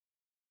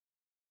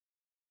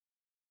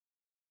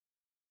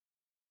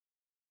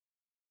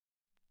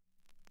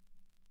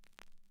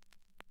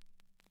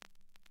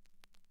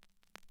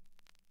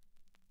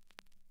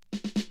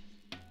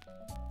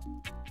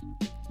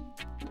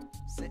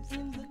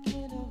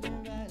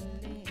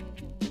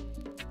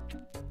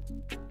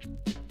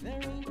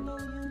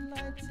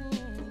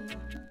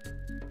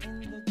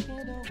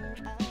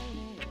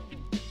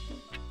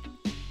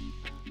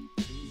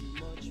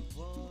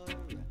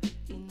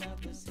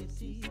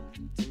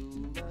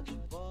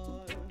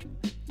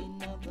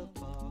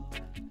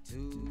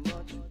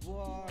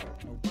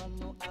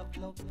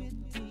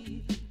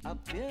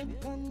Beer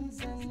guns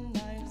and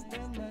knives,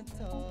 them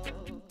at all.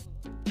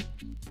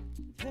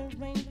 There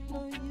ain't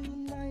no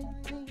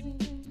uniting.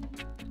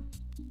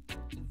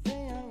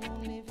 They are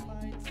only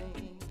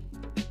fighting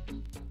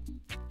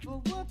for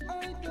what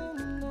I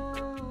don't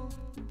know.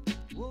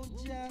 Oh,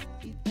 Jack,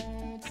 it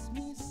hurts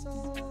me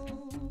so.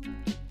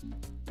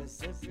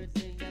 'Cause every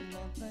day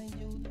another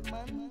youth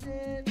man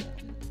dead.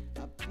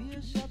 A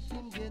beer shot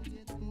him get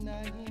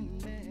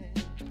nightmare.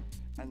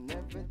 And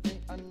every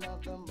day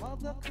another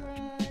mother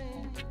cry.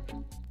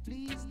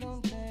 Please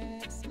don't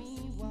ask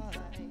me why.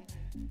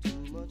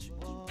 Too much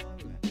war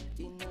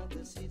in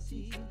the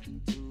city.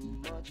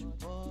 Too much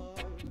war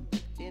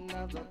in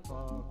the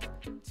park.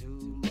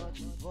 Too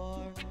much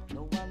war.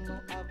 No one no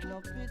have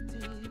no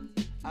pity.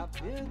 I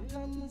bear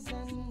guns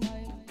and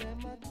knife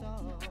them at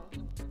all.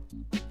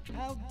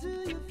 How do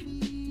you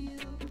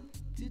feel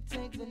to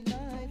take the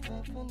life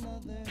of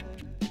another?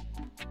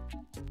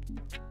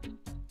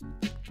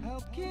 How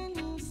can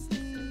you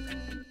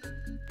sleep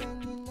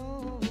when you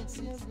know it's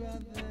your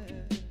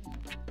brother?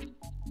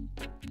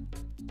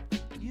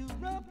 You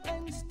rob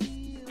and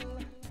steal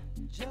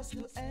just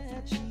to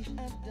achieve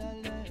a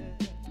dollar.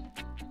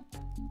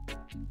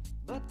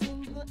 But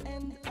in the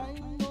end I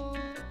know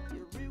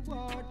your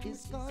reward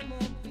is gonna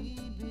be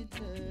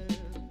bitter.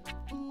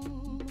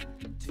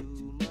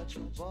 Too much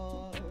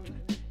war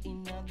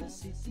in the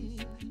city.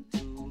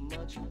 Too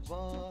much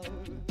war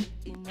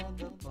in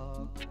the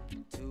park.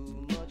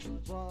 Too much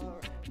war,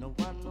 no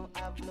one no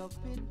have no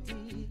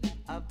pity.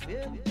 I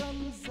bear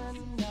guns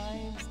and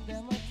knives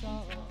them at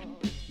all.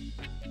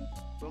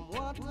 From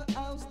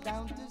Waterhouse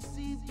down to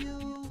Sea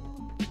View,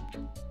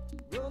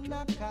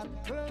 Roanoke at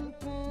Burn,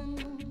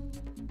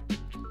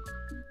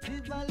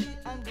 Tivoli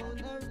and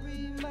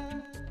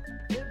Gonarima.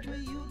 Every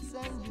youth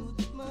and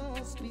youth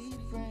must be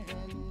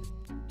friends.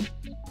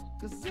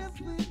 'Cause if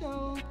we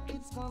don't,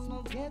 it's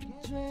gonna get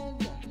dread.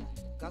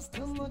 'Cause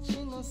too much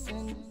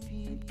innocent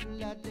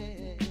people are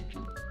dead.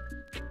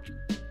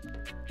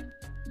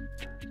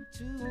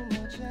 Too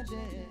much are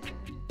dead.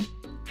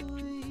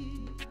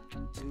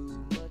 Too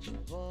much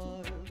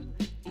war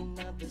in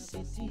the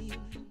city.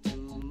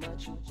 Too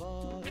much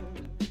war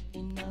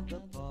in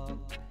the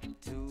park.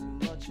 Too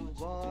much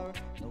war.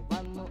 No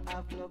one no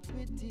have no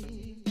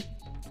pity.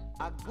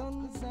 Our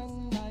guns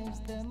and knives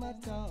them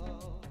at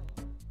all.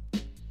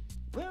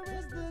 Where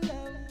is the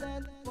love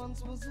that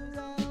once was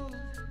around?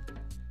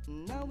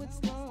 Now it's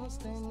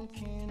lost and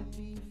can't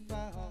be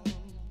found.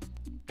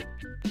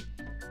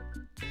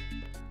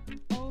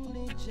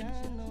 Only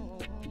Jah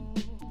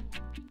knows.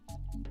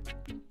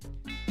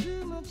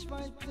 Too much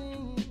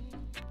fighting,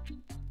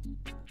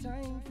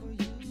 time for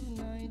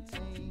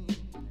uniting.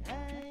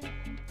 Hey,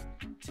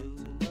 too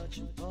much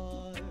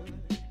war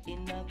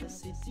in the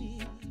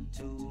city.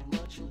 Too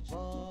much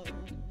war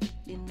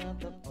in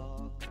the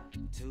park.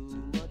 Too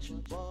much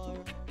war,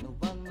 no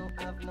one no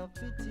have no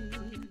pity.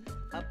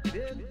 I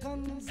bear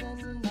guns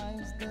and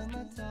knives them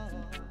at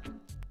all.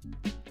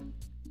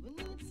 We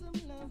need some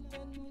love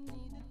and we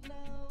need it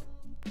now.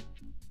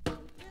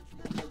 It's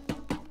the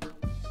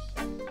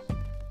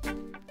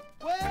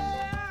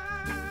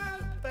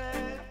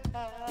welfare.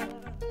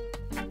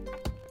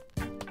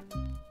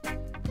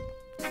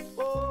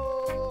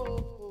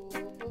 Oh,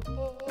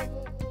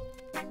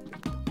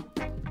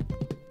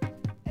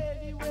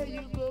 anywhere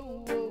you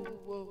go,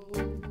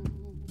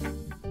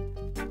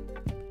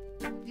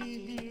 you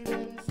hear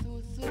them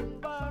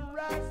super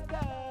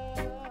Rasta.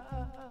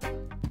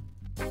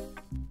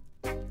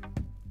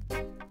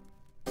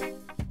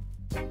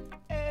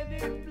 Any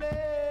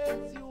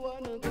place you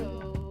wanna go,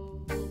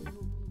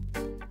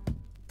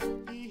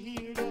 you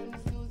hear them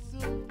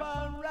super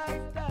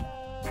Rasta.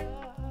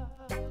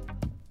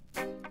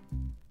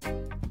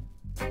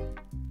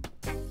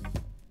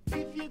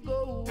 If you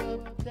go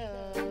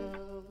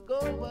uptown,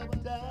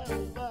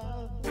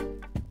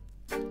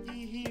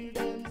 you hear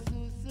them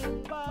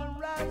super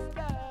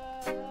Rasta.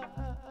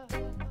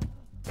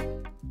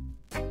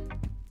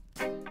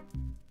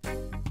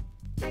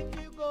 If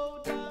you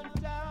go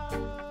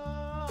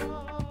downtown,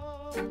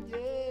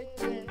 yeah,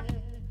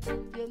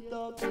 you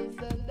talk this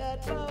and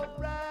that about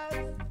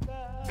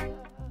Rasta.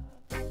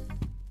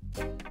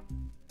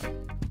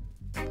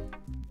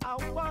 I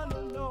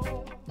wanna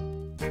know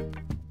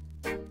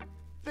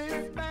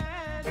this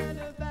man and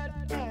that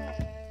man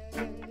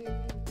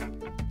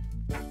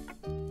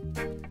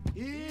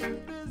is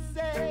the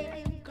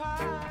same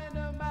kind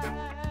of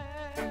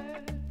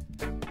man.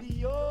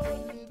 The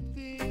only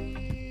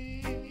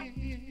thing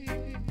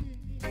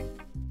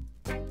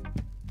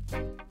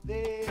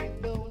they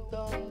don't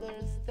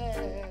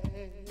understand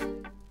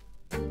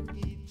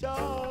each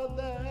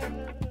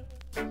other.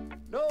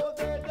 No,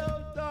 they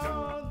don't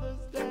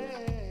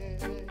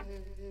understand.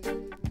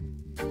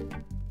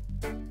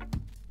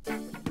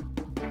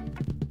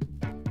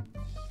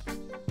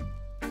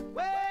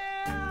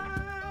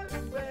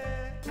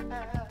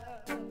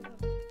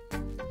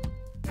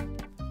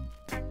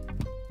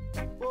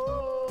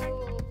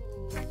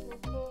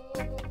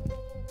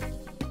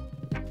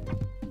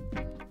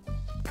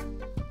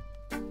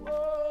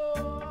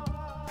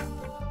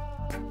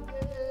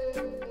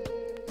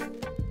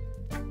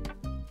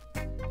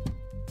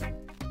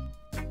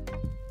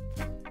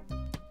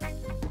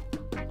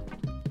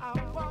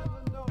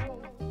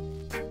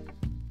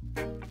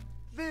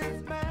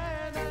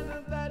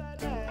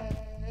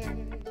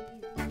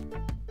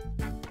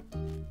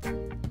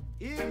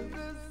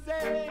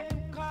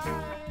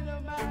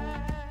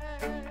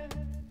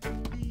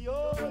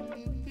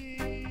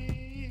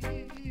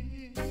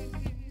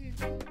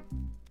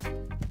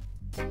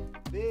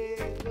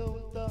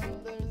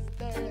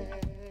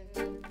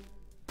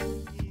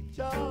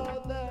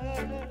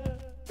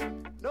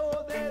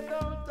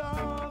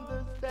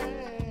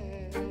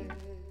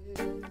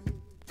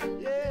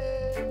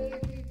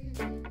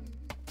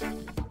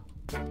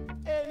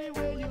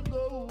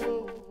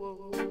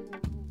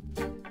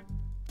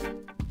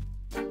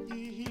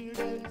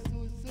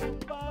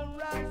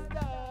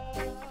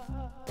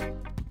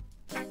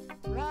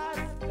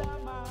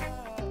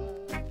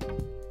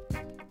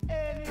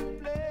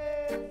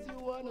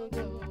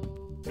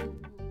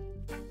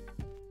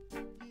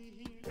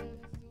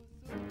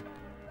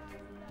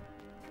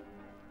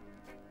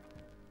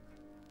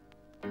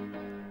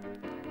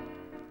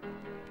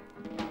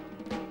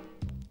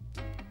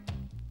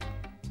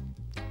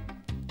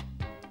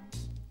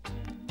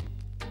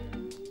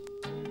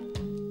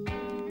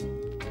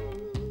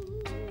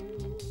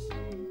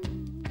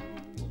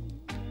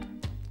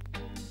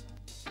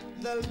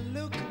 The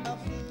look of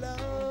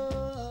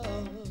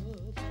love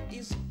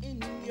is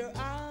in your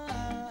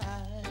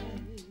eyes.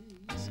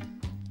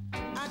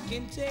 I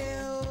can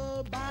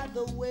tell by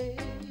the way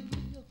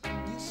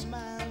you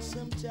smile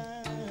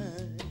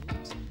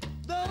sometimes.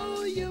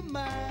 Though you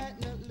might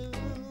not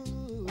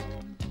look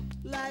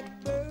like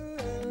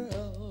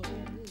pearl,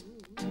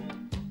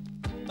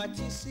 but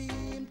you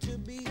seem to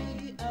be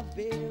a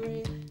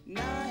very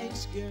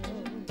nice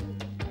girl.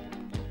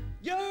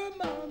 Your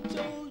mom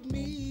told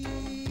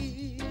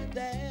me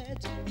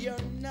that you're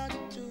not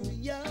too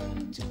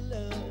young to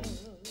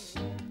love,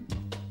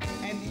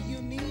 and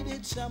you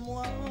needed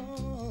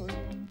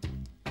someone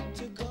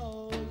to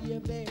call your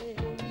very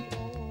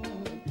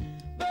own.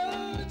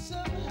 But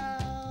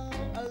somehow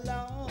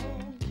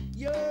along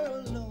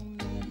your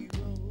lonely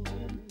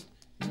road,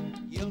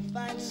 you'll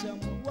find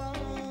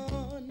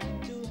someone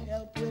to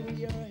help with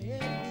your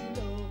heavy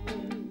load.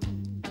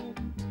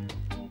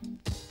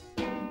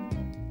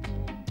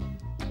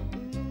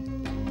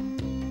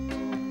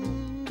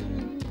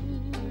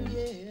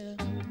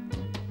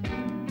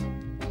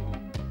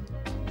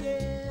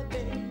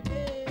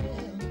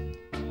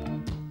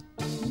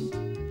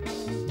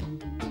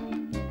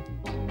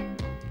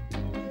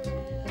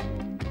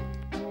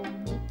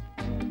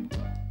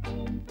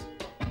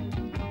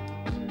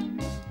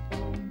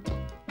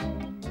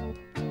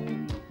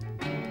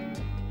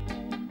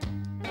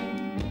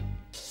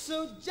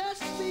 So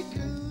just be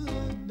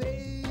good,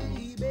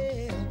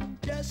 baby.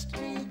 Just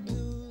be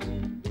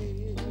good,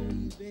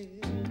 baby.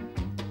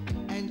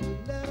 And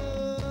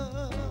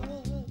love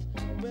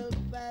will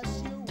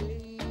pass your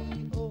way,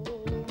 oh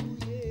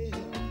yeah.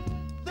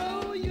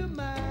 Though you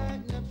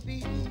might not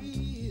feel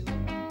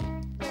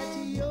that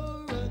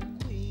you're a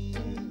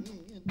queen,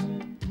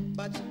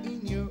 but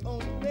in your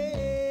own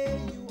way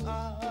you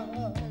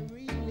are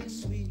really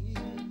sweet.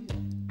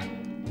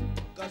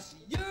 'Cause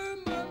your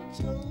mom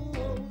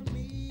told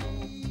me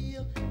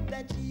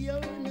that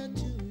you're not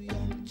too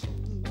young to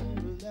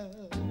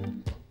love.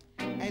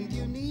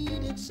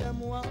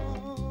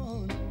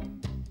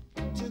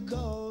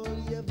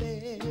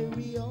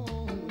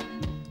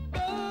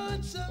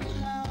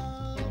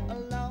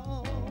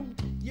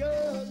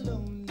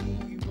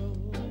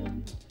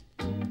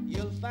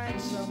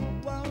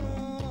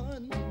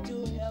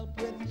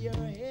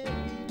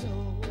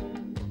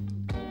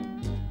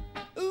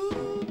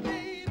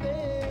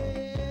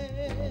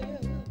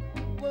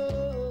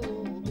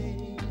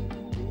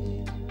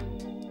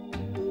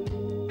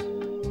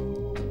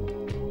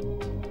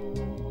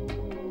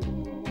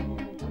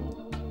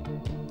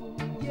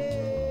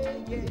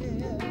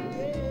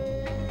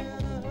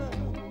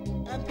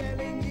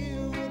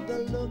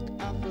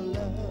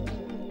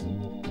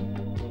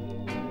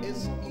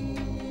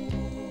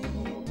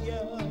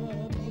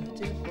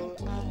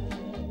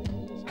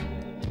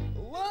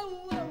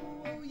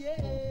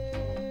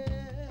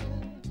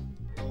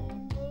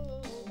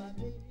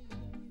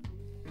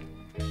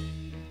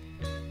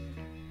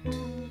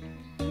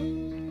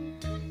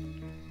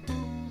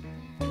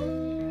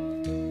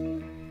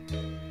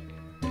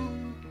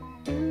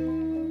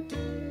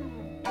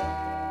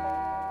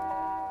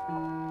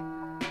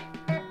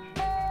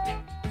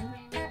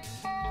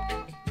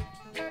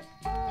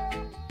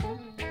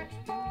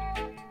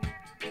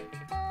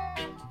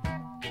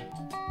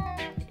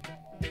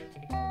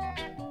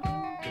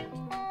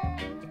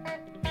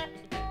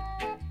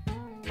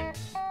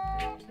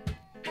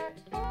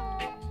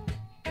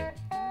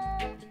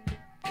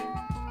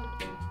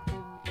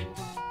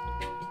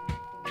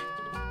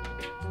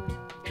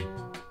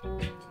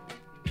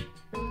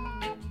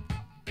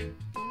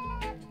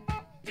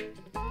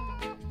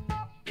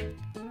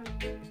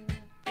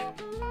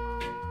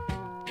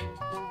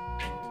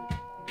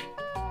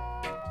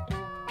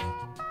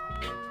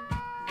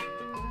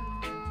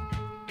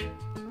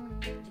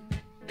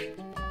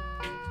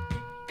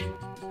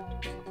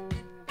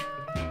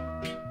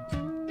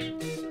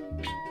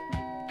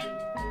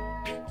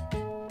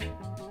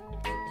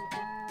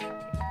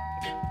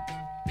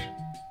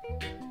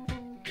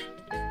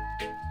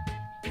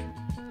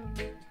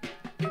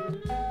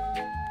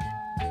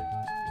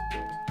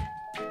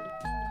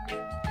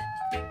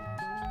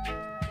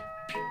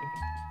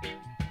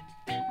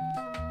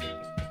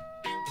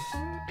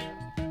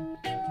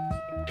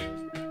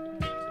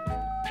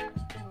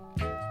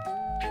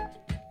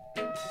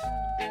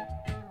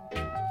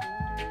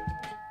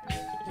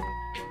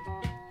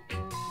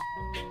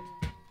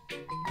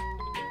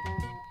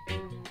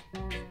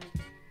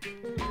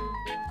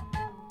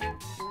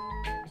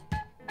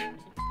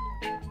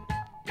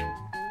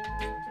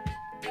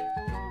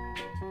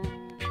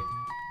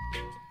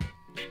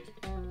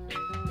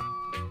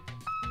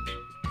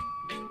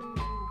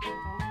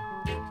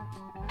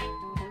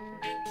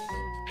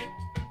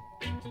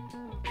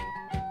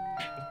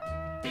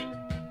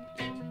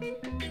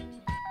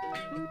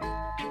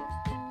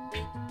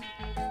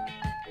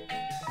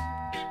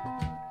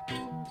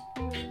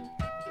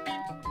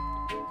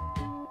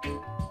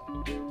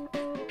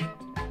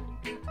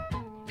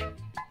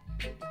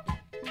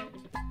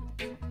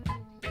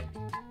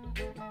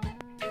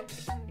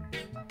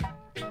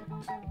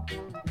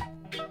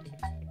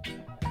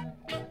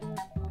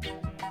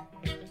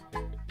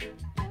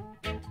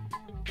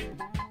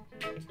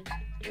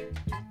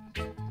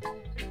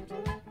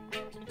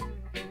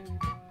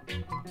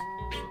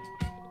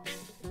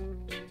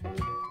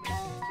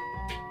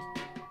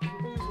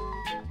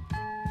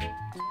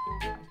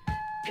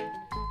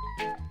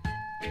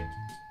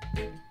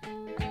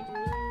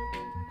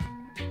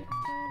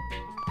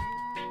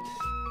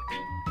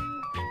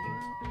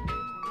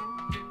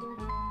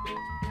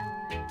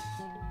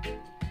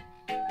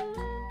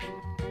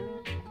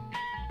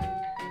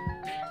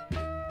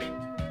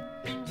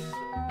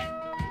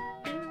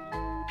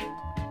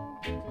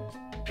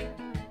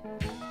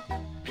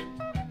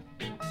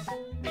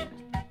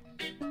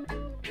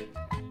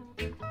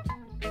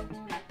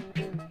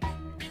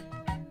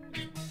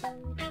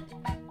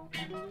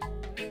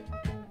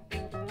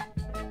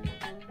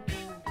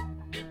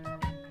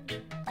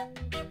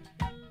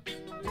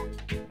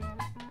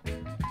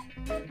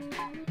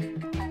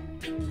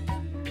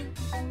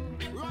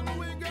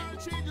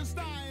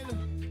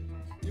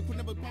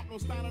 never caught no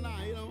standing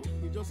eye, you know.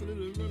 He just a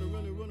little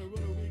runner,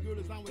 real good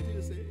as I'm what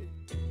you say.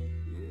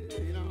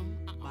 Yeah, you know.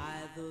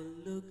 By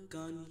the look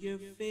on your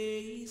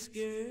face,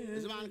 girl.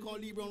 There's a man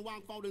called Libra and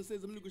Walk Forward and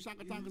says, I'm looking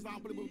Shaka Tanka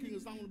sound, put the king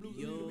of sound and blues.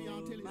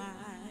 You're my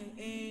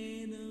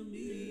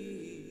enemy,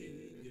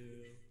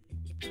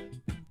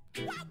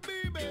 girl. What,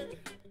 baby?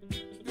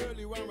 Girl,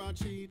 you are a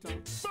cheater.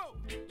 Bow.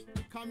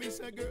 Come and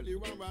say, girl,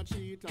 you are a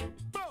cheater.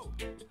 Bow.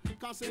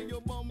 Cause say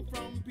you bum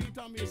from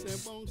Peter, me say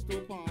bounce to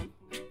Paul.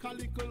 Cause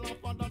little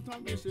up at that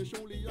time, me say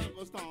surely you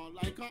go stall.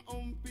 Like a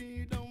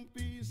humpy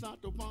dumpy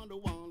sat up on the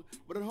wall.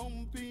 But a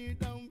humpy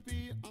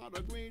dumpy had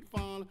a great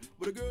fall.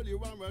 But a girl, you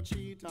are a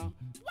cheater.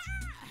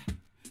 Wah!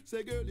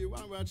 Say, girl, you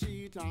are a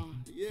cheater.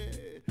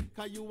 Yeah.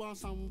 Cause you are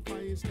some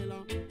fine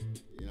seller.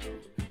 You know.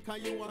 Cause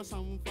you are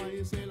some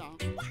fine seller.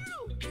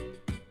 Wow!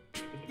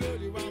 Girl,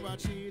 you are a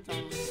cheater.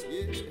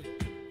 Yeah.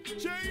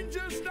 Change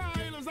your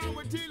style as I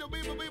would tell you,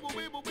 baby,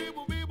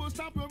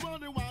 stop your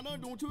running, why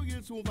don't you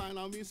get too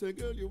violent? Me say,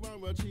 girl, you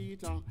are a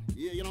cheater.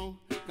 Yeah, you know.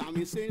 Cause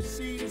me say,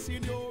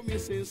 senor, me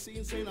say,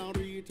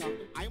 senorita.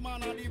 I'm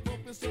an the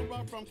professor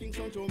from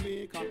Kingston,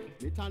 Jamaica.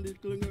 Meet a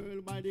little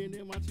girl by the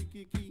name of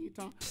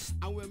Chiquita.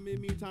 And when me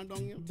meet her down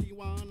in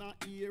Tijuana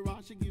era,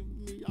 she give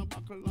me a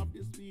buckle of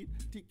the sweet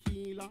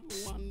tequila,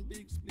 one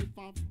big split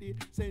of the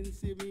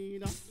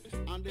Sensibina.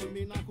 And then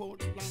me knock out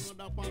the blood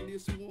up on the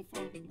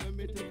sofa. When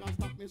me take a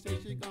stop, me say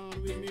she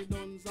gone with me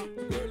dunza.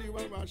 Girl, you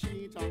are a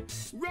cheater.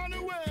 Run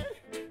away,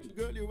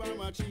 girl, you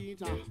are a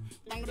cheater.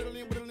 Bang the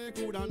limb,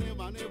 could I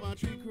never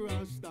trick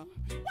Rasta.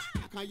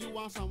 Cause you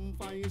are some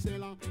fine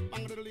seller.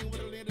 Bang the limb,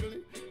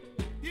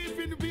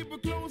 if the people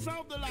close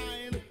off the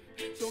line.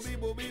 So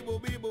people,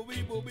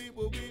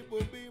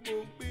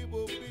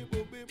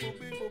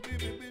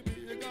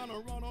 you're gonna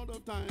run out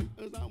of time.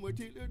 As I'm with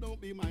you,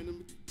 don't be minding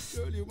me.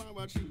 Girl, you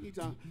are a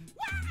cheater.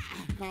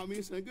 Call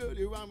me say, girl,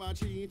 you are a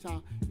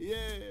cheater.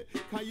 Yeah,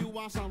 cause you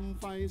are some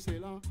fine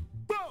seller.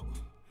 Bro,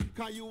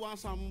 cause you are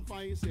some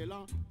fine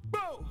seller.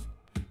 Bro,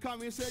 cause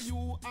me say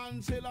you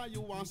Angela,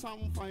 you are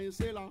some fine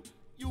seller.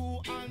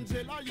 You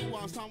Angela, you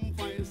are some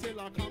fine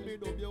seller. Come me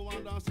up you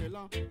want a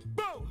seller.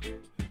 Bro,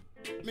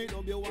 me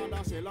up you want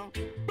a seller.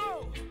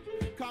 Bro,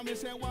 come me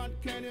say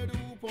what can you do?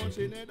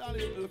 Punching it a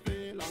little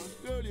fella.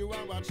 Girl, you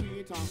are a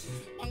cheater.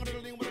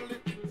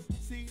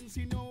 Since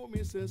you know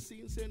me say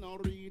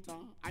senorita.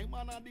 I'm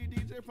on the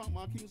DJ from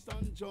a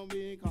Kingston,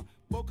 Jamaica.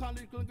 Book a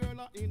little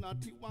girl in a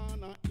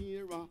Tijuana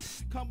era.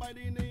 Come by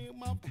the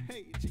name of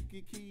Hey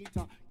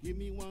Chiquita. Give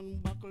me one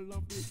buckle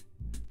of the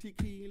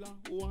tequila,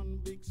 one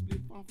big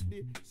split of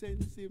the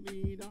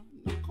Sensibina.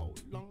 Knock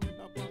out loud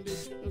up on the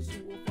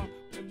sofa.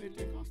 When me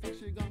take a stop,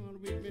 she gone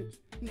with me.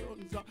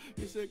 Nonza,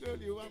 me say, girl,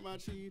 you are my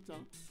cheater.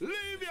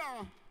 Leave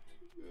ya!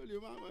 Girl,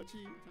 you are my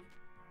cheater.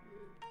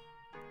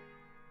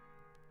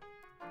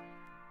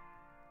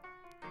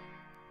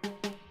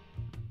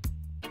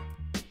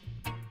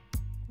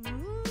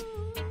 Ooh.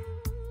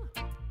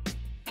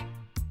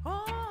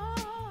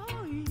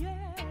 Oh,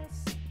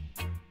 yes.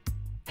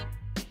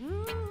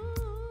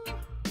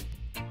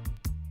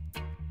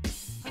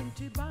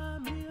 Auntie buy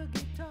me a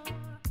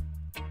guitar.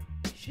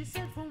 She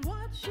said from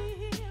what she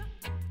hear,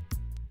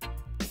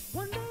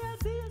 one day I'll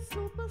be a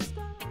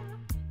superstar.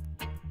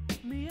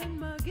 Me and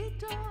my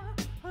guitar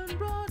on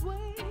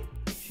Broadway.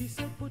 She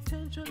said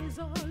potential is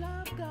all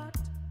I've got,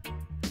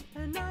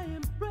 and I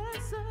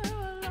impress her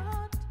a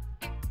lot.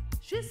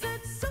 She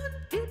said, son,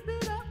 keep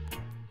it up.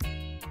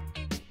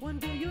 One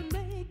day you'll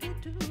make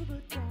it to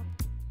the top.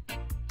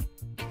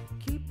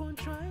 Keep on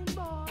trying,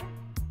 boy.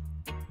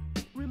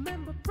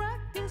 Remember,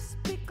 practice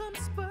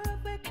becomes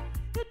perfect.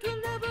 It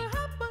will never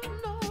happen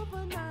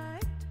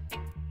overnight.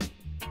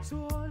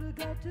 So all you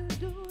got to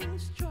do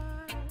is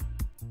try.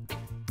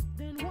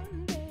 Then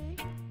one day,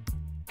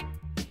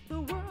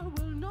 the world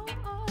will know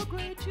how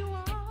great you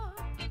are.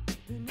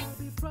 Then I'll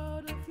be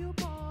proud of you,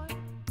 boy.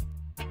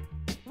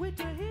 With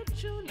a hit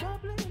tune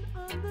bubbling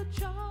on the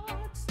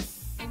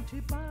charts. And she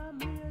buy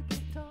me a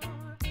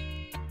guitar.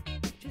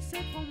 She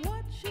said from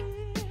what she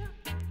hear,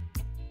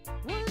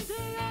 one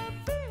day I'll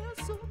be a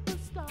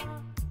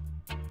superstar.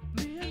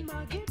 Me and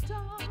my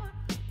guitar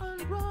on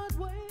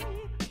Broadway.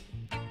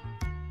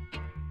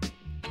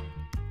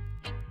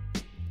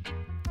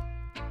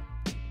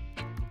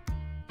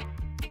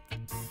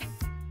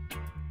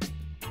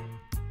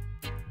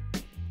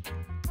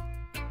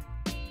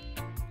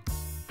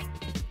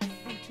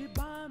 And she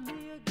buy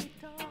me a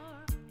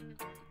guitar.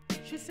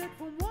 She said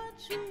from what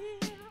she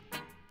hear,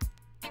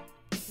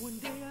 one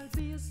day I'll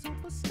be a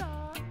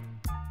superstar.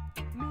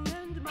 Me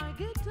and my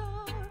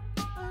guitar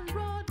on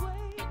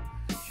Broadway.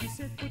 She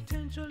said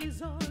potential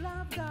is all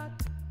I've got,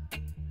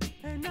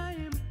 and I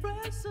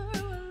impress her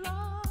a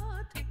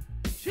lot.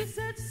 She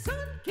said,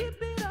 son,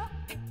 keep it up.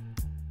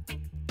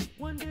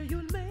 One day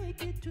you'll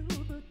make it to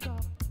the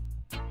top.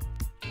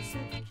 She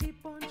said,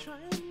 keep on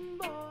trying,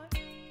 boy.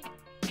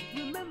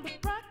 Remember,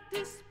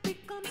 practice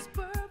becomes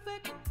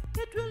perfect.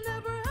 It will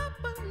never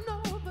happen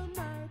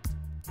overnight.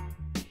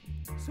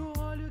 So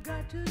all you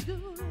got to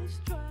do is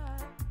try.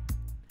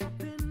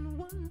 Then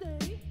one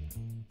day,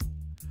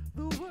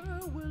 the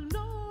world will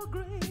know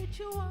great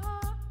you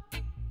are,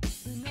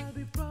 then I'll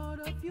be proud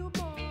of you,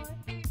 boy.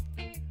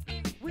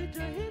 With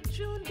a hit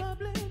tune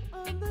bubbling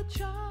on the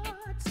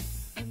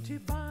charts, and she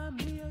bought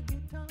me a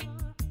guitar.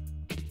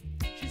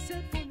 She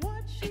said from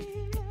what she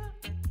hear,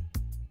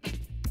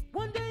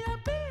 one day I'll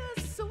be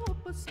a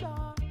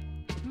superstar.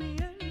 Me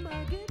and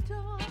my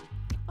guitar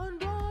on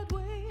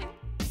Broadway.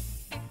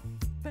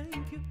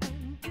 Thank you,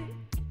 Auntie.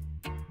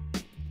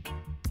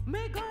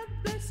 May God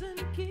bless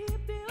and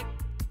keep you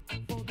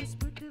for this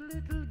pretty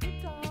little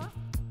guitar,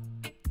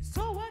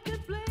 so I can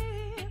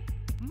play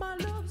my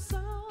love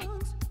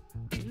songs.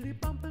 Diddly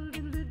bump,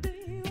 diddly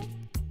dee,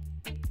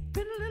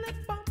 diddly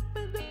bump,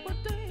 diddly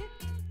dee,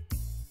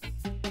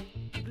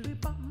 diddly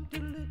bump,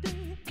 diddly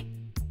dee.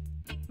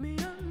 Me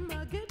and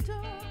my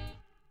guitar.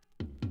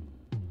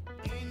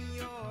 In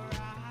your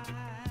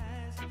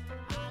eyes,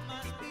 I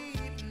must be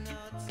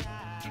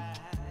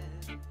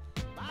hypnotized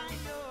by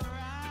your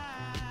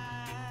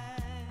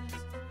eyes.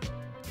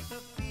 The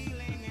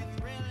feeling is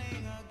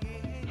thrilling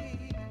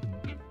again.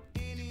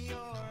 In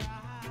your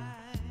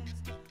eyes,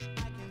 I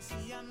can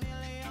see a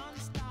million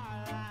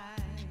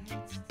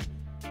starlights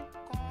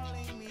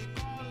calling me,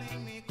 calling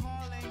me,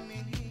 calling me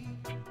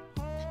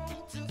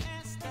home to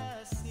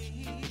ecstasy.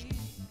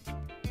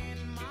 In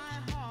my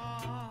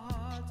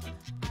heart,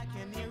 I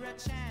can hear a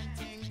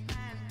chanting,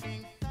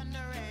 panting,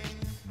 thundering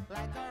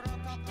like a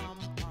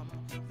rock-a-pum-pum.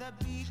 The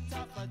beat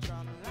of a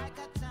drum like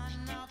a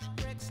ton of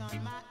bricks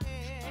on my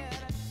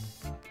head.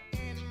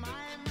 In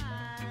my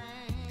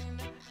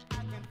mind, I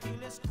can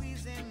feel it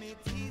squeezing me,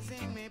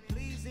 teasing me,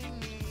 pleasing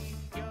me.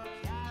 You're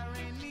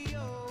carrying me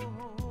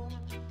home,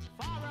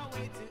 far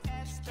away to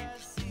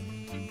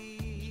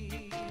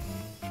ecstasy.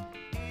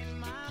 In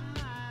my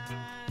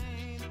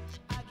mind,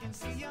 I can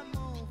see you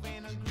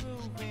moving,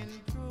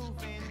 grooving,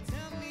 grooving.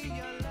 Tell me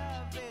your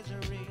love is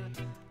real.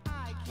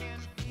 I can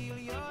feel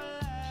your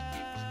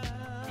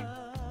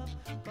love.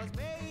 'Cause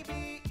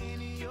baby,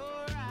 in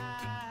your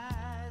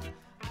eyes,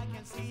 I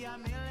can see a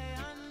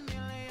million,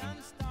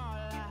 million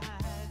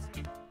starlights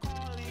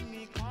calling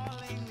me,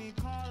 calling me,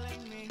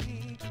 calling me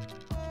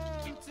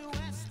home to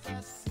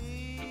ecstasy.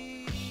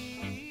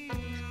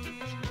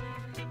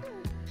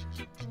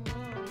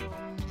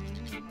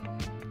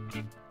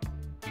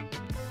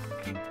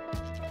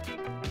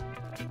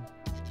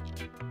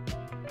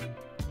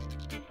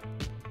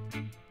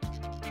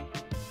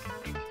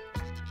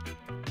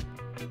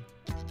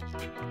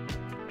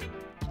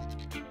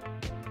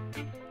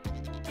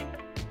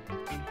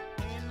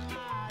 In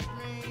my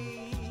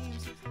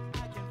dreams, I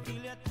can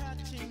feel you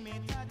touching me,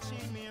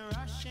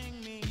 rushing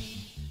me,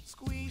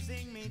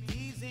 squeezing me,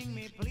 teasing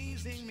me,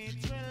 pleasing me,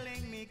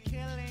 thrilling me,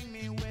 killing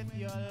me with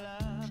your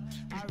love.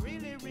 I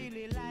really,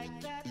 really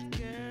like that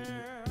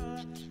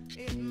girl.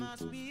 It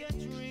must be a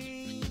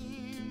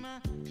dream.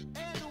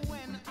 And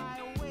when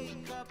I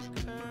wake up,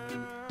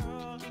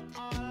 girl,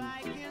 all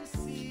I can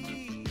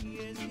see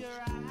is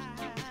your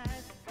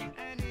eyes.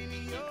 And in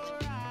your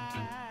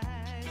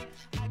eyes,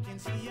 I can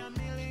see a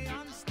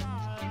million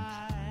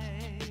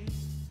starlights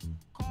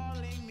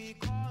calling me,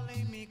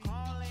 calling me,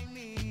 calling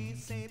me.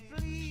 Say,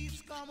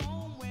 please come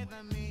home with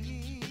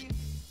me.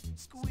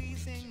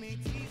 Squeezing me,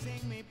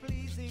 teasing me,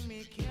 pleasing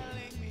me,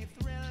 killing me,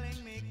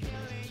 thrilling me,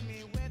 killing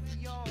me with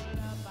your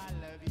love. I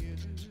love you.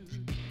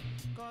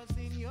 'Cause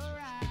in your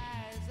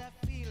eyes, I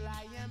feel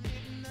I am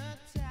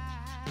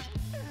hypnotized.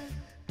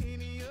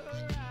 In your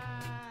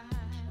eyes,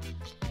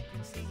 I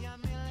can see a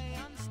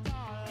million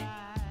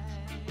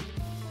starlights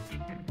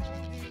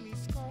holding me,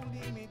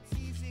 scolding me,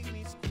 teasing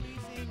me,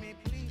 squeezing me,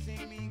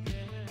 pleasing me,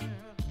 girl.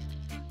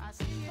 I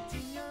see it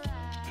in your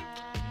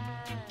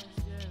eyes,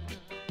 girl.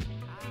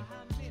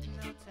 I'm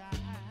hypnotized.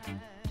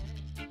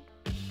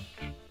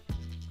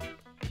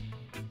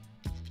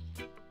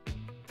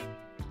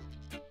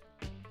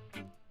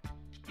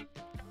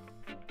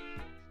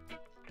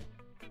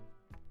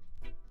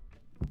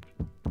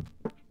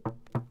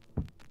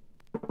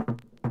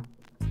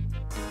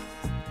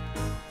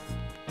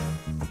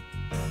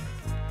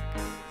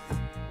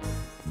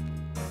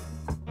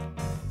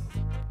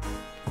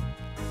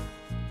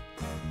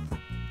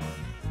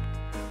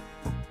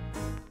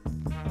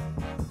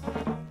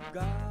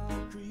 God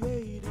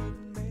created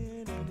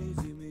man in his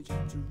image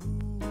to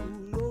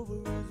rule over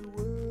his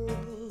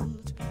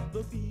world.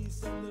 The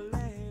beasts of the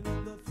land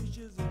and the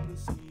fishes in the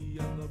sea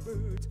and the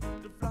birds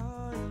that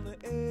fly in the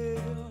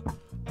air.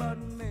 But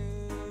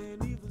man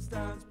even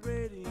starts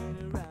spreading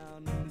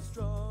around and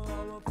destroy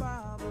our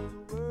Father's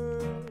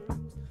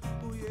words.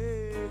 Oh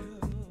yeah.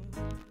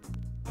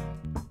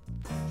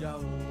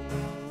 Jehovah,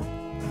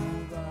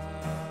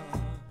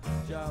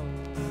 Jehovah.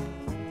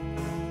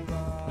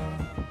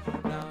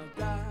 Now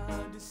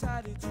God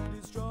decided to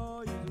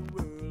destroy the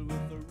world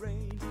with the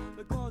rain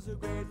that caused a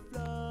great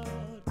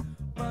flood.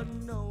 But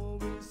no,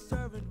 his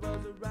servant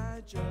was a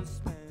righteous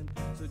man,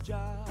 so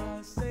Jah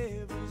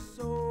saved his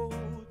soul.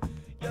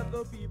 Yet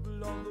the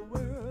people of the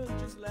world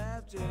just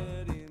laughed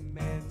at him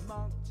and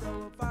mocked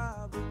our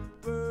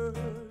Father's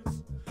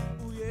words.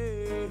 Oh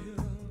yeah.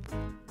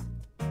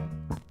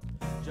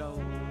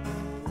 Jehovah,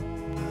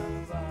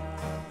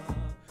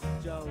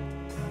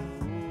 Jehovah.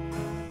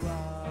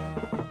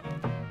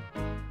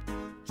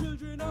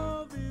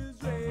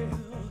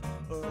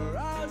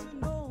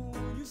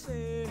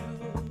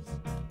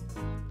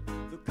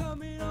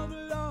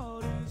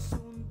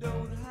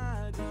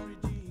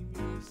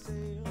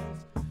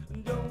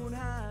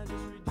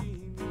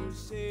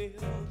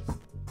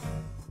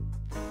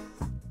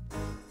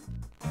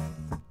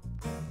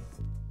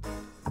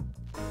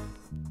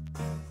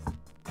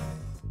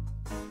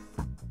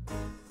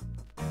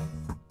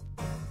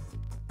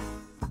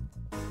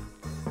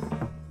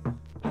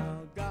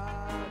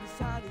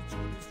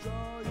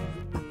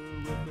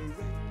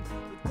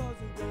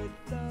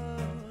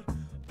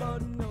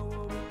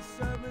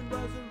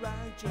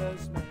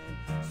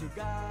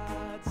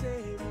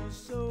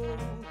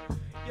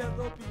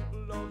 the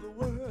people of the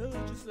world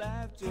just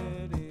laughed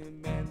at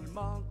him and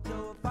mocked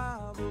our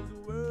father's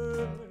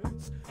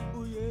words.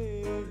 Oh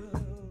yeah,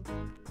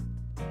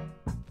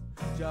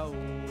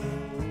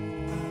 Jehovah,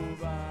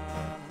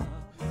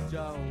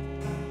 Jehovah.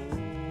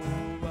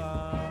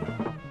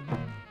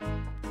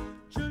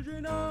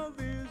 Children of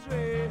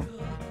Israel,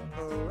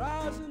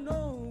 arise and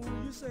know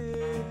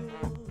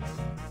yourselves.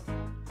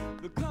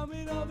 The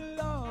coming of the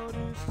Lord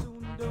is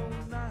soon.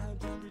 Don't now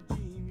just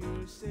redeem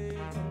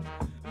yourselves.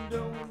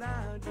 Don't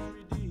now just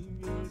redeem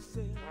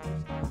yourselves.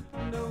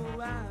 Don't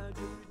now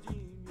just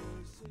redeem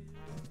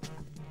yourselves.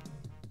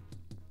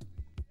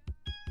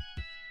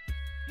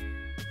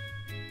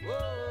 Whoa.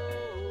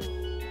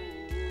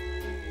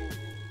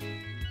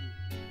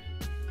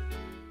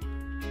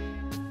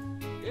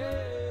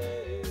 Yeah.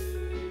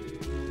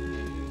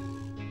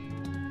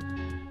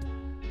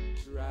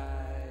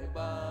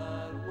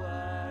 Tribal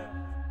war,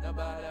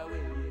 nobody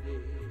with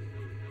it.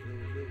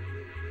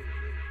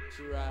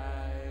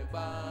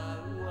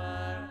 Tribal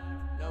war,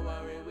 no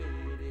worry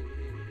with it.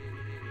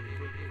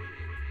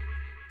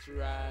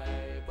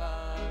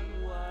 Tribal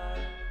war,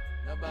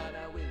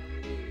 nobody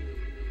with it.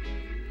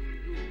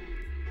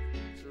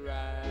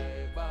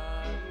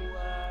 Tribal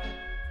war,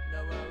 no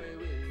worry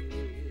with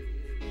it.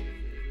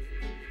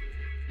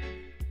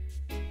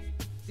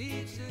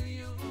 Teach the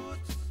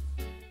youth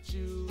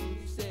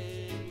truths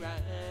and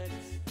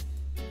rights.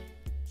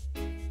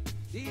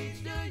 Teach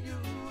the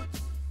youth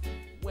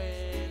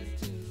when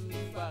to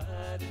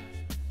fight.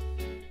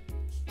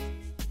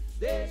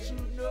 They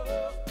should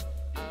know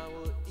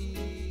our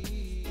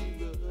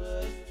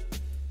heroes.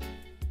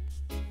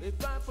 They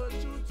fight for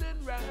truth and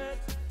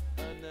rights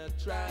on a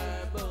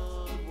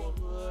tribal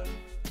war.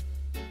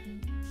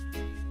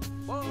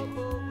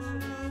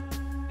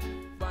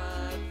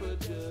 Fight for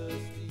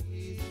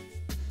justice.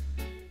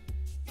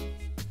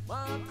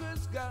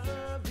 Marcus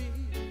Garvey,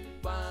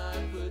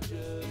 fight for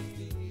justice.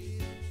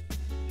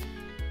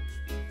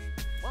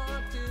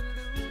 Martin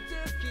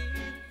Luther King,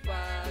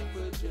 fight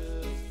for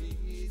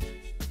justice.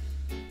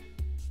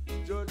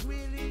 George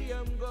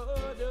William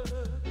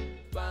Gordon,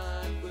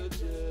 fight for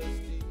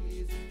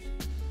justice.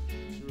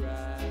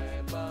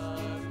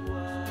 Tribal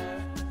war,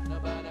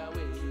 nobody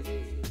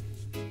waiting.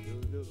 No,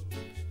 no.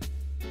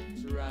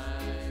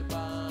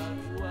 Tribal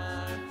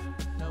war,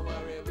 no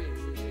worry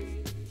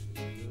waiting.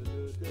 No,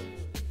 no, no.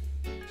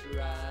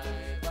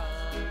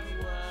 Tribal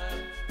war,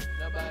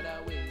 nobody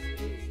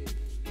waiting.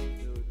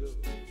 No, no.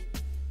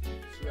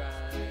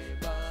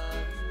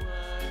 Tribal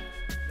war,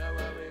 no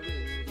worry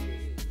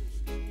waiting.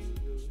 No,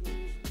 no.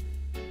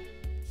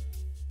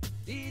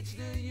 Teach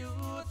the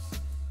youth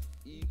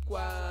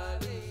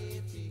equality.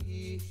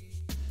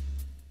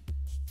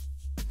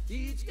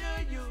 Teach the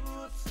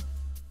youth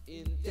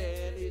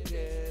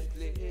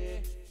intelligently.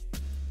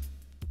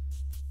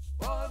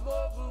 All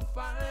will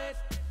fight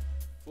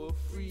for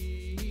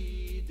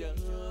freedom.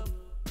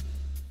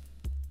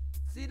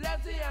 See,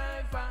 that's the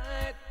I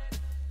fight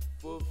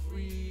for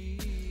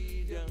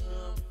freedom.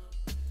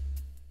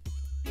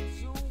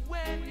 So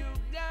when you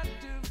got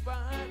to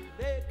fight,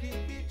 make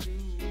it be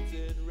truth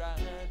and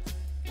right.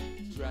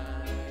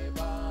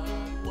 Tribal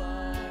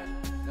war,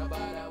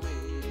 nobody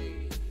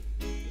waiting.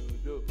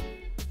 No, no.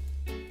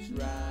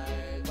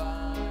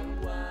 Tribal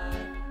war,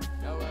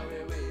 no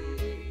worry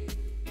waiting.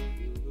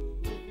 No.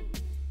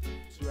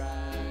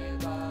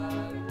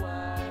 Tribal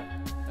war,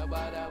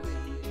 nobody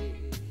waiting.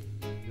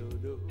 No,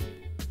 no.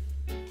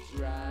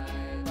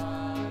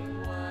 Tribal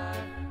war,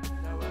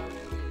 no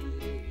worry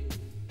waiting.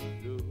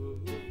 No.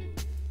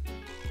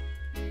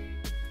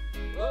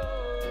 Oh.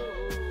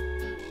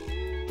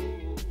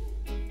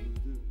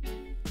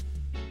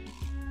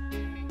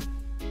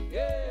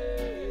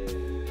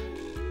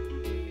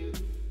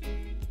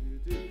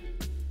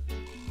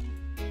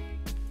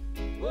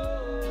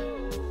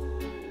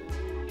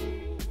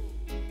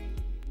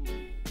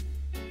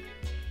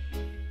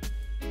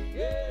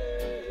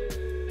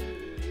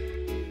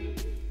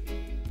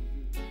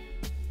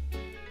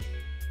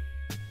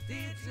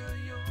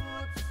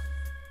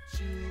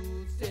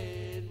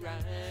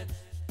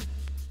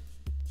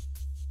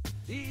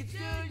 Teach the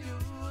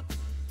youth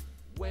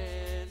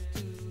when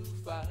to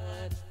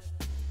fight.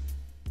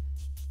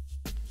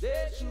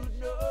 They should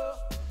know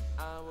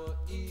our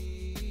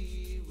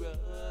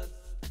heroes.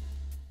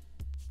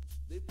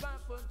 They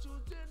fight for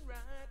truth and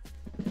right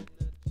in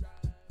the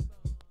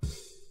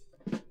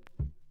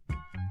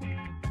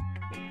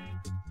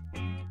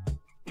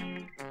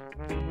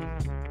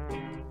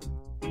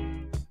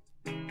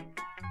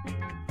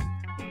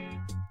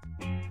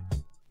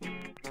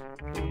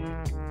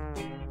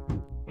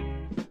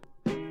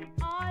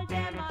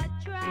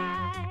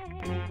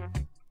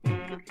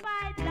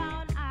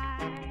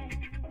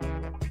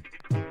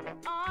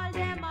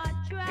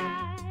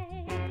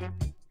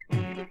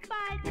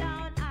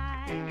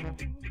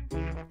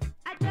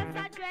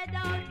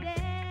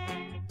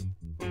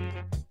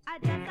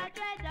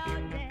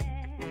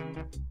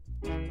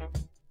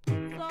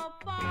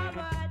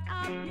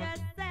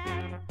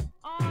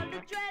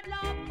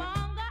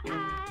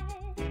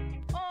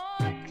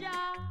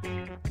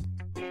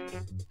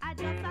I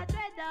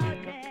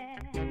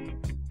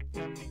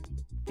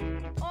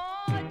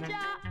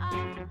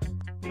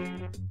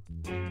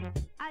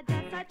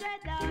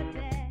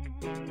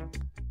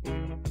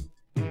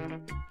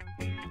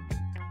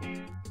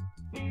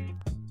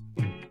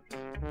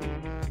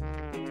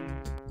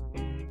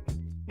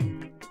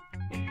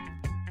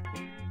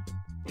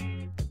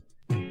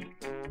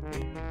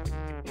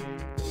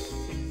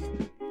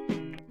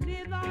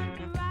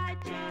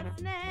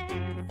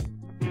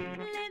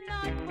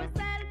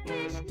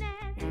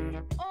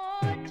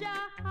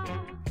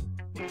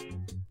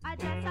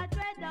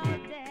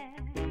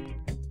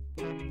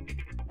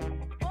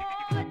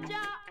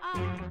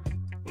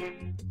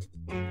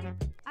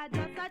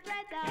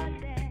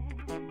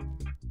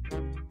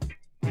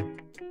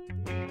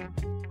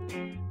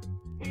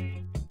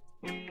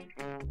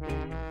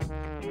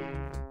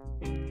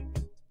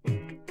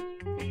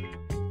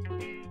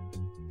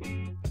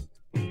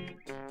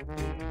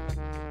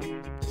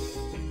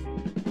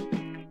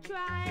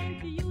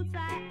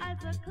high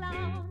as a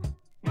clown,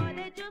 but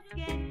they just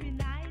can't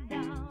deny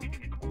down.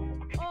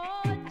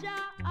 Oh,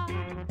 Jah,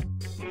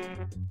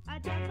 I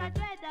just a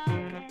dread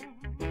out there.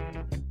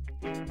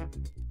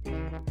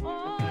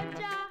 Oh,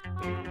 Jah,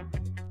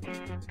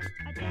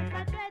 I just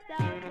a dread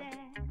out there.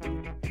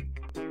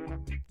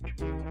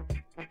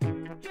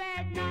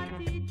 Dread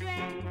naughty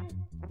dread,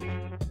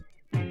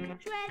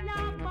 dread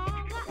now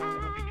bongo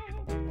eye.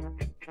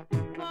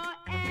 For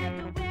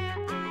everywhere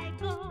I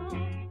go,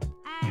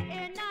 I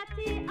hear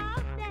naughty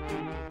out there.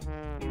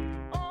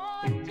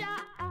 Oh,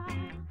 Jah,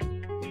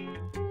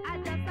 I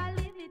just a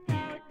leave it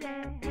out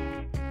there.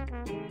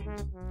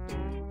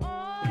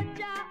 Oh,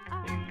 Jah,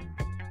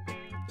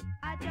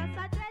 I just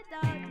a dread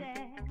out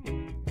there.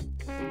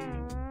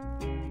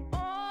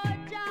 Oh,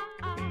 Jah,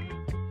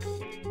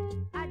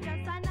 I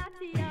just a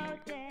naughty out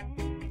there.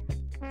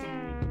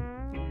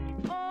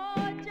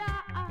 Oh,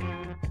 Jah,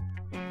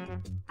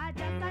 I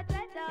just a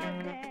dread out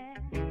there.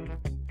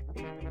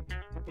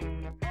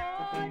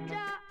 Oh,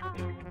 Jah,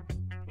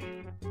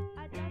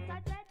 I just a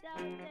dread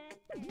out there.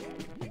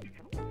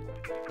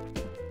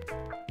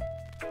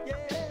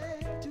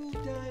 Yeah,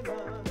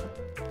 two-timer,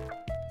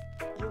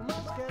 you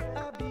must get a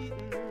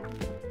beating.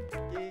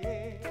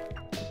 Yeah,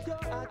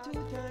 you're a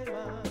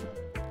two-timer.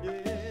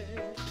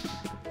 Yeah,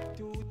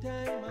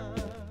 two-timer.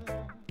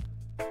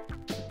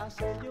 I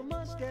say you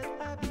must get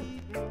a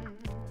beating.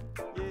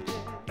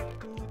 Yeah,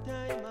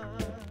 two-timer.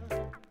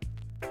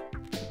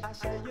 I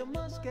say you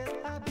must get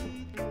a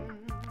beating.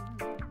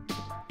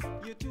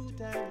 You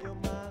two-time your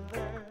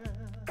mother,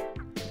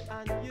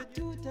 and you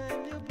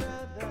two-time your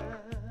brother.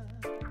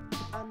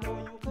 I know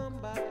you come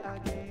back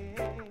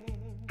again.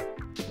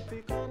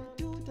 Become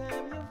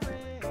two-time your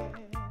friend.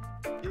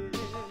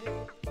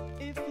 Yeah.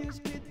 If you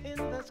spit in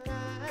the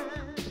sky,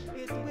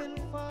 it will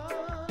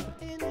fall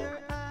in your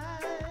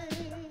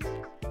eyes.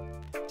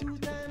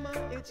 Two-timer,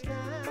 it's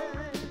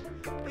time.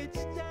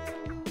 It's time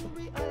you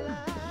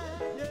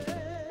realize.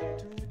 Yeah.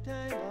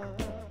 Two-timer,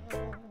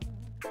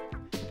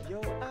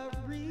 you're a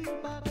real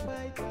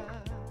backbiter.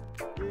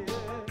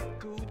 Yeah.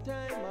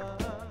 Two-timer,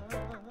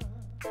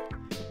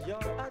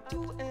 you're a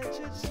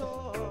two-edged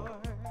sword.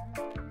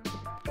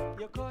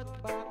 You cut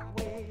back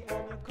way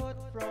and you cut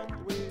front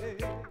way.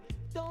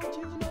 Don't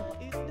you know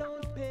it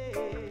don't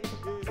pay?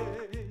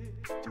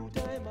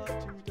 Two-timer,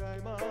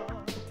 two-timer,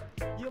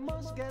 you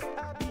must get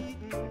a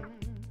beating.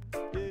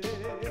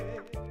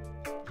 Yeah.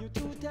 You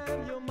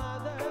two-time your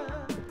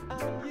mother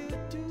and you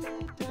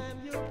two-time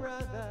your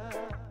brother.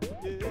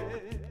 Yeah.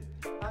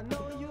 I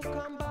know you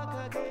come back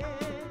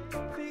again.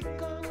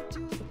 Become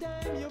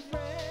two-time your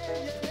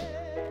friend.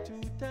 Yeah.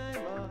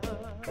 Two-timer,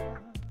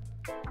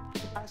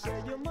 I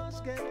say you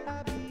must get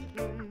a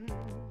beating.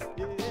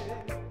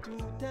 Yeah.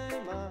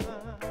 Two-timer,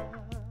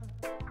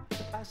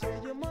 I say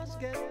you must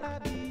get a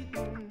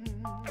beating.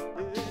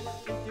 Yeah.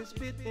 If you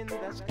spit in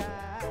the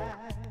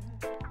sky,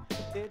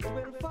 it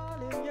will fall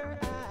in your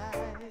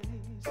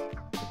eyes.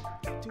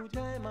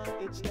 Two-timer,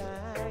 it's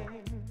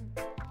time.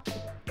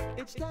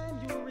 It's time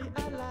you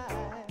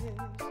realize.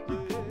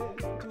 Yeah.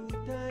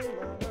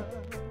 Two-timer.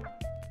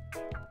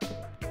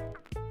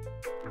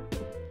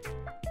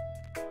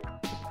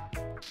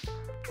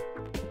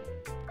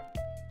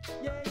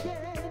 Yeah,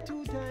 yeah,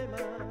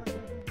 two-timer.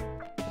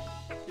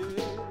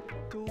 Yeah,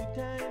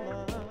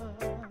 two-timer.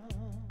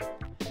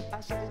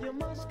 I say you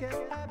must get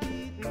a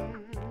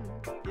beating.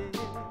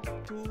 Yeah,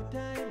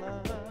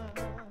 two-timer.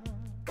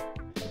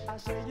 I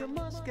say you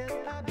must get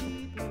a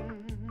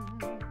beating.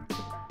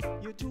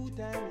 You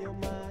two-time your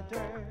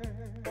mother,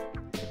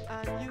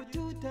 and you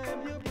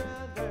two-time your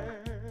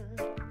brother.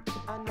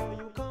 I know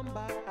you come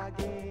back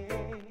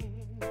again.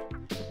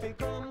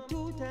 Become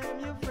two-time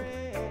your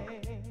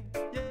friend.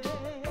 Yeah,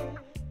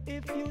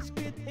 if you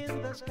spit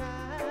in the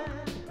sky,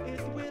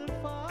 it will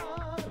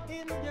fall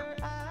in your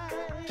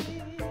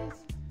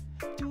eyes.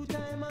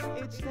 Two-timer,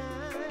 it's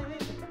time.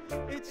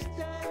 It's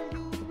time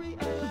you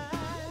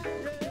realize.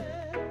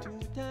 Yeah,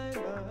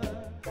 two-timer,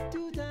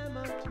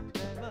 two-timer,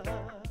 two-timer.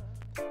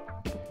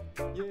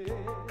 Yeah,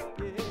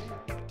 yeah,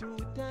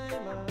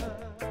 two-timer.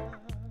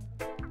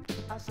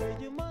 I say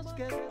you must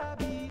get a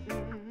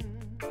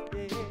beating.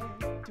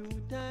 Yeah,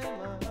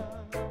 two-timer.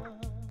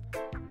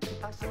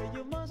 I say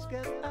you must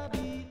get a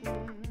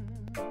beating.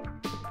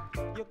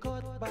 You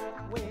cut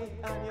back way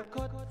and you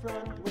cut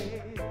front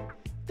way.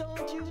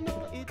 Don't you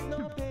know it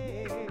no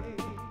pay?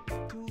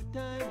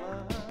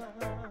 Two-timer,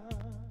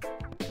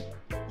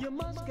 you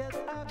must get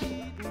a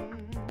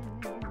beating.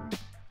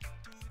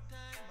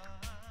 Two-timer.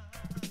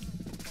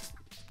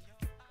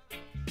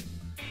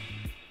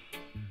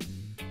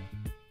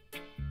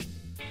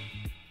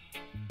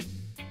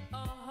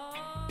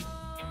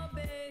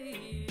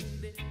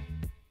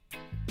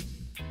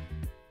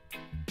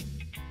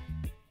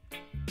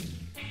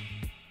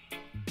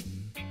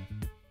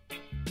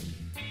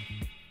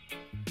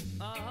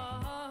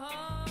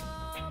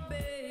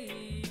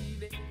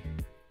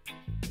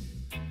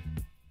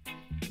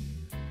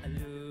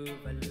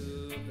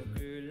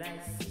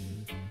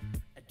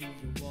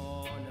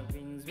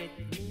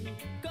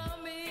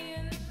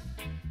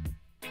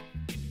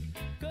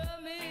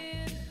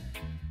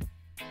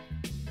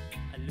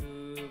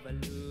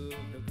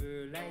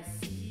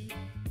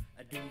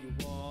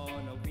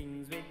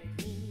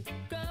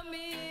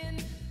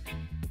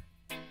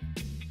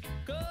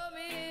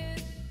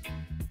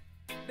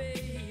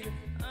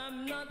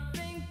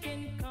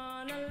 thinking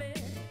carnally.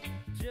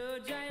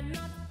 Judge I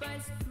not by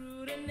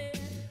scrutiny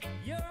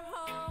your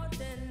heart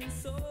and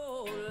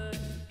soul.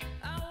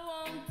 I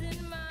want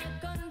in my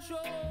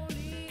control.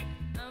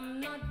 I'm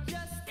not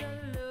just a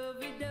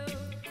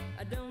lovey-dove.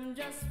 I don't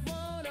just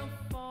wanna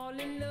fall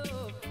in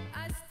love.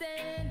 I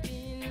stand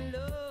in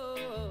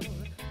love,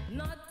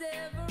 not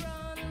ever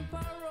on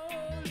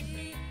parole.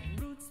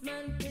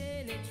 Rootsman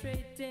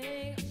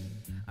penetrating,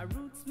 a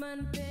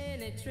rootsman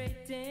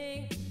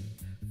penetrating.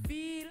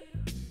 Feel,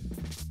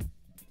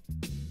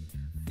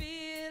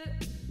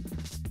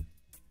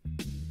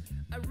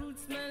 a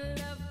rootsman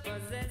love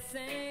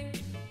possessing,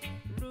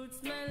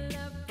 rootsman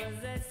love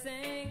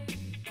possessing.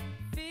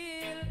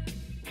 Feel,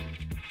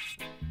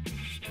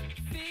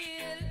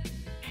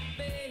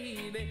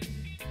 baby.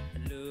 I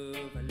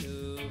love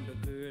the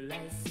girl I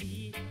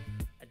see.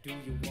 Do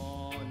you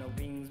wanna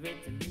wings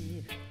with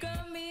me?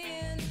 Come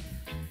in,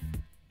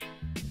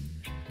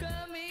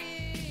 come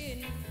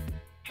in.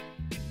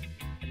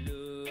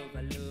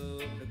 I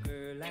love the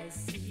girl I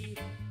see.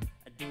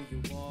 Do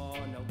you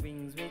wanna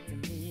wings with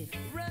me?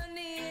 Run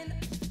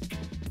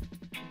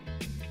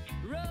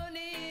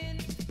in,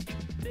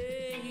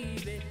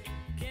 baby.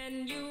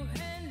 Can you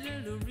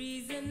handle the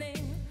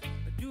reasoning?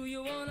 Do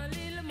you want a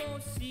little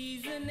more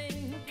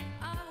seasoning?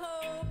 I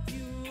hope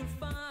you'll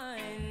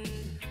find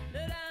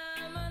that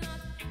I'm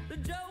not the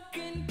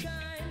joking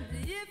kind.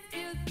 If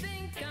you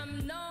think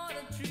I'm not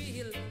a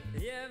thrill,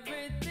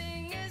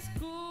 everything is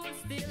cool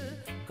still.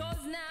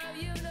 Cause now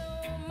you know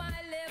my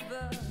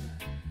level.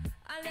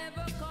 I'll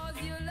never cause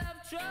you love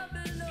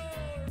trouble, no.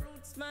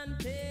 Rootsman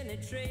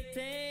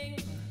penetrating,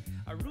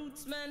 a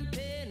rootsman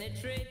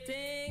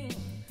penetrating.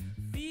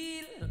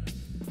 Feel,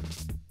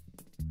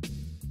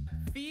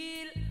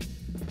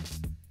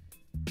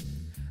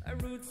 a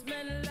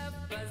rootsman love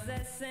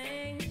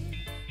possessing,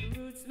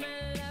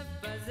 rootsman love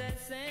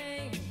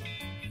possessing.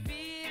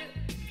 Feel,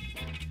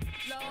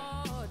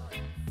 Lord,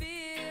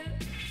 feel,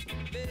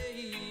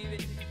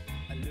 baby.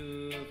 I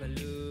love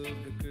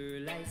the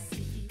girl I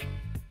see.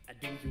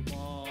 Do you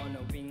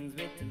wanna wings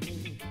with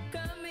me?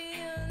 Come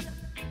in,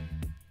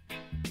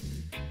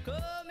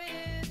 come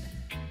in.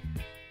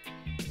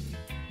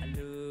 I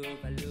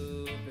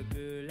love the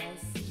girl I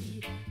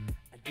see.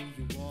 Do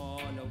you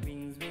wanna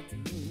wings with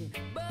me?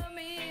 Bum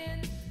in,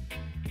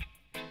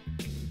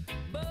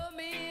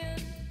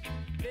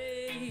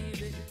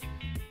 baby.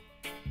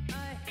 I.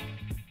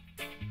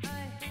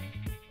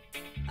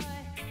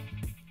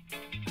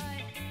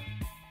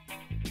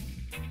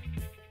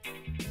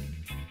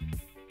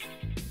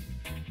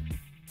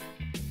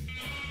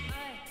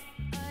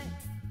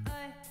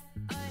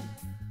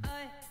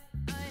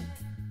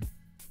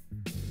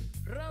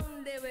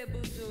 Round the way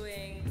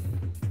butuing.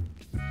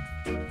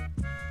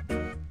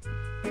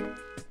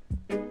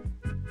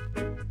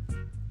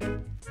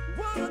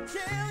 Wanna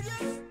tell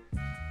you,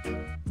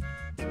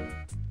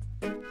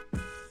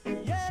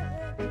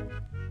 yeah.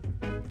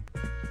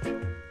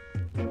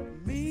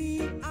 Me,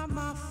 I'm a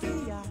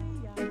fear.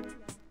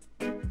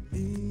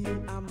 Me,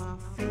 I'm a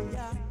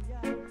fear.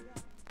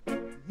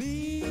 Me,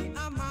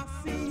 I'm a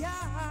fear.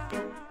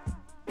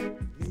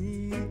 Me,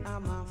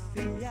 I'm a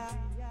fear.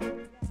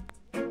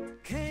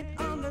 Can't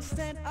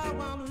understand how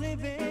I'm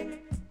living.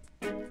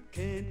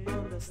 Can't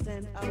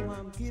understand how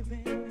I'm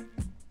giving.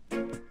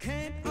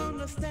 Can't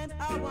understand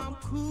how I'm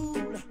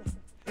cool.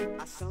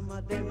 Some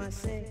of them I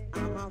say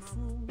I'm a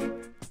fool.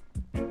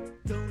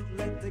 Don't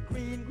let the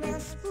green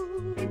grass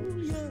fool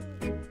you.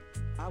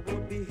 I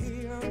won't be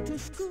here to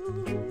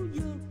school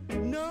you.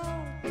 No,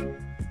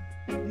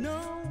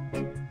 no.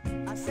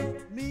 I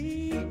said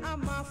me,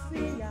 I'm a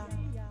mafia.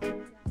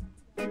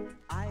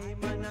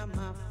 I'm a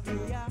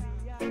mafia.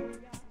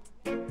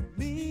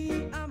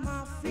 Me, a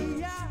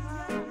mafia.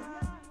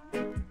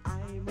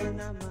 I'm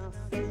a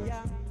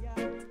mafia.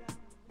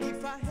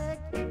 If I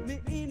heck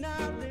me in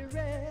all the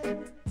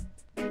red,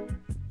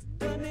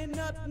 done it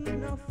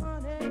nothing no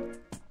funny.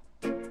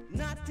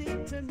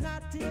 Nothing to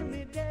nothing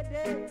me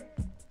dead.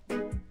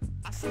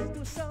 I said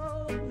to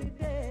soul me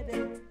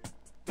dead.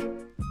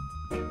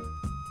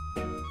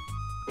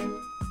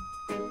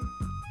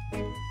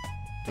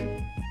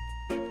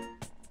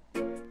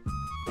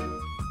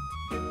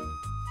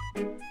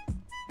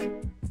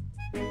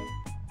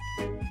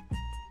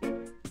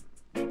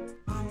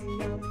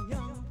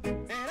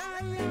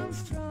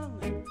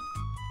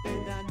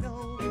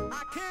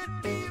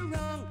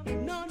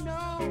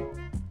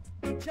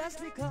 Just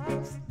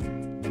because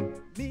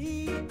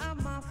me a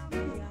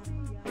mafia,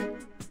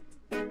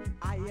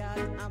 I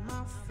am a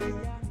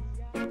mafia.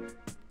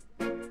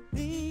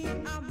 Me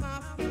a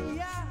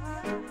mafia,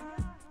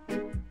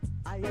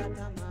 I am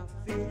a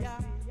mafia.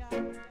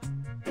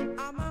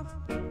 I'm a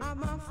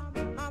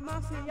mafia. I'm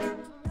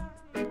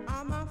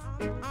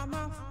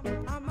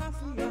a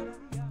mafia.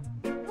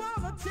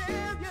 Wanna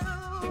tell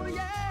you,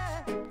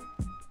 yeah.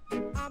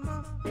 I'm a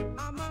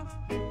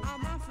mafia.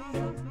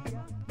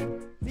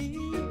 Me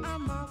a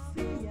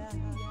mafia.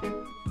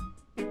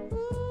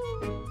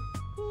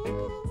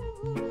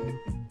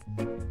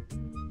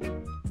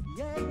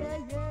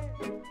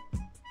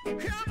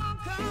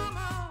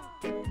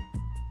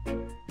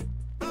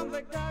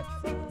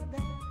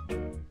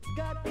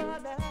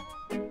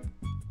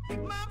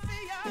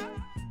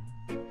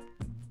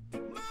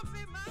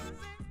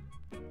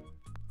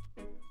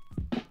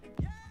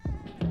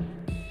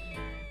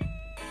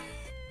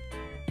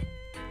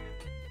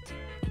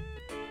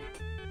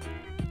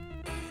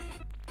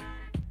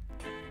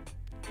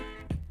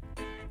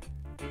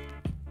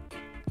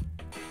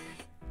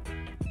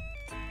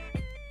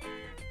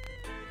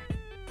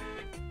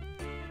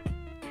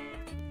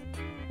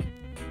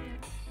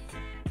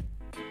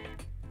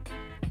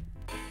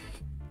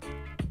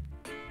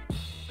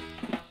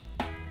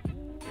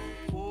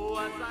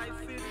 as I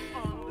sit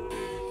under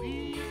this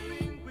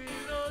weeping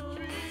willow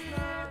tree,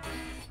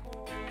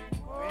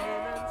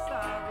 pain and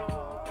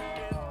sorrow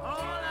is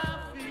all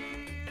I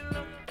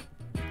feel.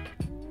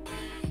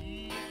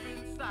 Deep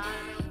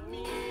inside of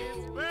me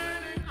is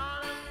burning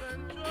out of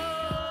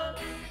control.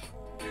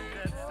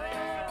 That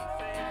same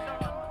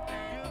sensation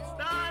you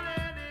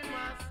started in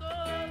my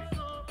soul,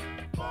 so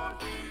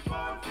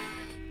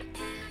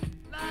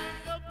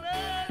like a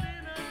bird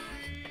in a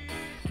tree.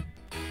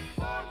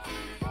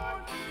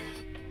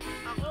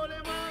 I'm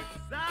holding my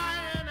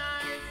Zion,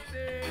 I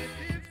stay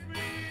is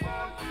free.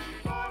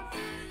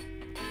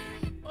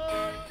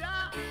 Oh,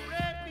 Jah,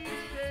 break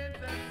these chains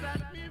and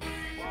set me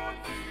free.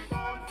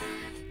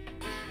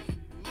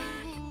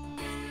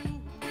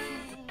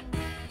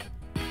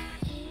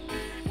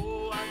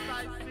 Oh, as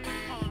I sit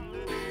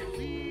under the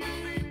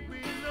weeping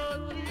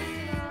willow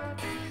tree,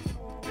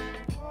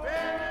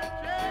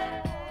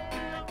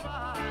 penetrating the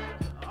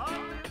vibes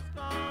of this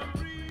calm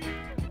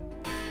breeze.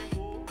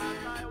 Oh,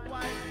 as I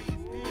wipe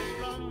these tears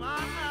from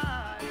my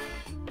eyes,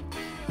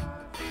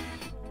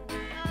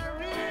 I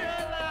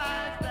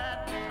realize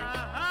that I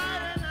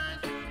hide and I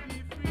should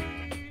be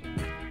free.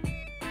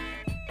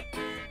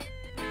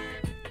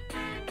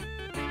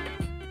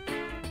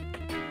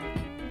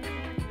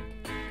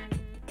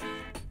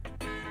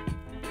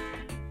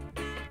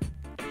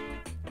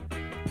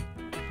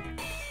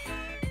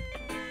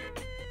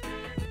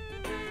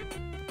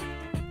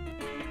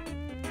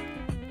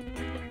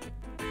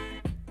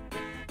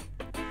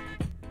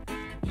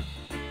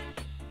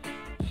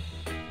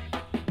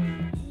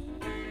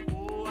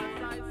 Oh,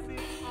 as I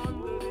sit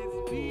under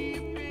this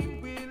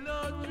weeping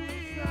willow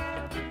tree,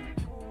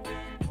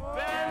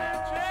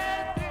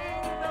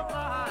 penetrating the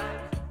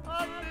vibes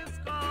of this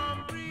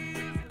calm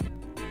breeze.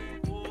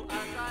 Oh,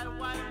 as I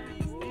wipe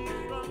these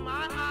tears from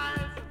my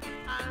eyes,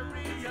 I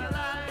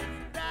realize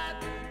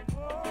that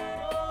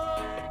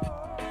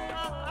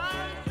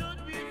I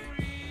should be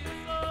free.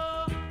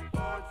 So,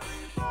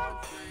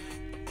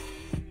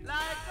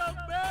 like a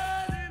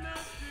bird in a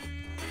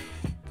tree.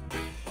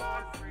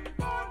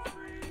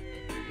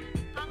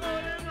 I'm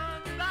holding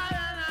on tight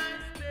and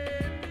I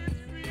stay this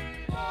free.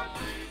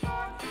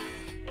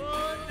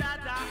 Oh,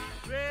 Jaja,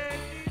 break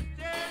these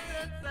chains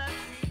and set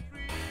me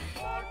free.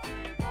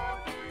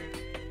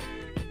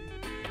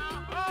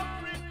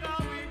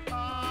 Africa, we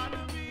call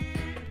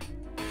me.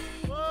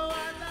 Oh,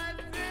 as I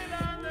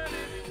sit under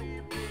this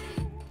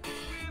weeping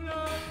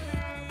willow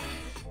tree,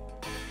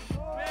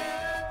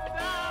 pain and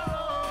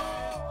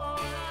sorrow is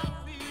all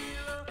I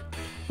feel.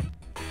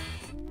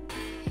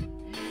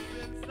 Deep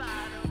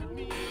inside of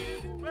me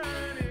is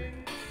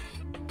burning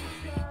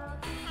a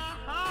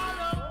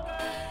hollow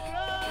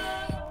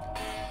control.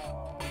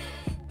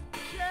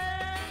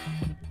 Yeah,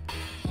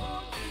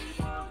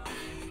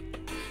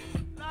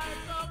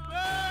 like a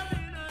bird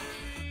in a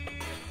tree.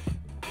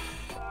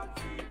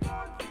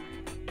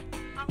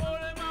 I'm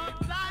holding on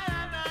tight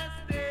and I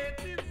stay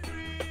this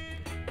free.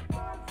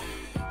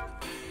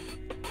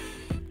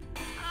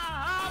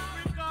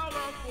 Africa,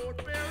 where both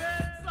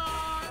parents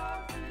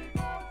are.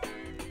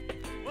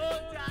 Oh,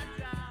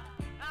 Jaja,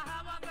 I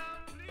have a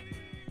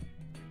complete.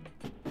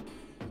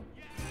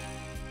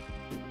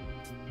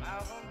 My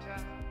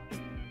hometown,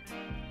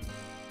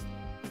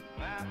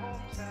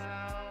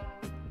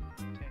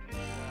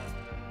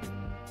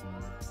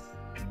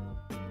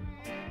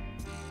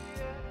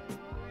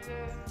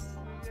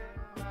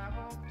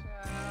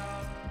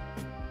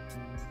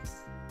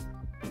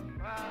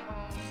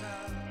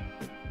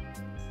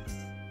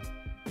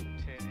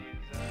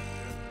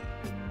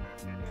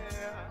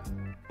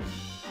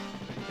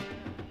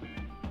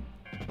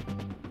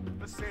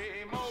 The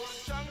same old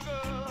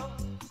jungle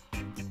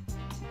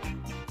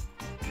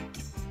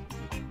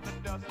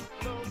that doesn't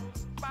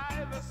look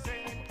by the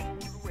same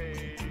old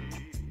way.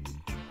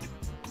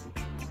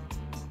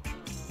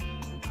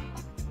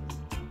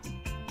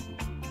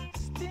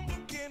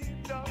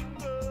 Stinking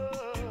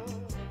jungle,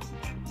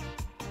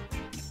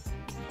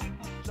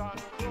 John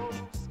Crows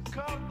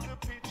come to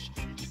pitch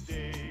each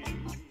day.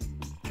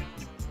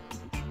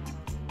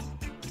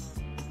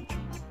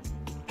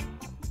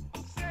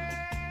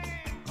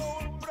 Same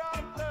old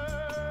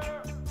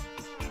brother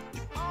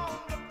on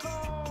the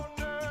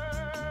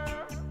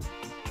corner,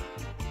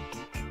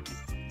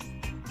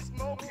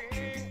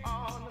 smoking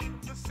on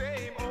the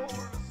same old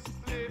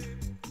split.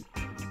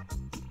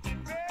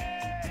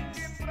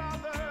 Begging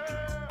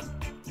brother,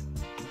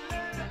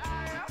 lend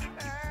I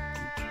a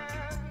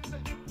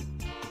hand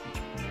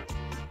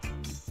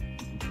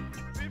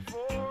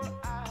before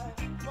I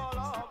fall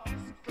off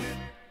this cliff.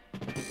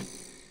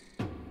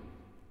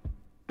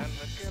 And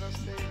the killer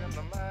stays in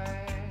the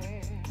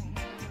mind,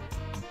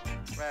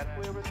 right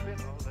where it's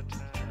been all the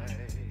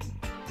time.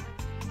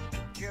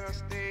 Killer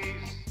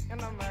stays in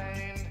the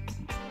mind,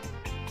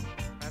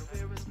 right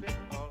where it's been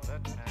all the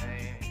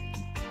time.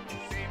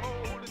 Same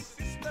old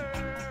sister,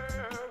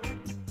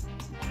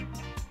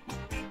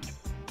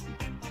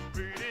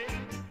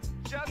 breeding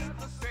just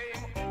the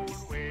same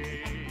old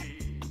way.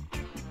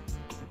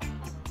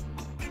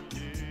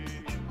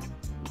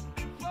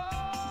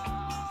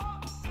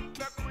 Yeah.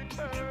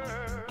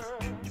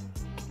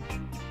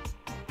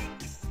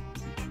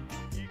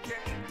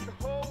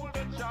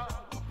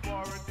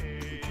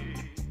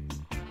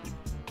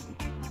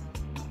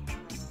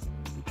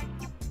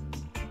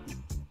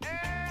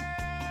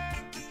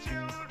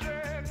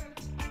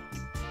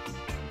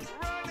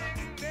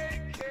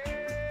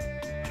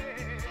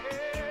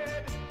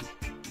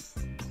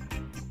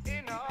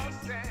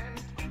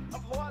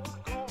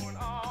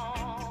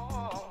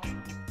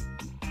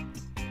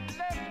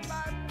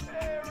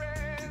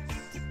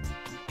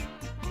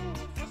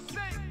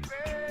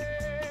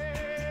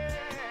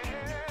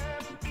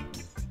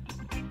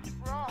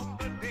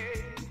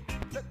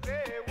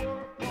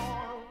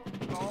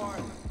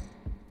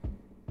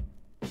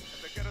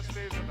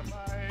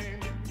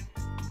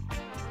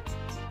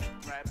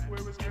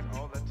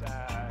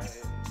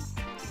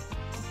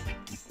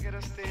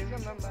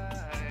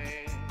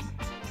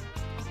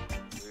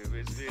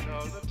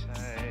 all the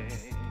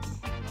time.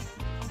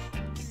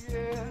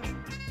 Yeah.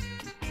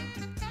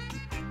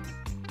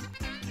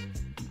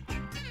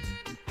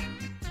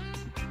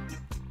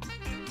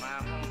 My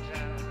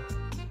hometown,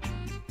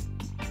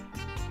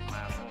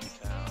 my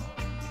hometown,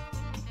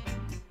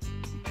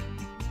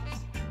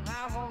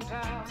 my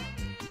hometown,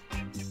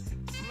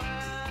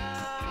 my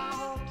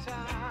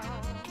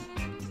hometown.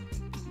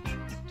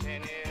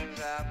 10 years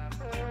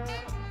after,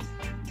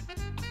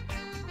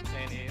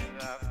 10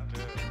 years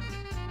after,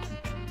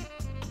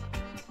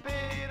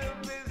 paid a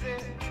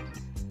visit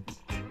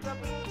to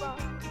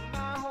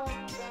my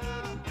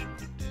hometown.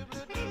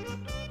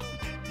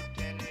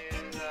 10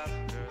 years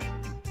after,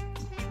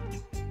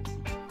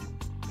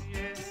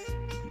 yeah,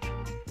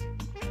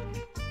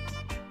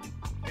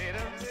 paid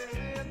a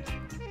visit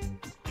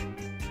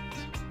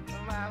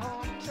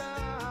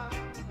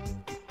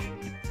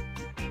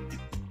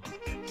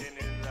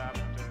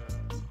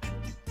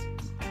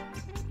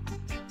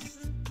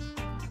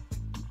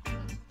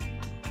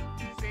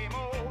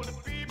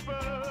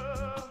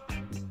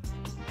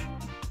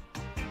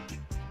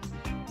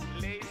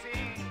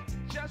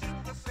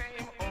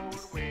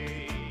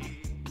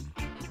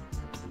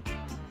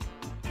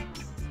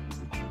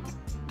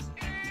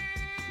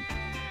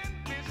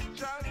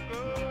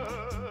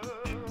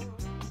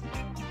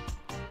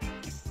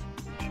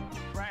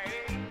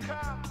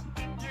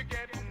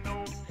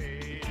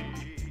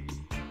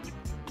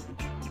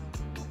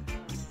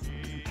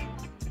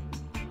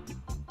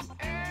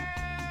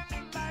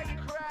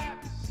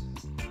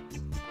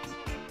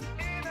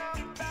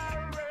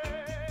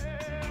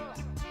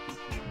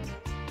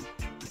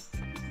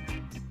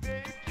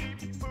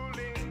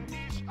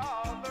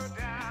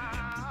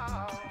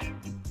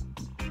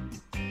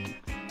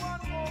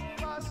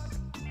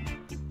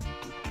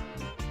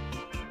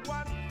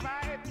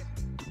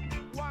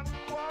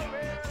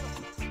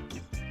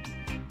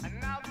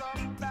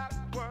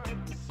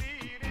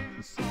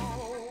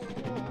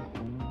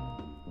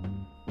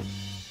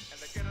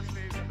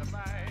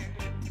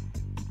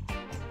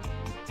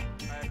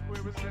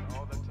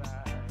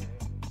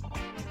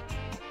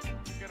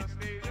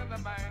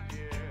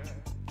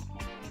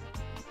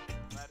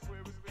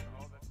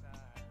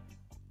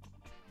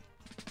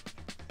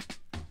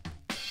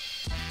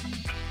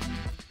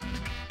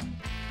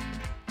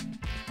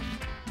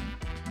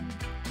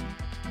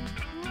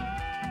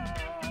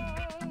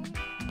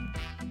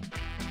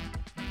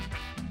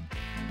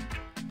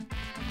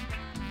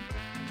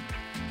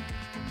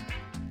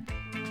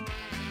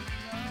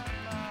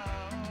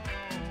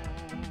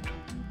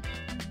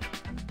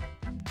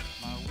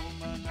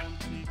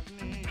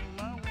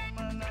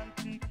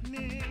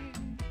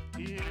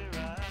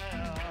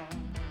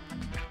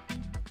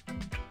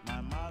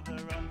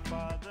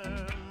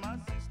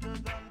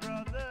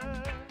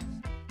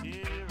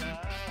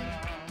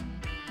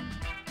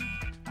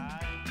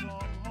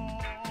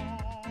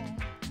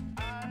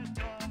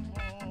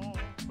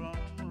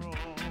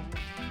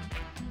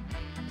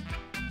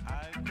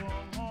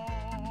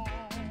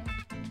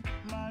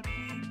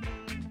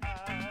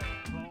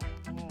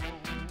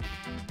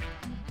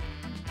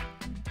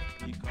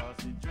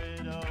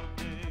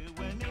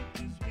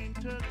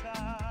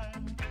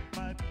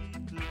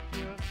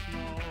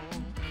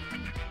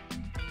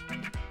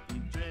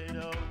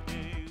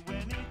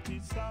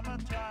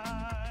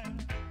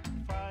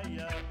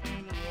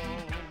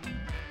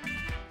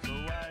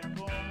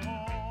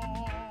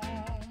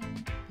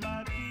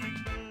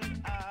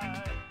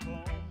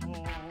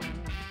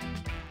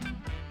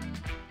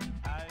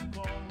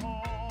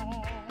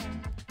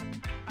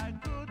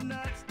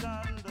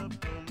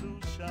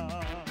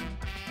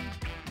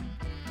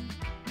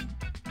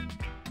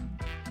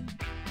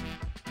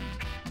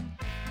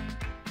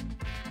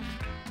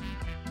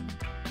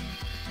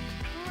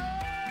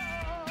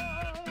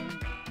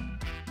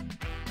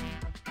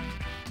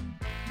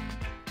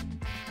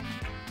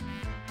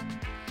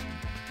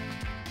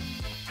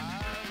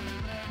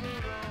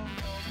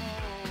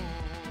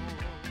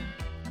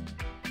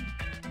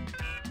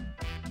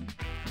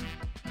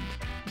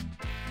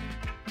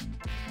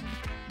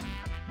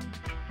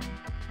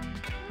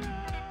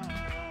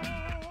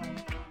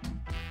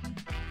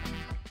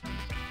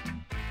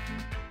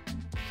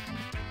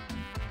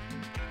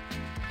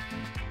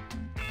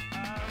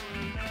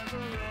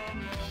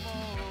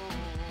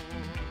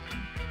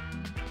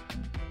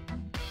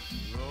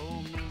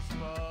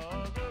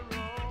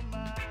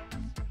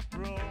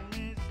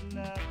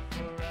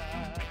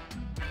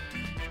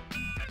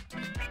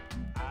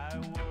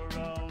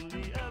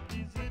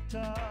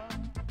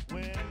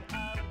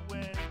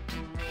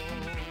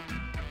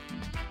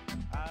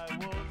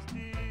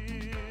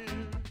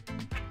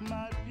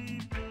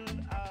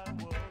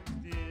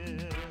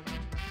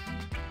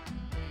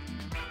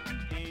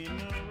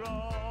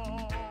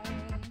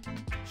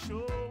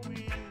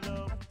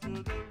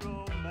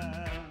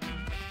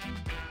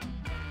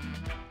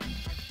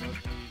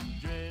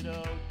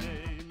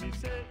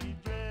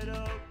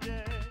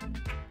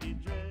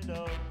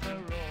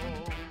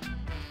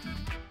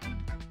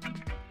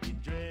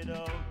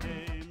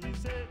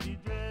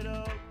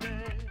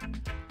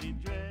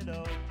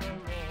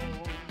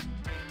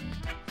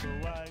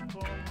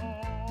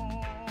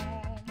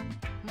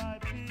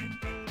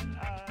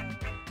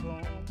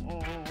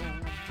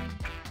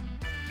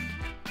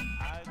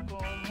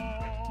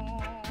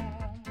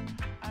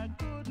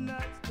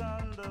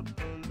the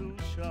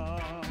pollution.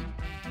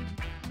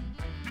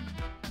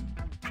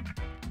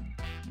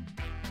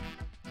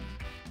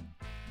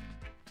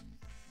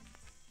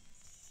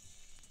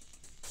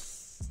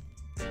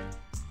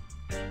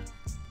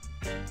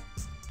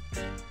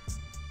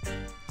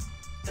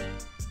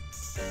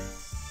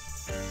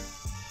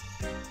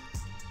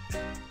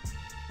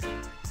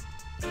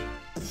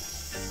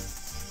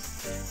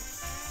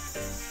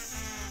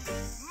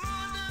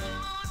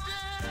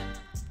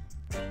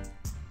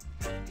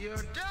 Your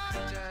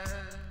daughter,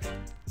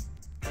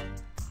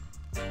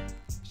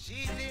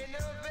 she's in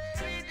a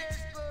very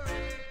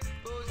desperate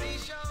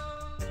position.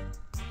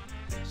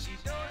 She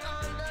don't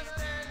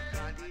understand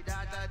how the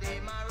data they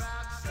ma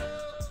rock so,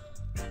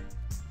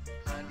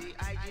 and the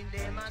hygiene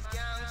they ma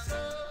scam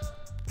so.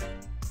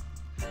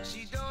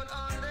 She don't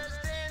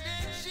understand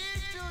it,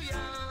 she's too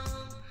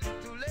young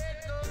to let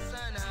go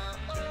son her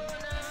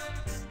own.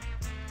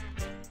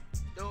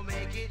 Don't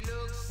make it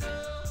look so.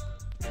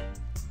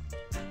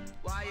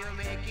 Why you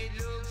make it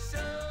look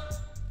so?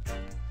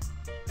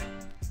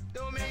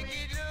 Don't make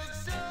it look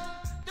so.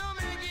 Don't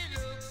make it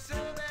look so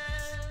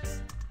bad.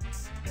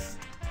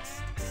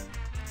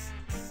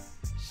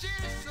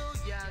 She's so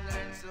young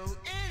and so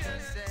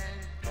innocent.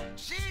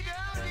 She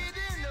don't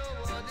even know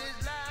what is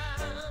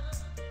love.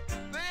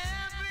 But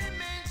every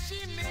man she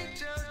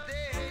meets out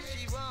there,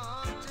 she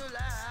wants to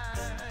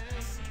lie.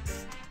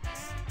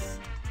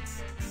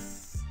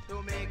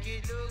 Don't make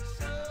it look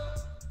so.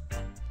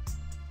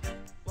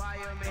 Why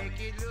you make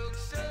it look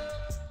so?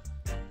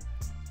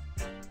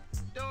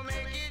 Don't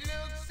make it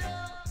look so.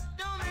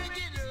 Don't make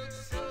it look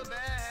so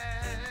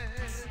bad.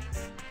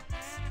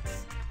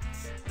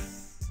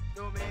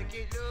 Don't make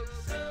it look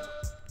so.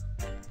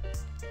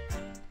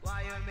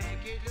 Why you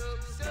make it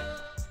look so?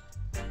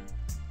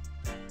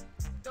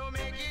 Don't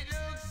make it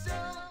look so.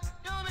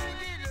 Don't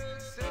make it look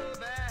so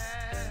bad.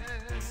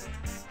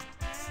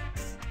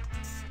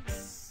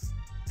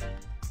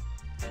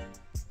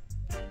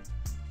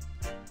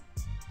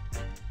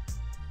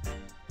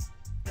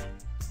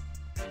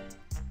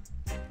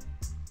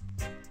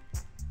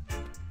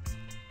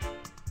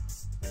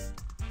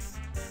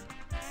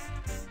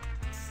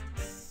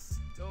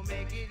 Don't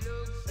make it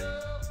look so.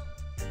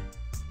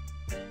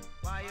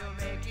 Why you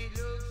make it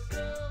look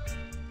so?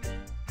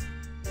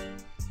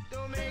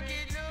 Don't make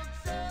it look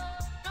so.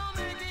 Don't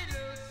make it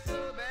look so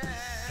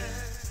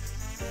bad.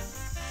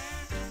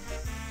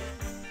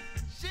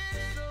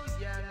 She's so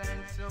young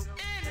and so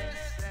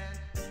innocent.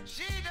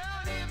 She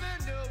don't even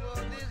know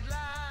what is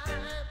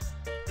life.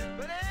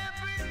 But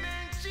every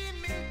man she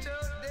meets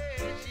out there,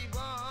 she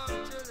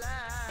wants to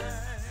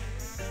lie.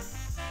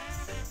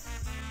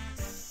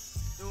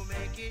 Don't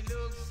make it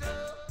look so.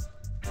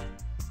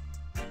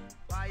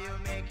 Why you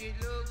make it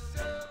look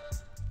so?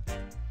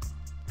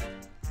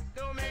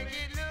 Don't make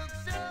it look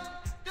so.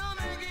 Don't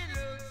make it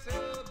look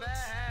so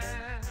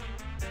bad.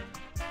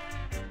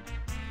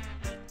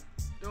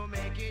 Don't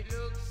make it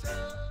look so.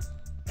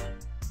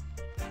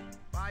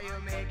 Why you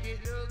make it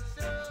look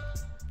so?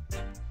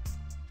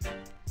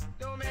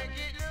 Don't make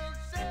it look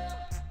so.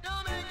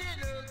 Don't make it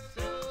look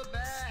so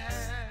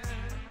bad.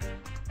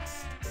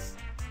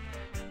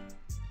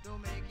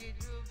 Don't make it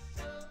look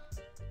so.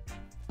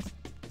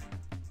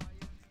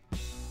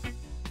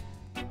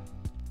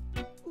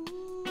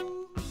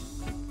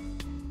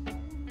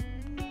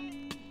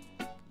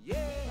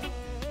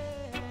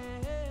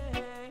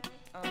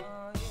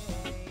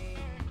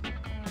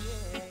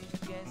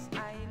 Yes,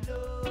 I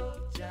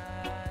love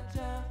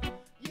Jaja.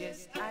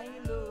 Yes, I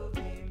love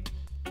him.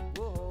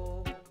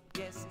 Whoa.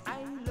 Yes,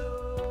 I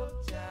love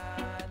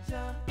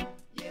Jaja.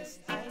 Yes,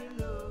 I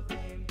love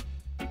him.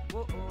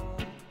 Whoa.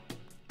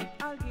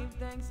 I'll give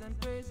thanks and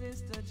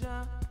praises to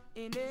Jah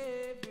in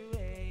every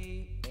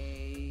way.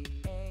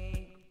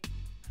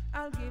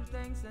 I'll give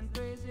thanks and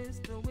praises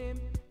to him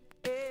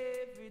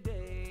every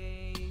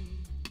day.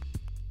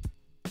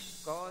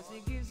 'Cause he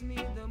gives me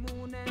the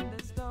moon and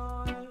the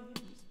stars,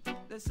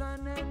 the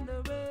sun and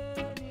the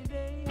rainy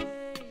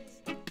days,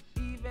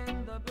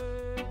 even the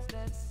birds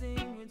that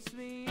sing with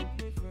sweet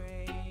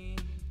refrain.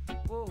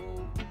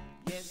 Whoa,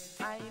 yes,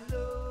 I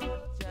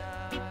love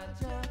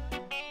Jaja.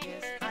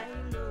 Yes, I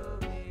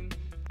love him.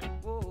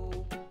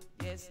 Whoa,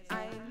 yes,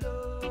 I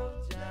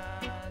love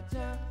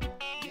Jaja.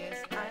 Yes,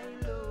 I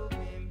love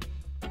him.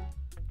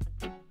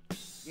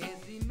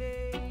 Yes, he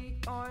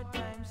make hard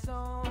times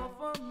soft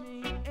for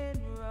me and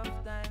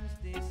rough times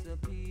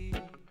disappear.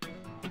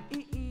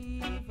 He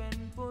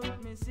even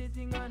put me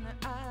sitting on an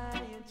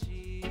iron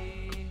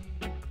chair.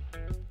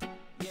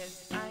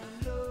 Yes, I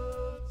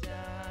love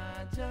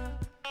Jaja.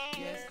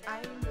 Yes,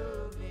 I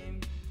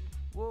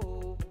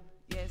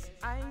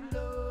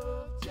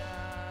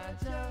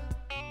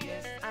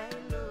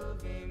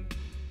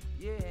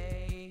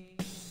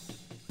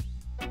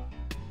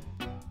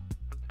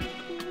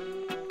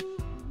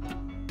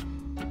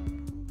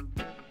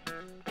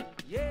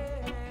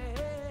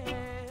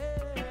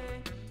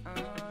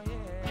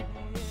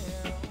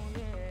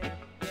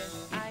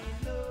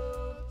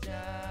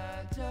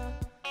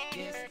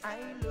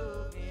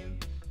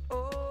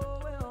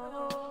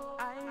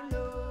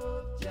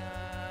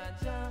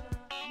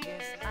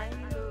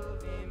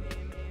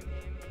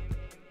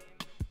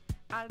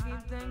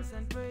thanks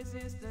and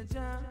praises to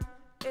Jah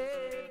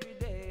every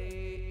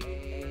day.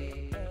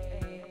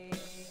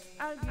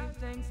 I'll give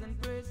thanks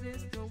and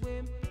praises to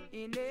Him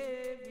in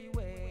every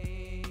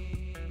way.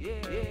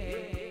 Yeah.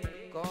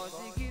 Cause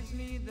He gives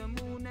me the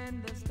moon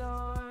and the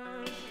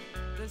stars,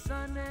 the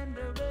sun and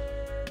the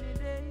rainy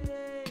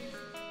days,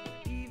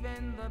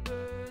 even the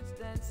birds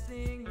that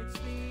sing with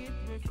sweet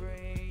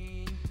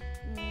refrain.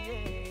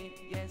 Yeah.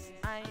 Yes,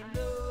 I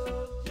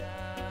love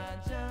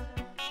Jah Jah.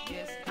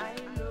 Yes, I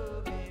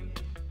love Him.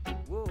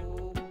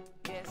 Whoa.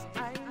 Yes,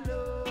 I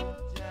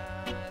love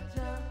Jah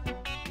Jah.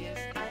 Yes,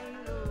 I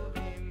love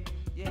Him.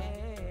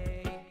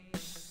 Yeah.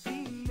 He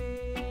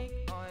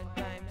make hard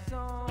times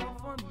soft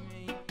for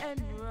me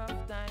and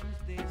rough times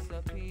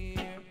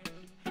disappear.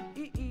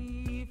 He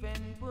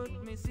even put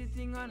me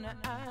sitting on a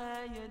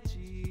higher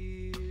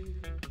chair.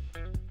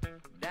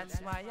 That's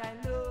why I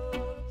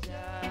love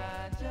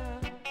Jah Jah.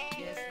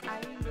 Yes, I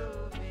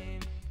love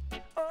Him.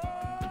 Oh,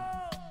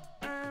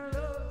 I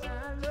love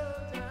Jah, I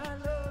love Jah, I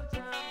love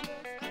Jah.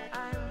 I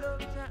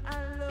love Jah, I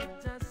love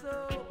Jah so.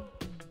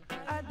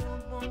 I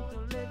don't want to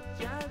let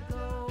Jah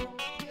go.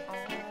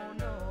 Oh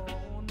no,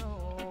 no,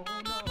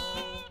 no.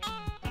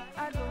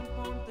 I don't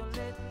want to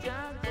let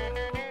Jah go.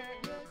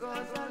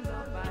 Cause I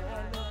love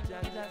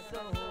Jah Jah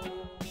so.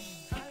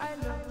 I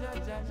love Jah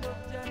Jah,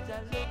 love Jah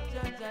Jah, love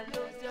Jah Jah,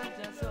 love Jah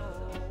Jah so.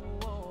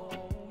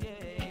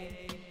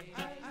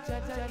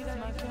 Jah Jah is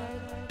my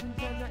friend,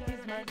 Jah Jah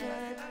is my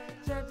dad.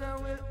 Jah Jah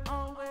will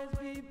always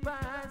be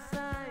by my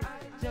side.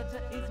 Jah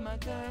Jah is my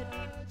dad,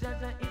 Jah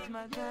Jah is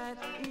my dad.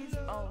 He's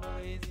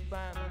always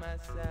by my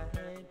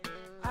side.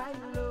 I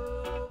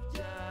love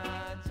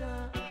Jah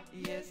Jah,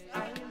 yes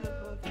I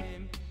love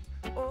Him.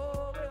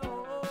 Oh, oh,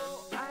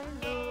 oh, I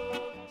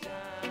love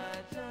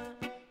Jah Jah,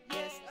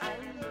 yes I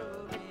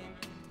love Him.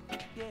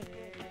 Yeah.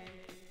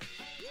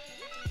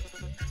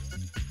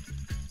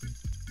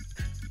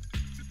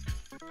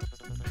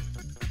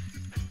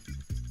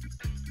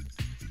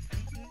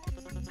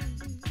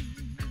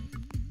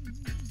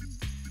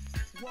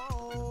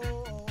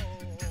 Whoa,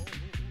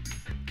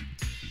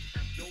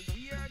 you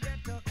wear get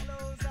your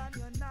clothes and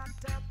you're not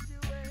up to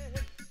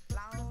it.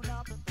 Clown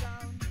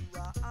uptown, you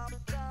are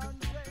uptown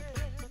dread.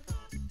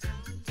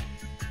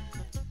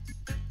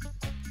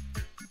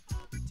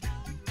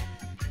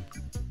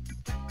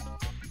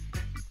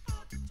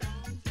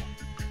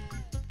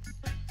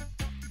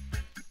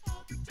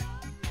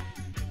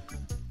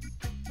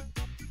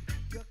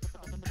 You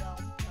come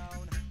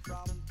downtown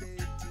from day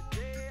to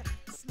day,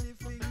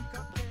 sniffing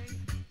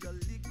cocaine, you're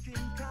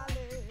licking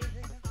Calais.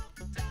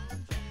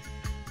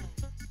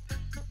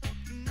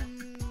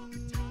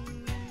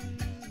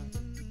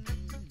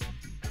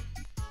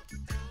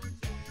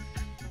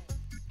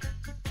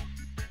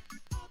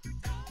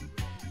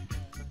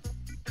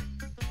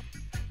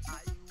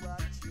 I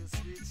watch you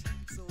switch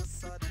so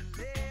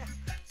suddenly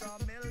from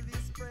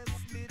Elvis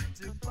Presley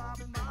to Bob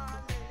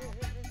Marley.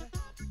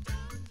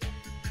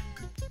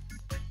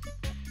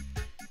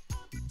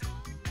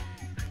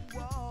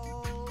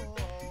 Whoa.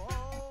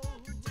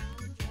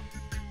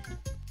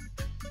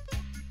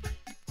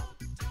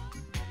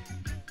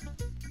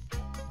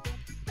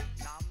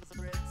 Lamb's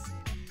bread,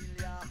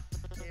 Similia,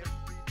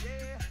 every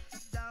day,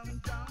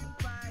 downtown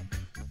by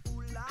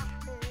full of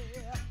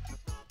hair.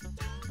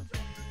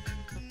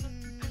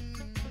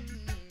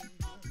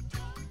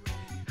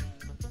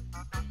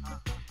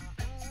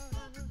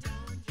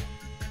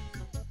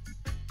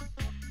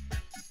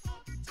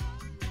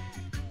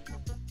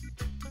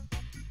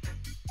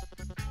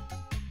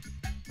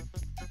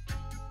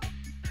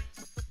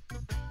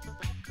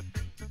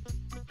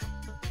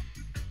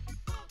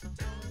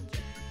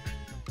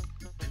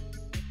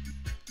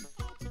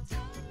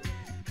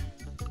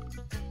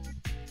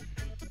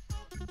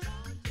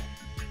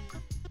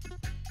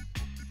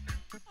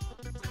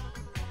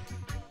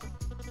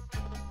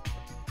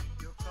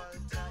 Your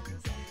culture, your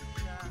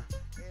scripture,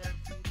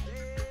 every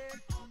day,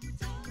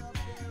 teaching your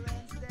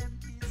parents them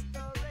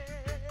history.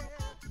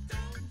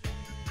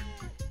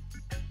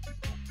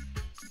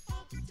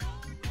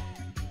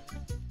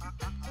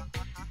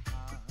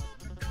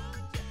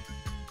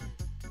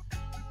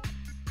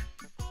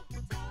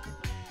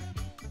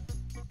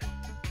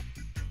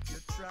 You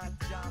try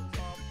jam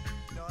up,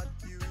 not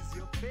use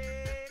your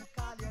pay.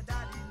 Call your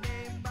daddy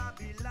name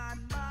Babylon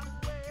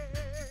Bagway.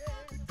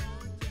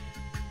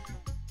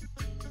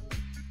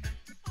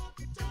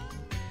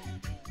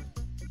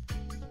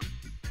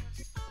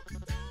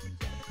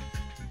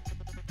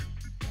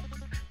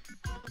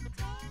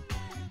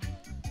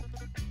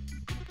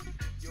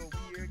 You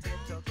wear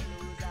get your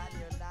clothes and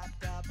you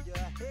knock up your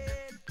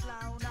head.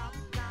 Clown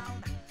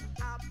uptown,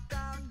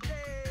 uptown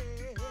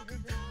dead.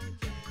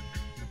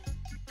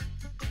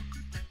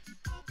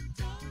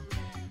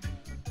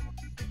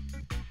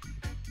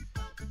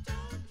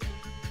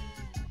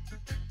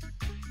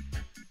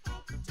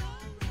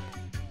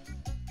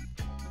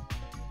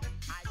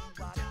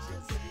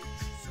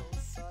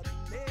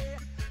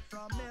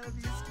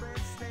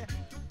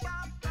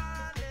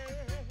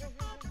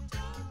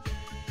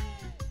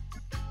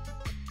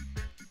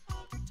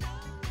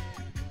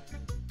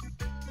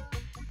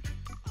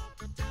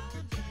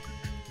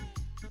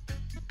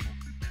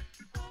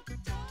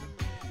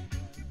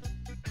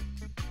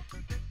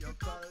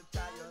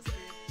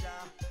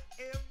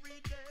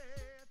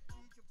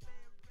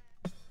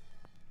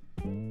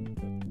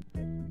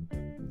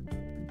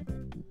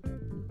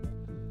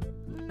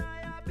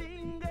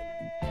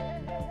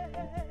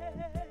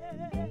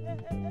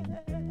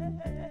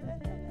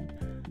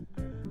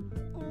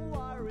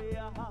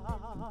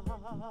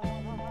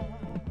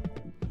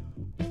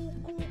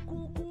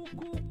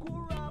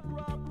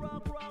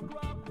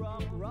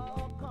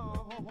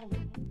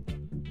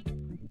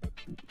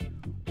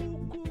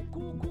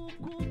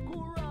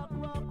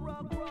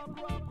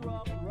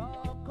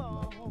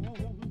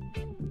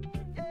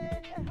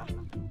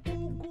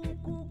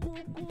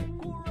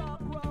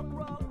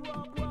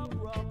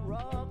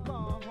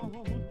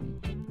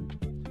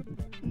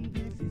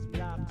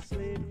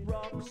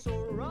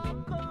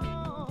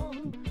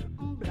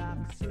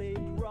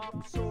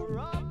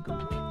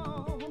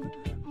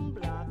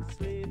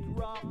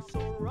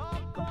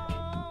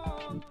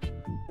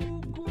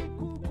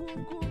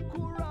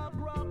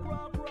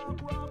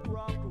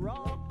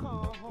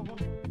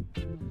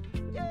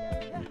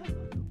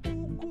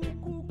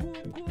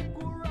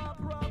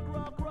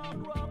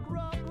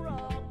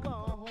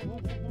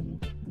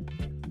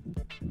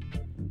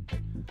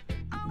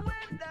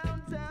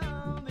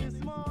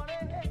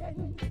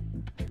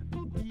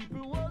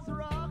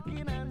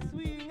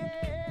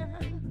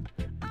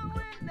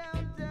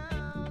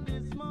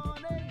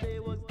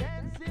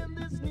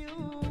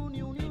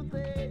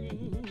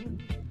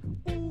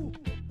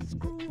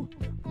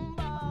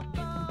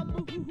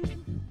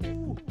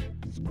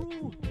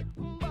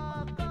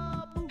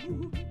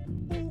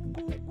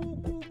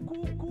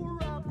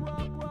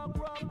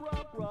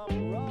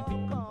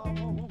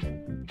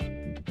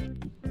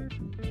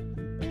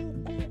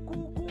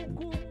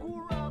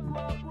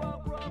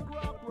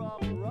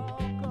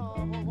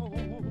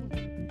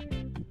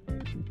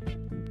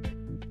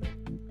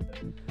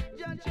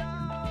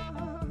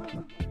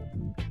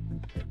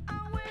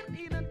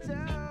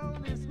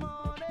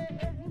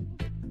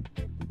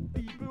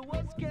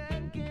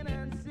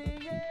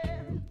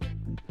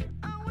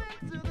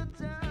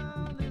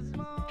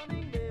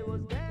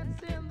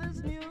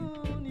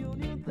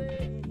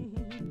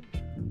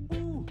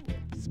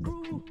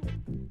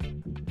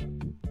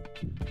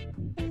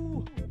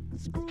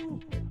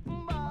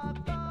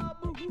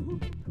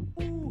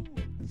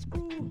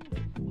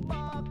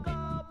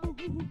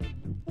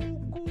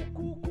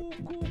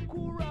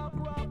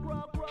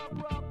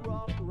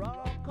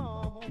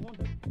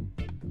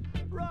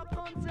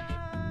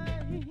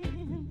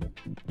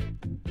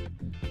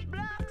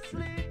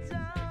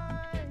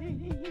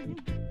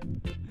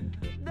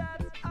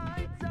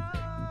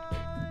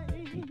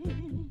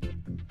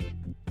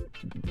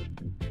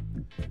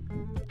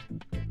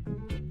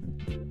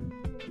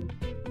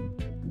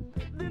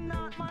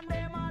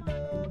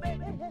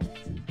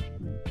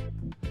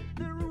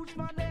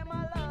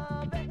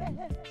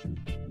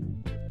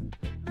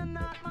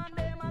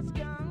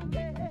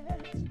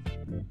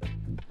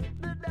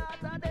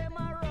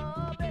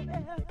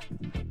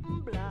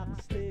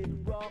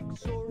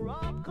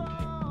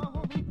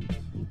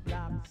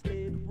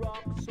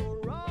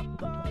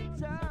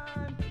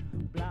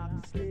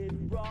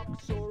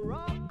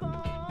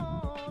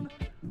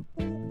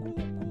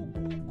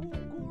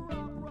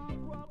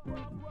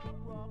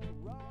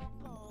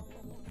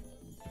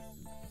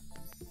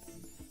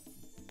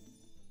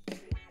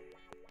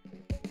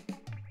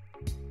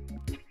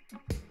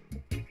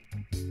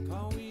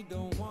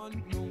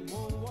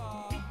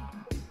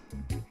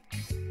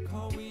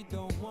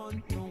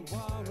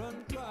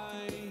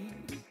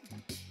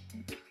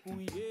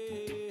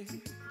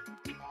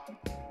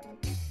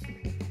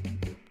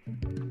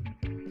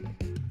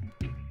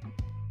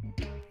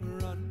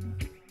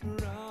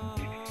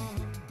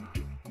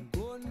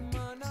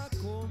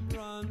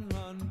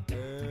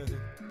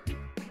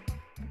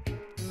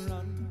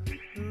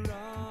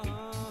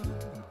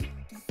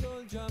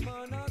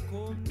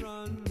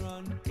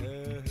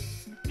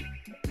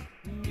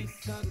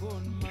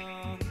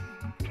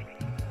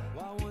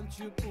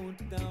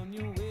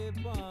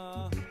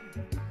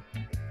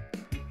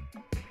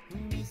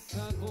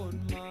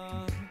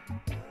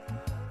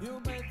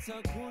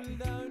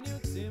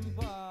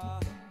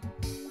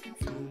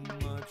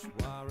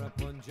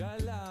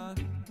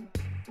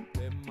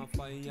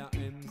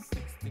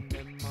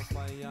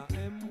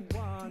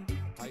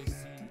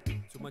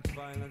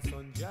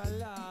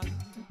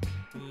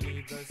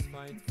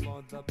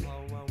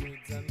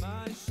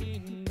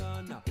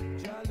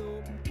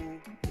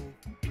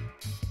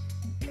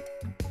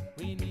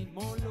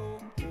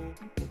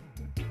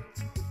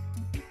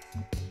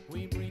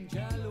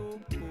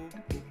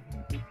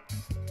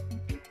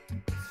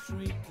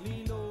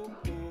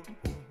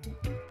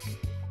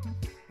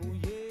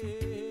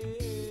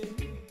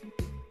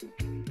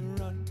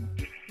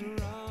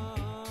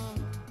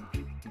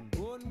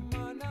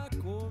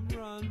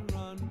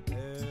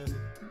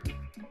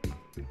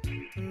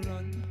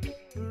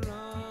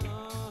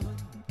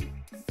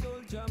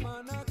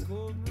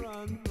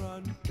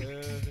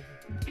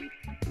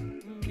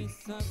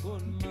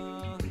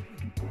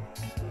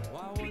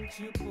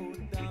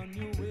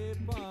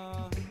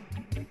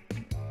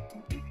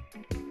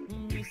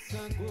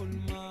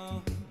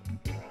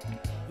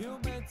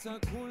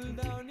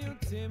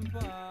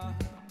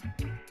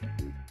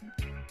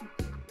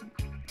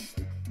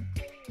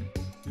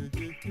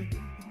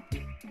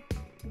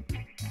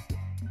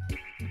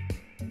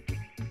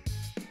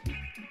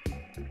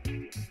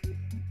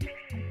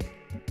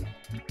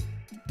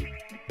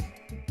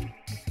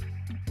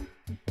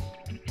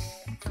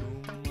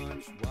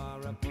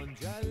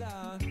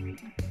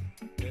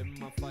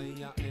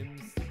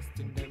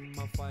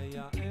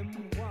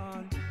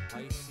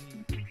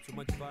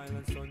 much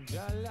violence on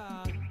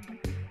Jala.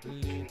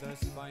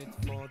 Leaders fight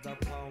for the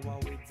power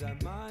with the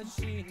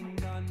machine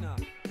gun.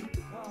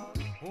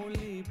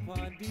 Only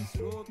for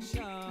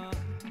destruction.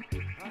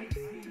 I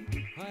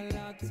see a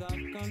lot of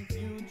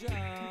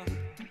confusion.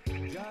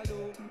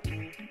 Jalo,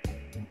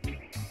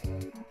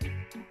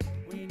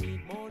 we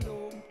need more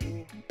love.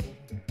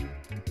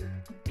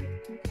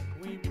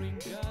 We bring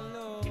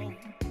Jalo.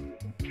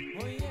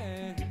 Oh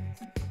yeah,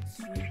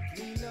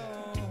 strictly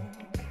love.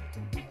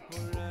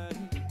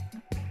 Alright,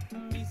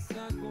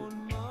 Mr.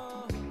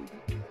 Gunman,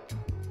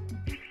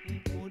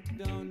 put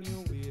down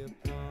your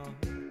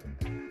weapon.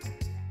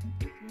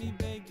 Me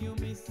beg you,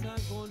 Mr.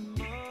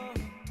 Gunman,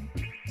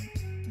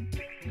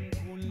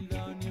 pull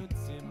down your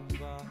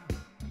timber.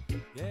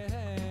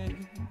 Yeah,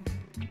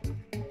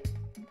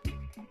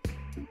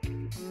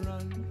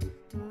 run,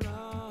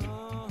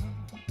 run.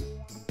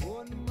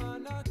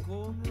 Gunman, I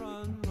come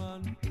run,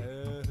 run.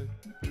 Hey.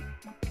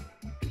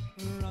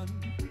 Run,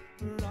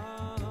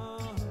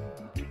 run,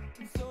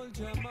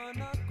 soldier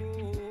man a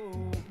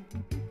go.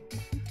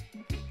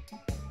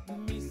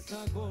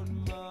 Mr.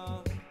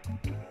 Gunman,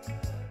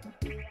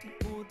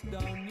 put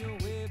down your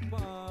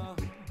weapon.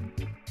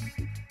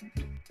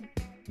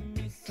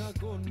 Mr.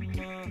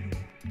 Gunman,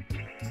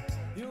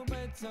 you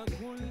better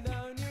cool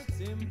down your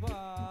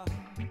temper.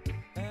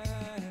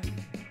 Hey.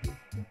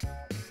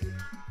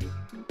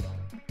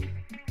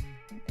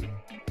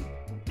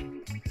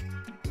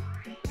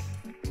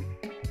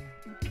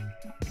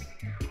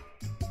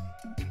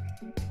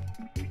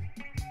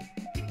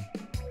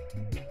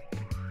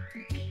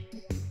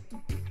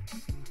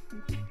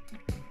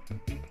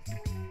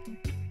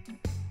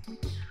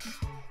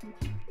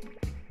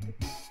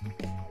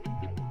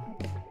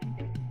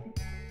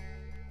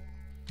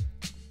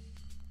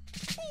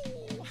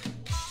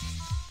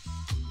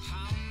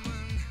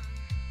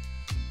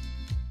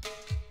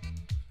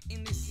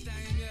 In this time,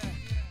 yeah.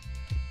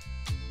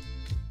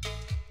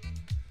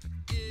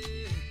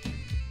 Yeah.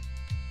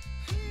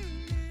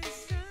 In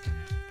this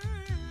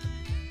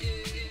time,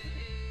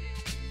 yeah.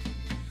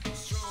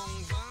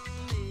 Strong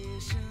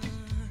foundation,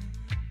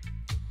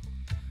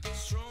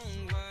 strong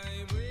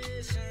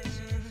vibration,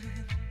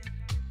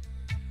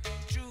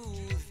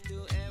 truth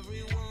to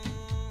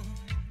everyone,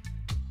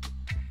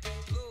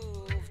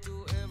 love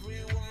to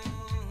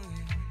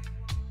everyone.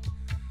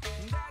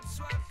 That's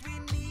what we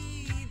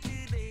need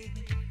today.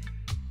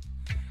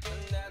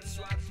 And that's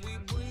what we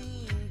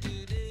bring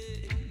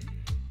today.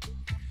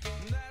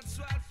 That's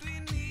what we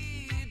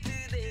need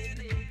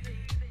today.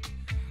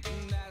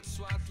 And that's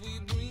what we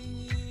bring.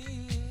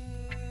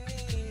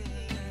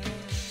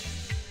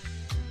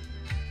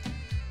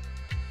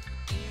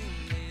 In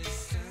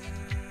this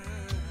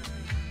time,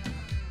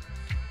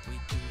 we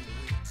do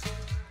it.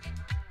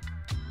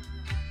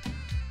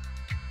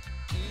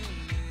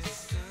 In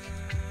this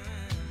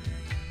time,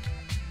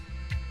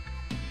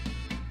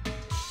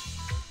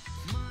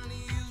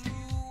 money is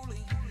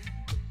ruling,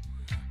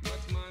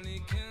 but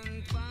money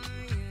can't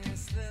buy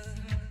us love.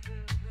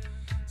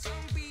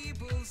 Some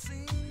people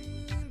seem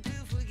to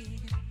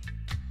forget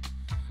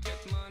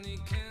that money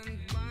can't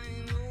buy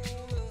no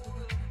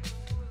love.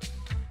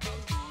 How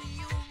do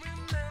you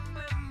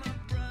remember, my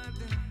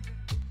brother,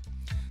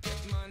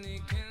 that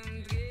money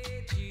can't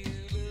get you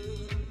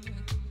love?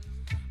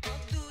 How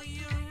do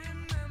you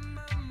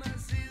remember, my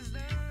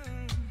sister?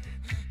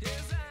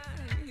 Yes, I,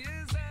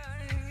 yes, I,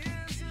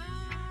 yes, I.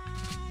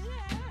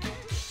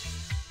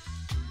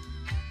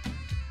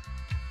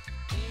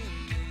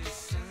 In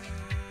this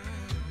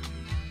time,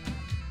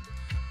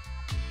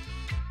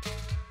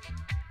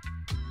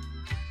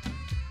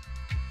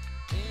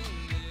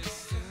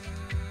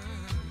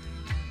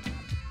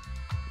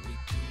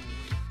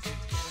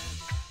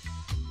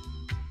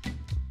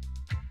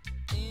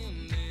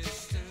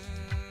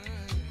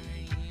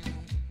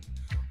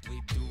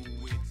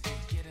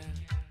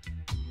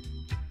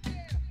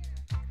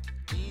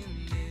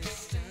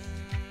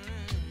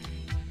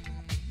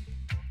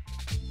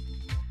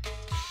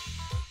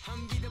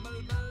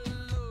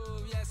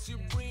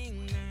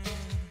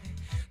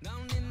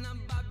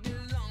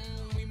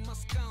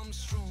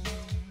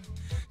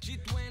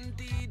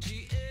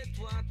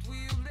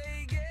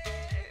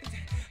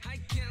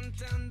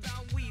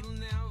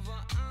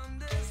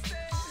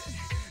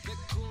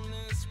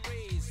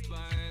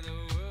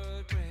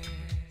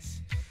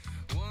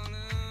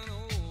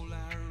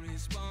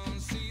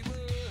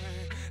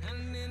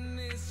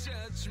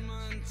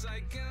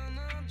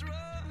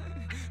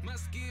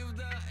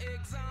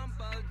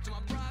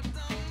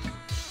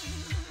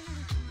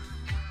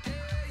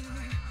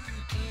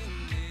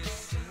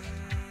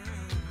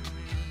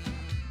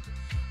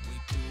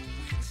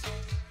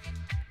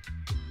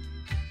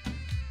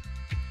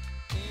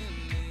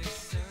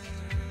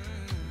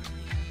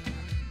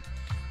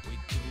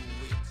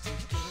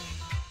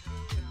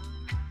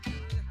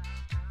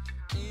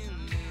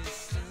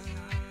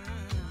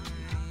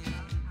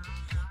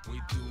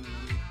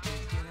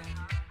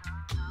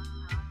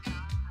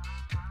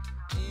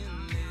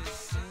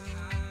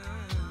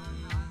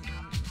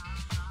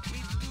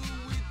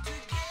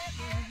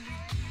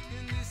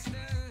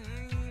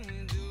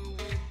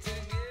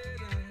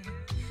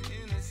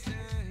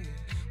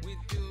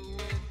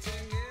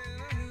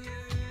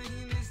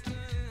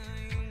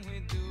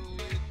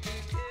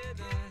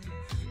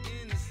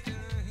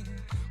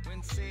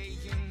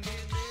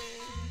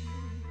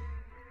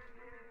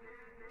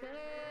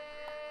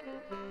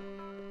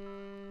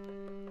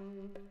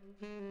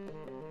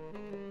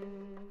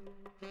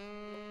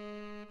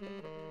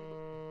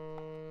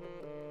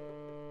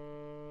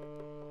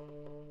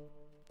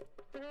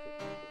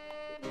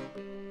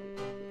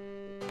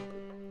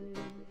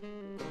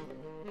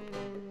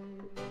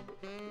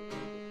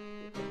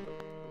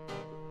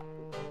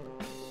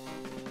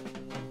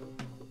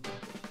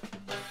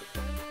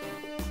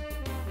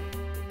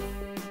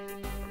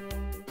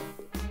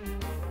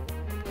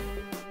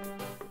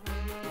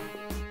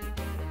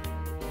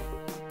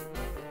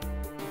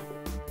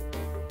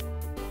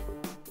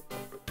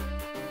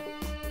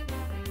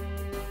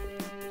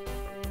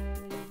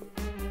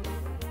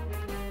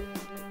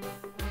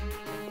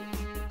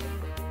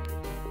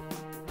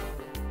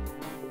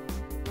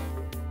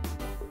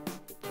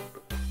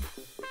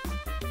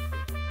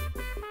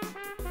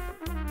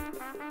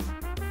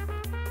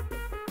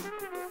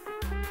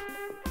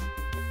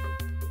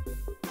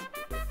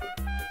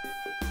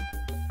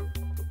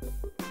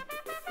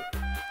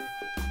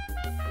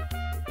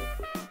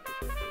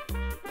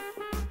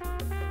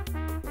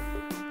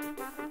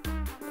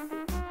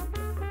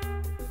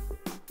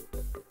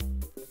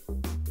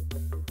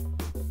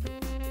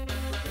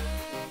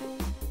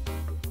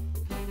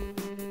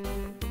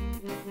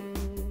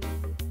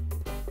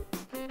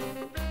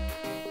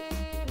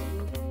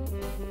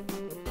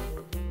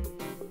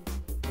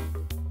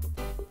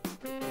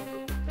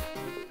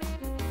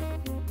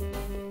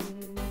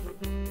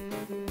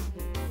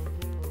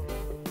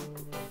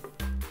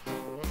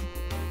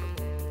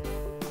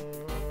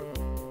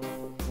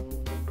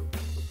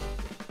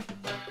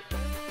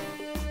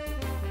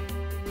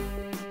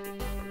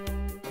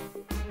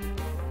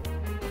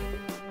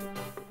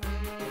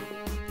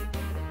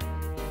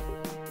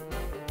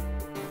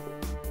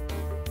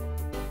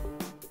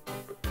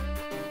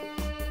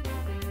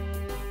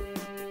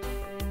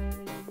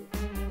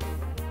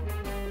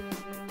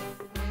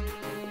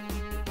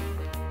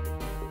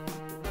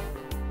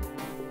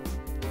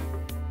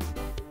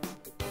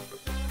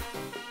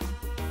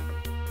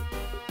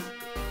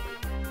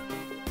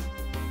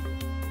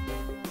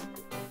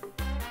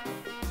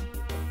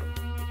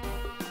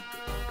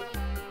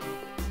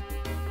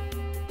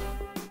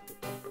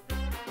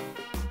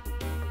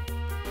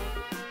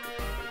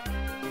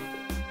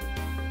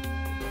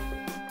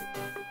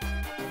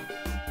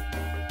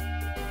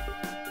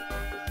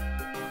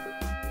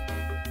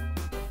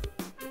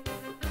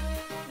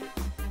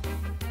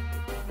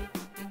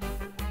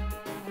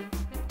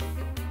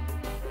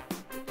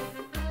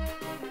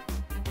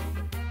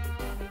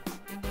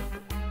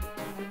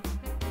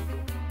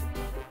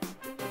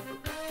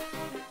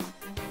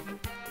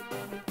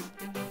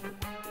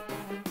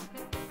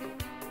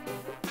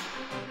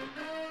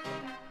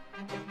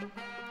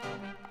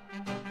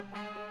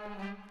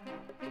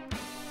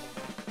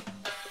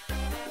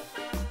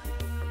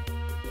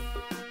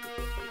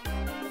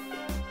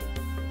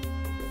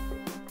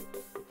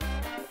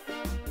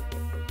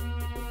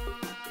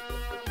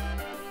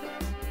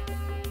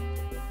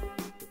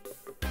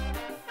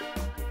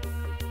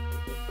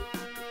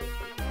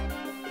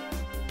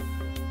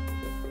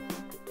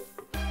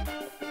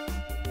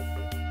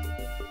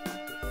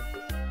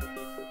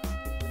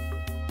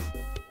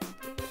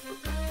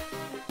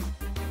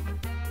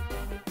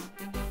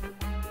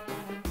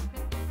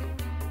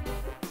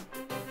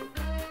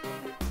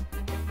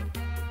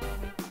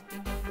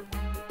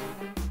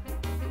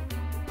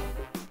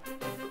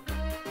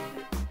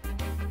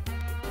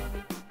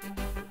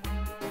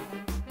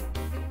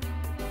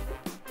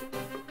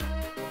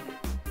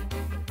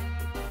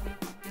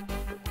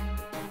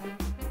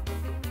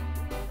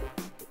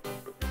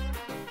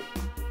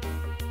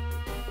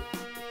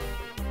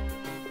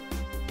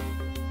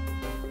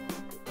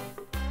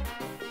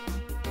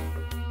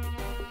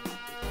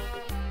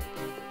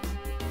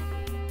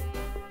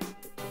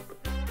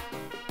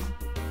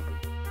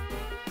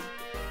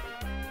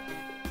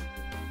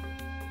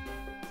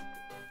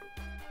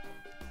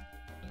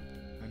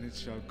 it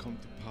shall come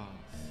to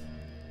pass,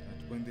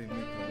 that when they make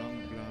a long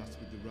blast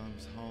with the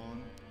ram's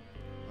horn,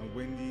 and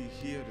when ye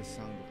hear the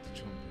sound of the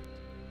trumpet,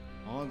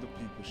 all the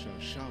people shall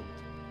shout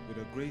with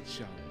a great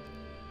shout,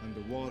 and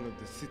the wall of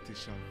the city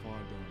shall fall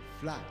down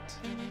flat.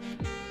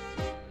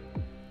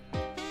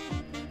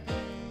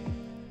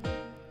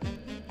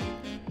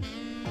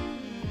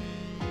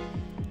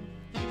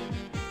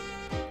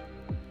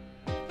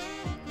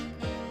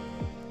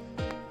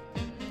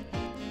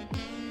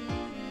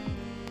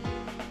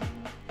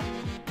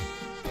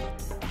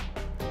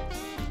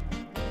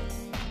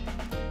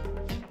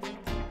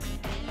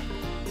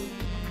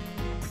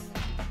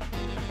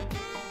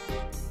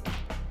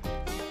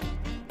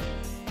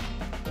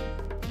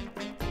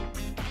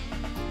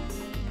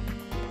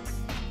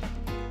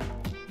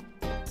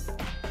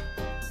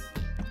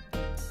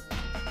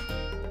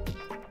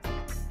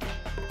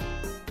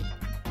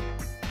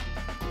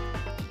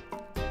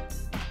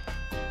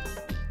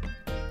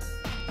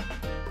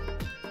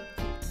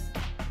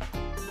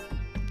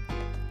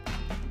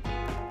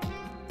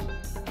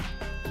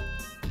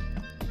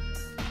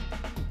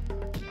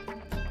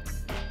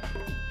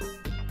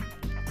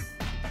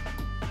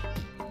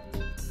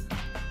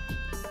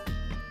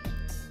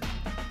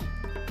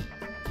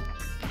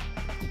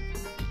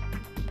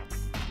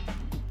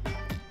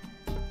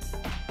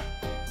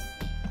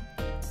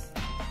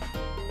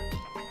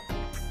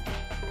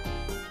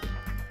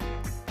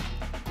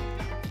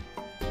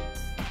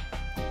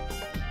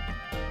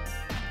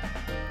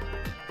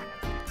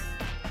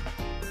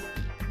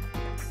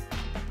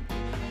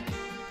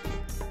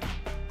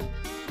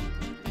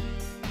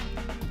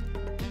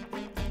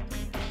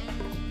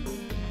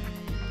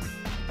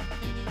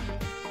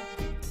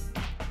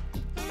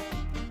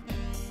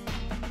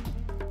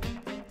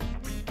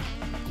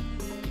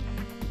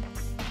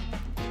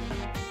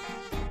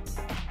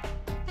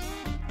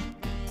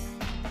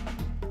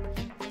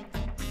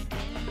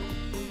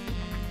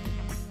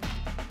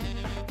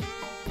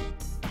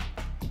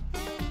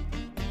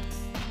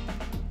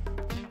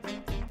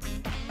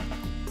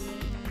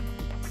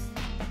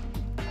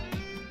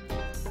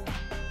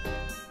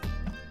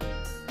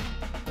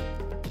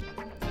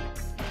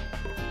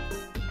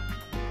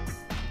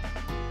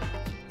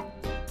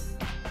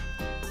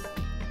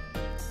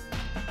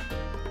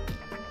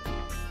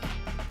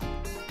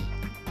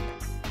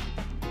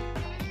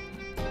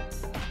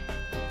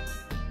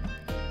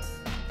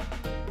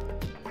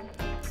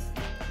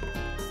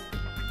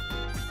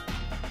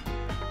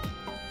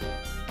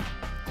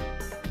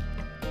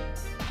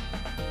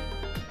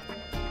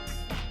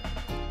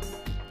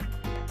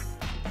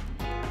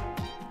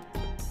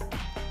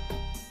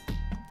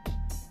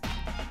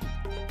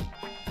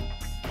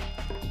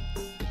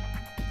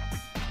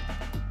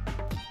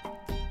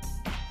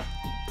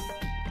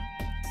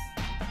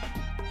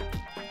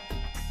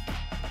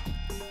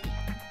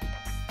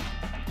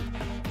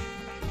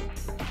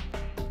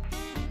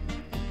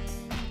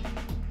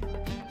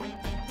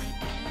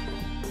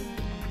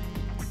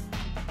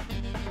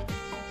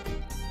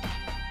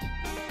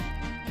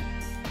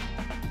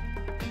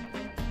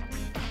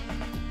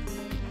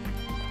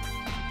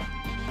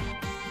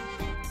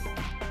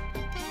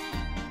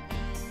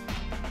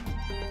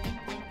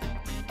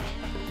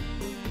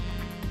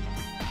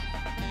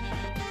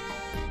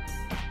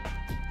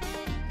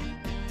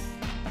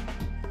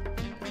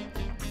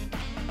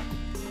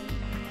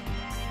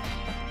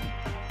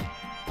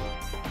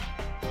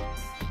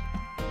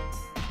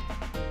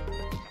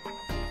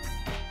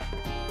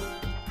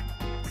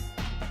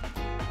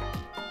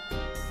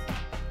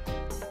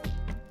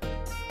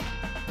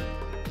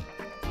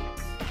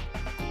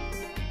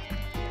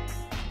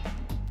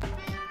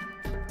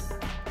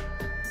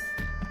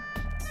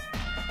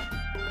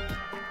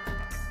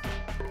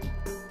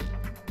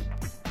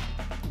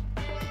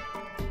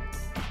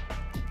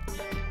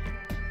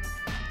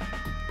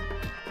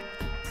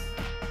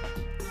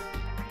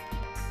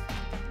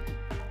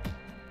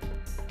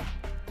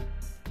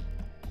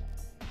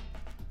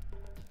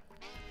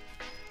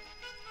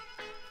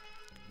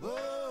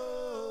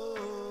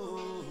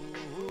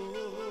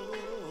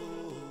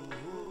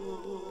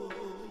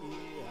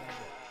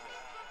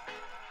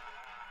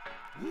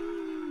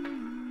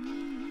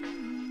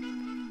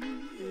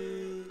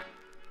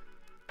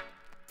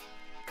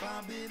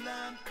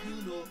 Babylon, you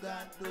no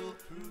got no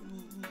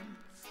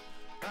fruits.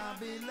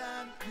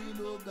 Babylon, you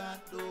no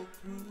got no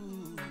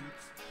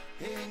fruits.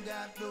 Ain't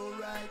got no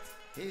rights,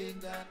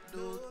 ain't got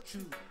no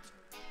truth.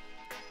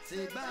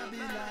 Say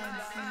Babylon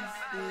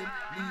system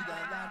need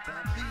a lot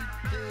of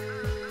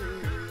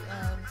victims.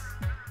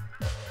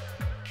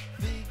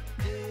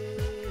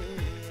 Victims,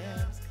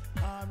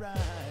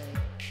 alright.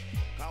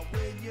 Cause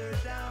when you're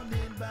down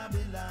in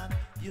Babylon,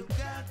 you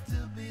got to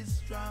be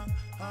strong,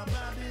 or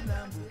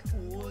Babylon will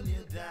pull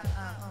you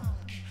down.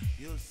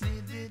 You see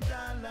the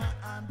dollar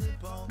and the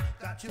pound,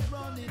 got you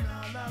running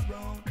all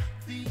around.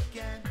 Feet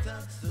can't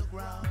touch the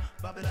ground.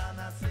 Babylon,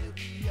 I say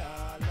we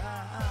all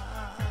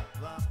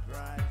have a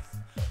price.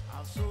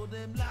 Also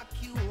them lock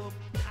you up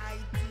tight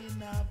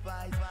in a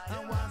vice,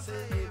 and once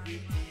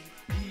everything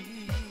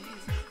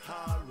is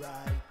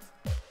alright.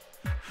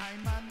 I My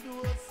man do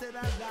said I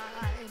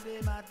lie,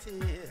 them a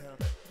tell.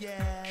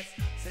 Yes,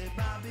 say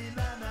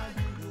Babylon,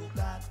 you don't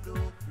got no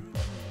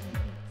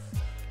fruits.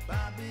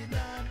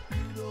 Babylon,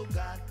 you don't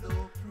got no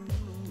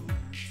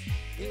fruits.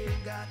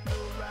 Ain't got no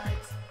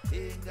rights,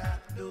 ain't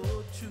got no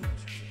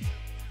truth.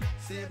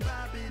 Say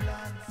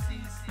Babylon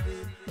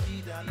system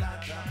need a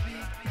lot of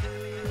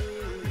victims.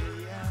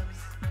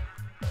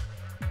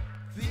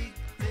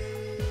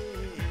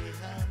 Victims,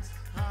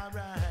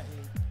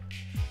 alright.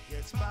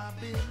 Yes,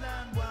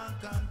 Babylon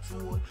want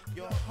control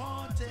your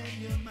heart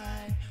and your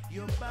mind,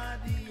 your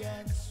body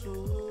and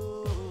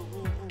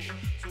soul.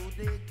 So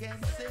they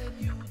can send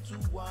you to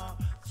war,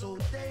 so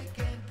they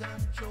can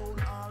control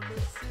all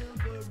the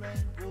silver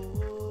and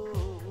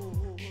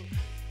gold.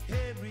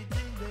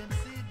 Everything them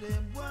see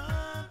them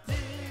want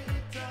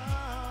it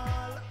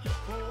all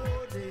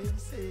for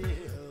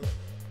themselves.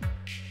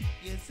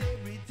 Yes,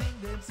 everything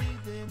them see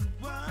them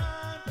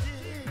want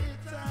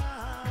it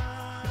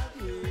all.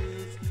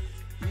 Yes,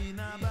 in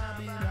a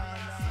Babylon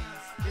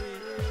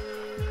system,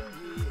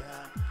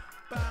 yeah,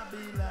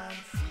 Babylon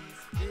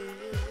system,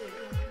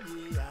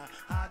 yeah.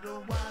 I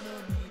don't wanna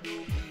be no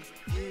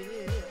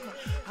victim.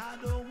 I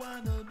don't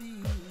wanna be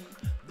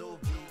no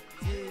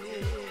victim,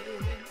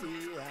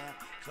 yeah.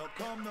 So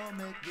come now,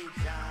 make me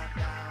shut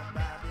down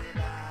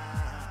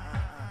Babylon.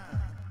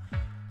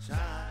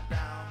 Shut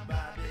down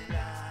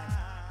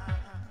Babylon.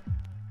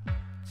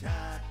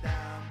 Shut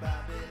down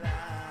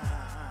Babylon.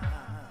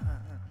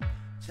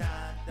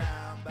 Shut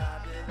down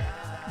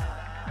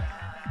Babylon.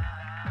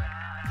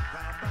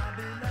 Cause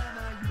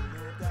Babylon, you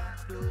no got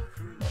no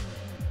fruits.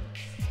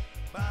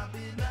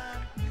 Babylon,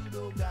 you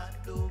no got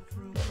no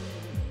fruits.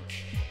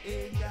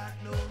 Ain't got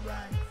no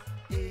rights,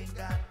 ain't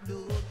got no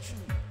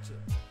truth.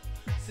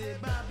 Say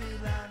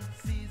Babylon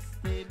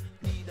system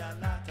need a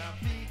lot of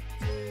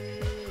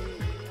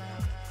victims.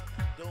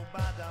 Don't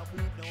bother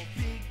with no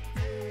victims.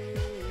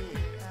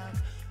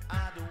 I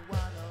don't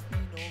wanna be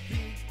no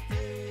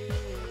victim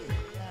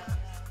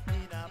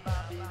in a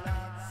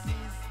Babylon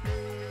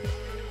system.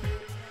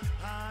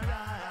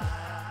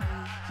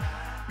 Alright,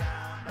 shut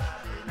down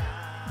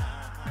Babylon.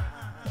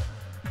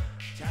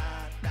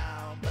 Shut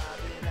down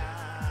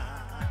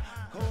Babylon.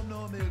 Come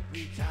now, make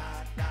me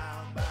shut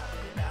down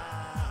Babylon.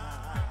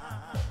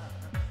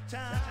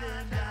 Shut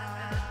them down.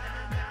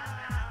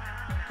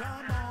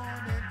 Come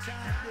on and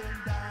shut them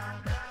down.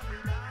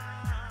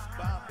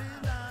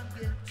 Babylon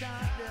can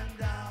shut them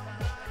down.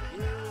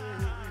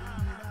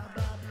 Yeah,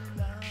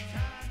 Babylon.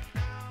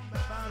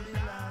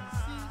 Babylon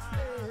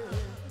system.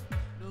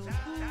 No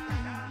good.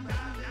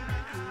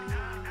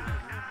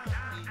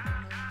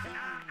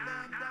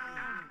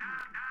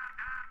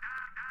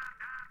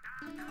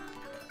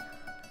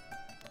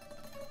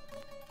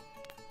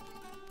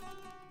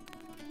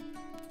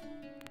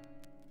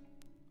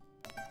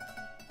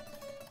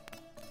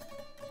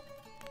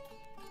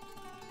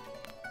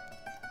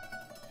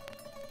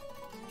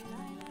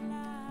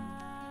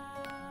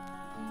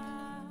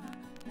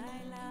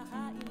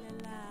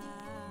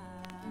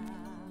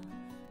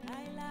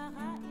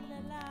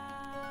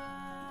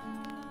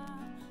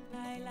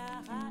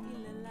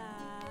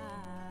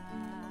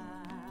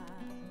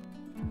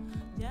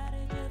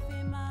 Jare je fi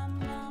mam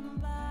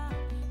bamba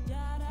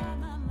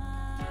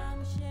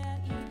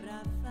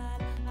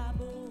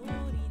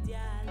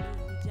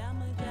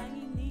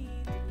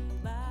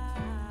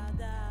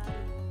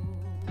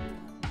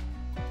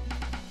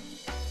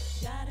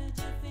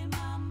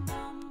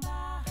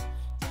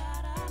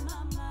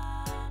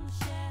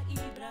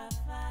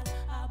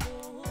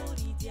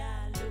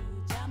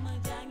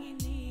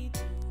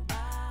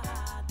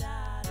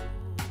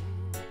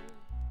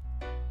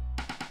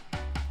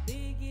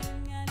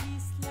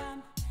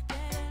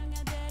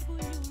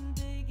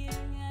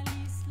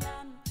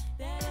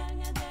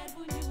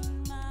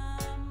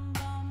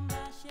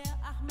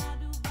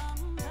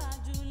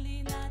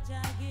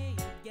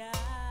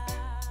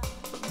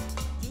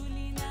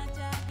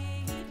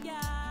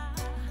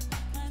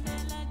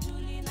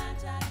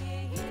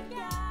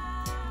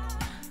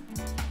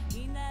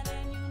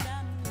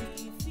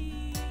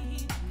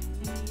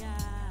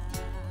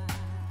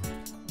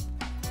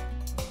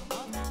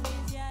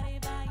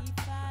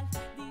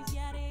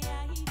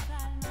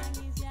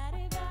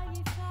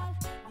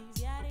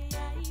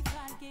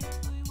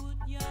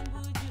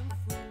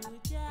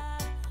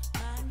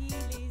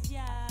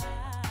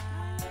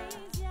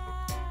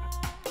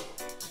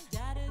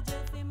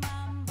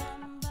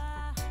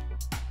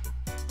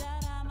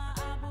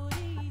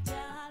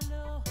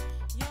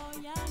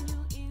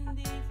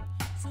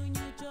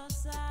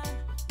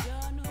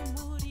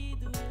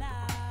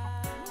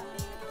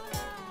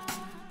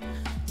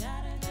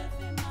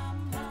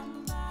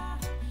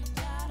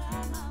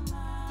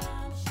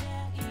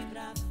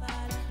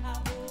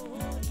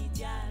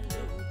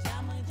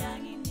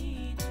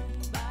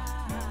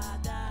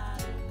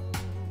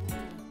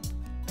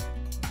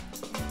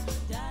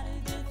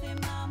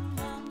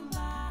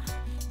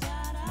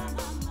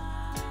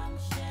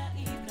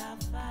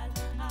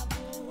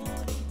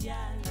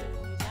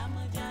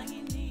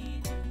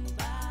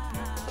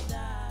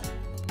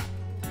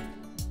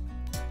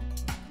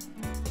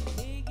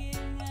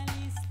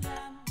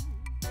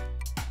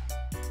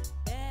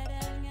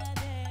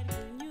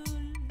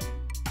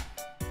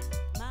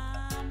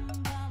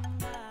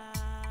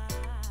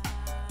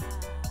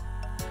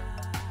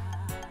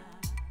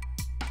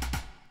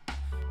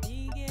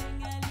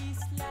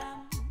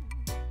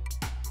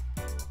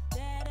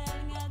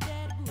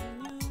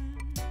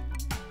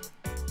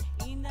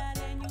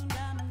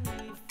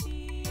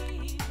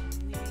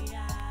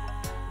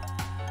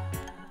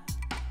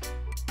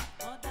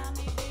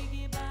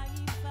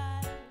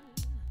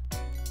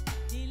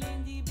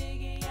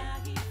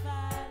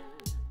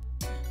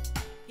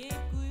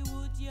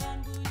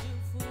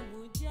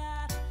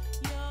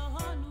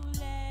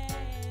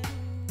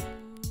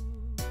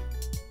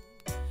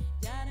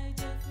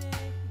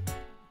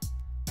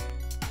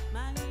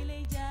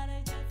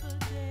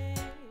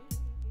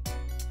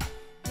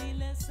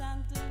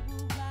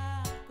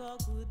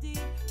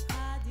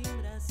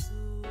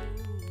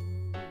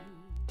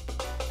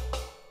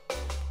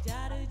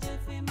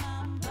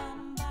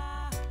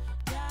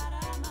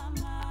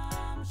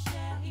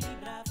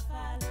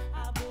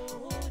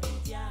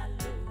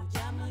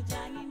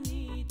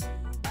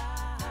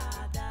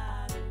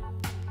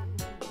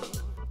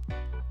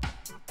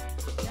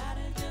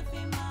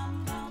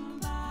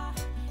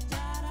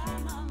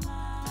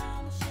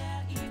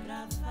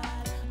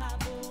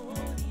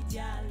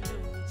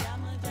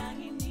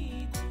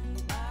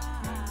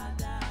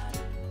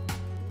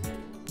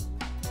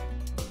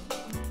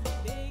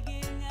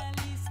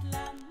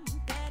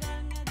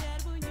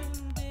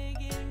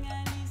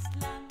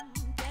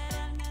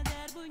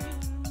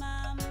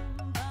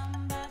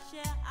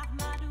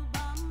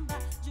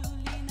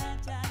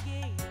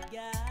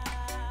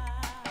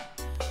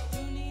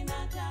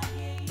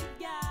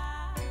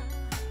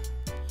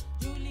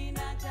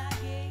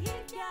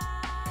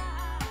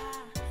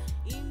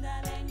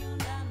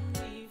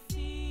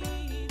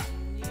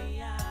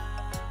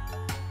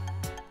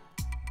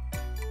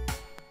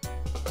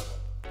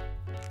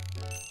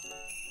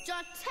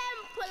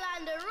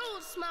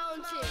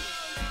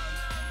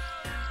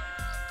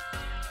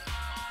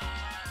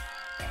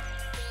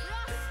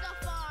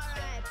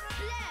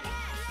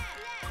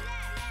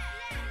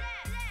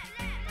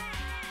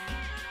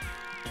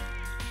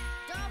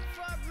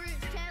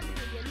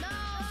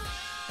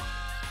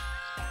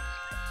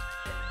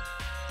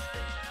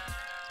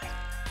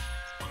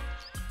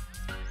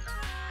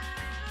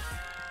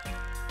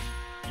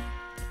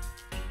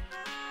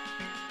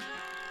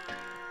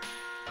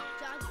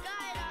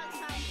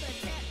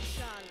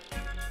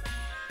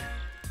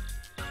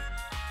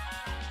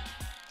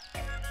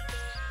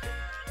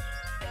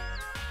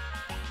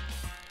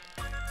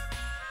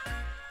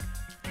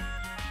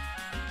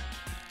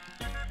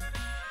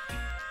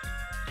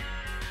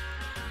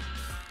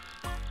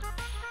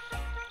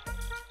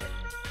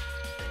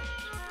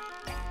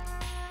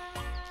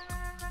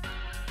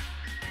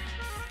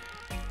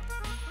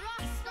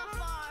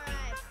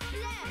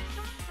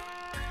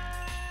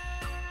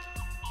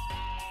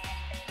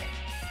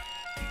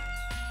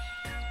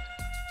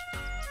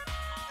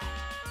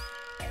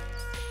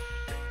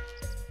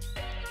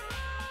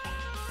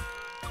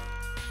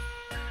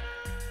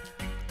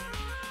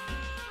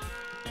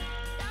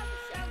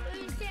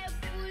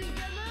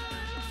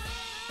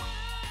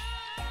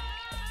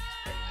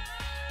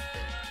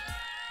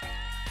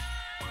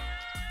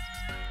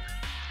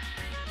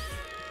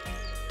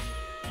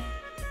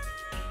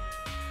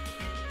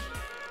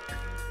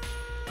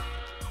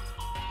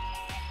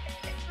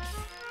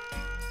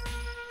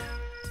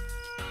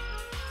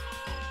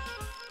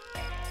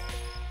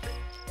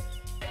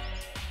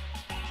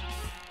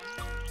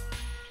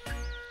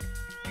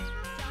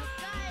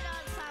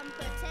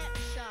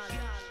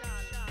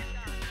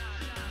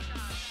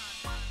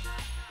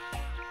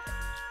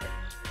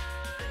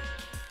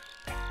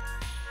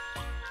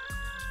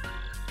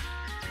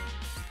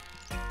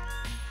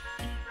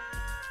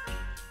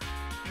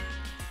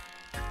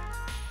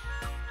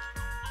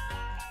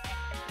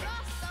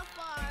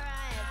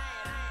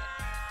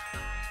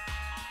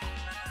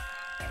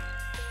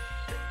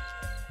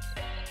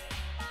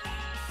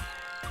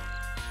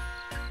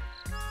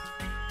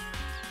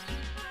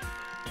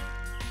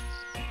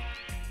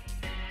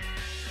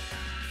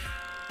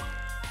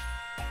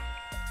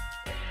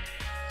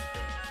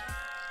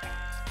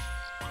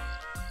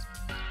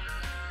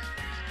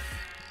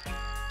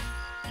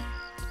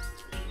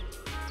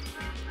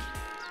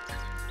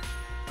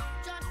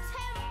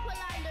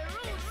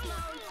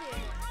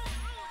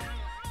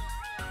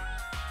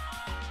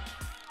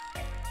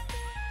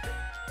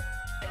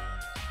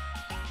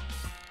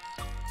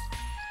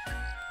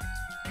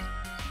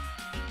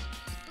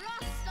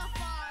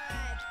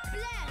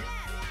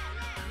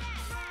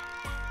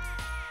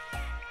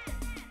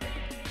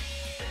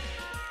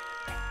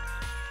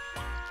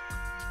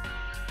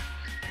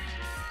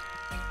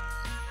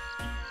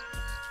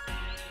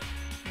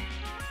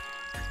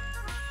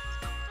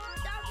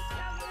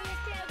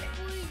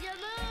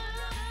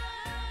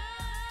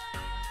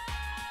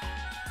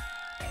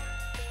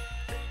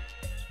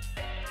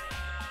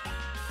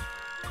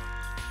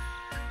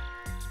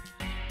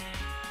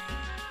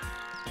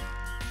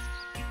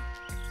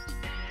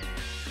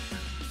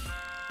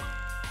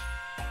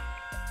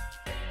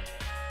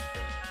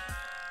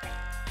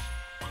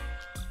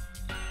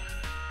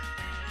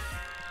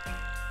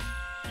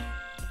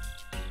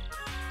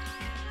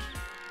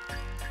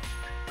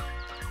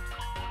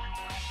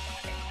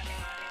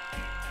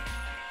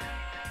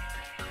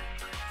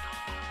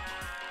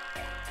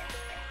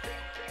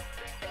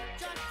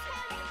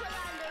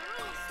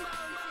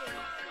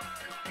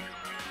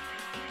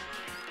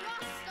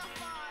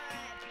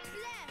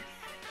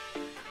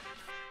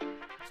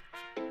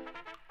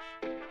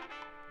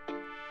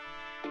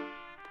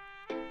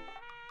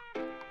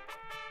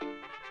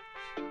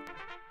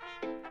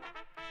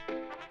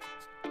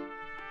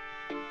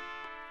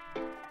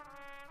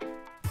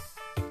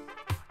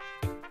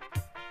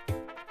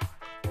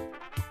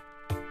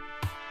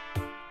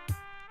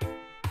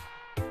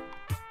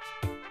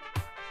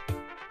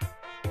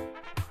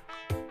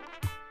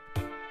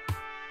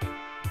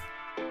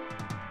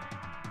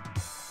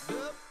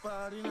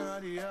party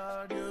not the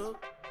yard, yo.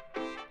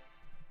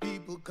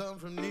 People come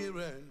from near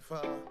and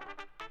far.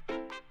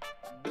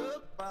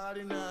 The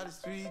party not the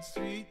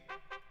street.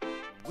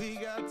 We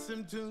got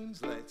some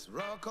tunes, let's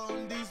rock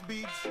on these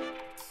beats.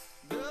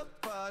 The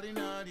party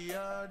not the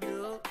yard,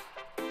 yo.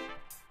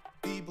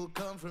 People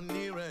come from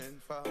near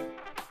and far.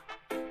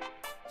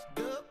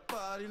 The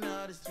party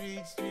not the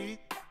street.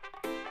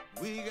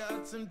 We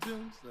got some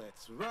tunes,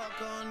 let's rock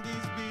on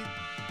these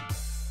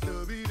beats.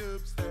 Dub it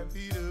up, step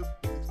it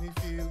up, makes me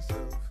feel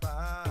so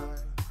fine,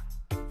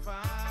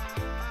 fine.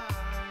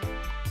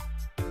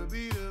 Dub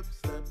it up,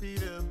 step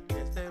it up,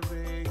 yes that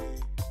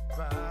reggae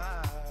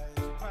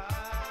vibe,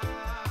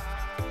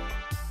 vibe.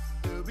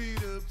 Dub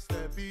it up,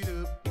 step it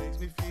up, makes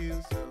me feel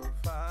so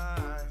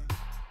fine,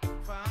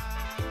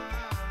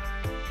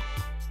 fine.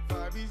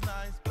 Vibe is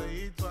nice, play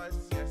it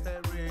twice, yes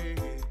that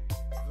reggae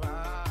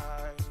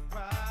vibe,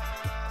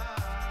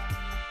 vibe.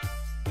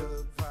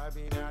 The vibe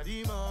in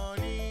the morning.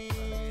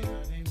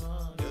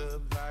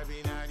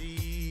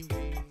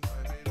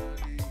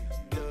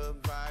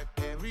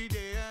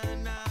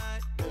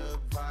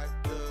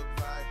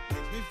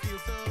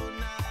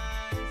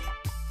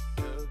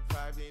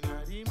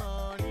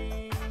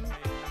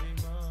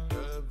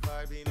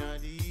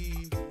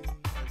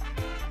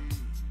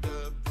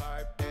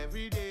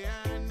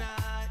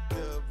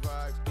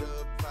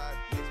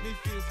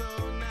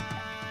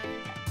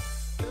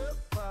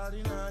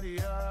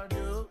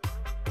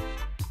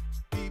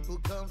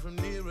 From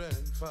near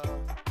and far.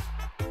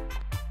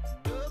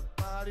 The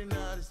party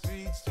not the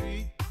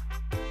street.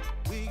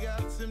 We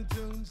got some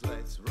tunes,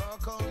 let's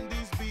rock on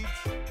these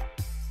beats.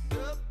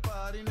 The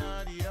party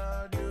not the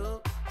yard,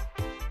 yo.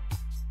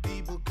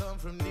 People come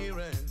from near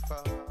and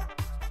far.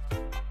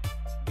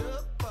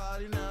 The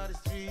party not the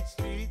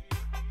street.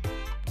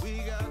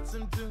 We got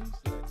some tunes,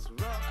 let's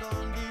rock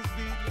on these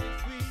beats.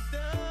 Yes, we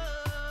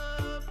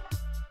dub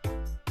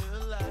the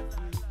life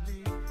we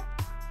live.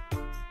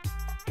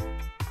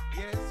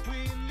 Yes, we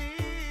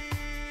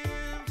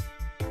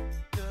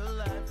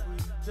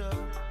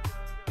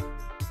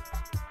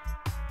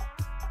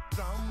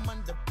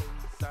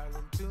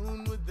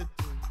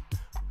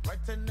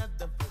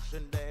another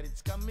version that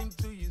it's coming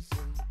to you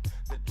soon.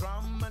 The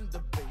drum and the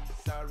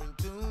bass are in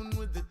tune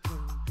with the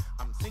tune.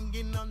 I'm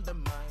singing on the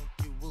mic,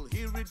 you will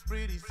hear it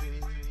pretty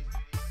soon.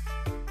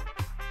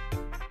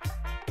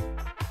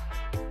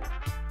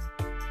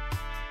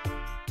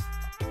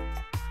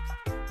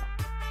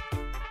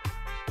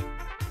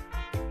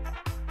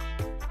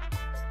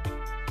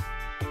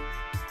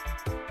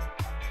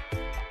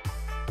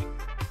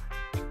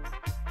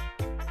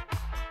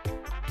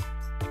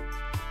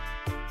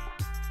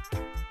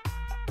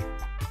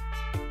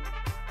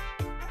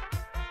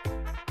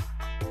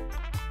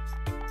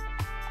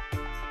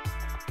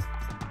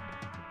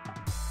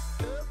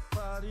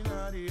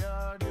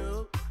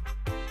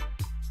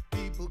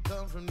 People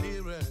come from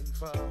near and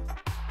far.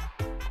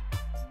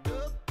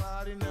 The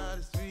party not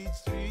the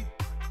street.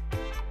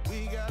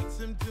 We got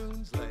some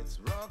tunes, let's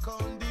rock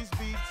on these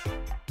beats.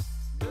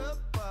 The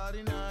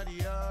party not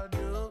the yard,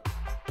 yo.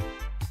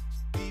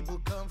 People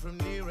come from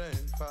near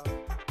and far.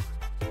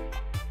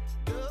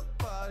 The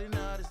party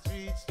not the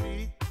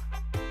street.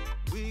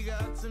 We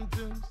got some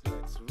tunes,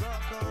 let's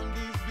rock on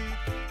these beats.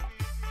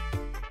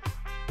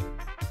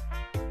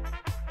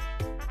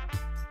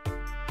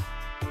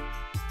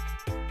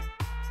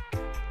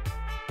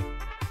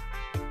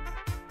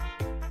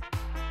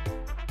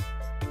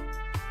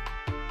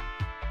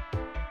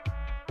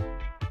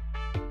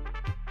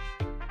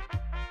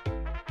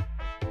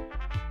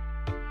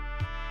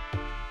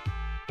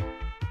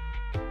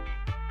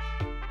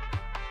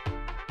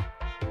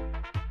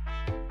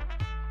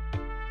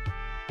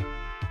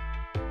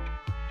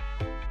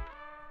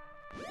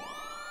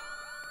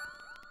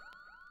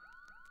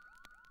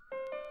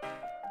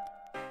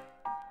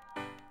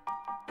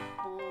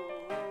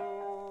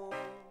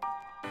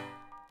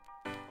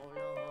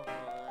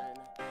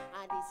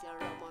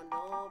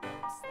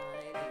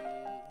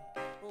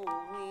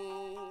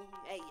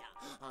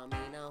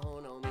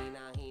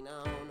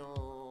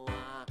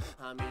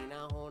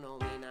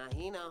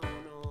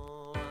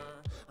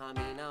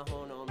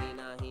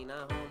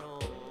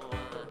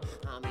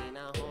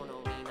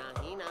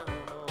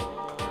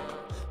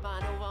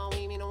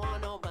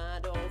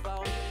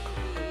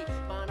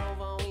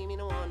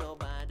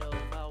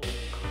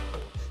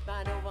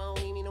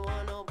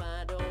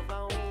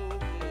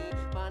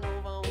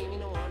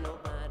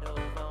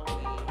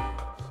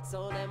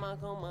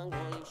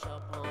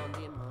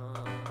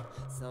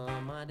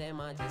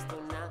 Just do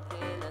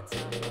nothing at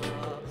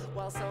all,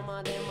 while some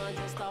of them are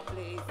just a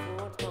play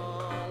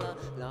football.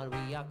 Lord,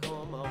 we a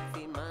come up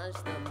fi mash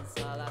them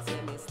all. I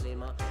say me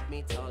slimmer,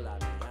 me taller,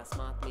 me a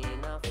smart, me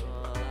na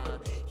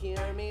fall.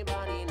 Hear me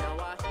body now,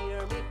 I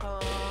hear me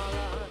call.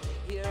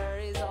 Here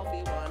is how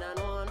fi one and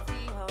one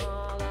fi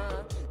all.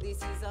 This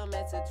is a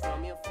message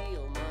from your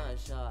field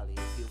marshal.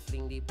 If you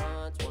fling the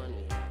part one,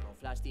 we have no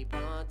flash the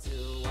part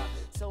two.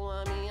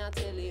 So me I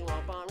tell you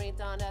up and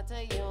return that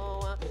to you.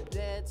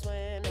 That's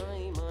when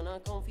I'm on a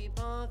comfy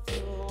part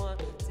two.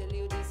 Tell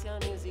you this your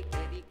music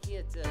dedicated.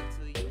 catered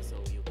to you, so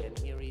you can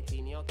hear it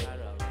in your car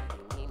or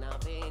riding in a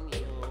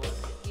venue.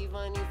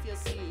 Even if you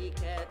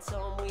seek at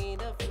some with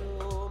the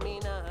flu, me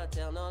not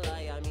tell no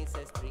lie, I me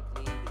say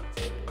strictly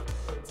the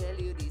truth. Tell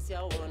you this, you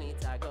want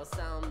it, I go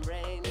sound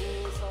brand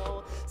new.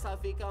 So,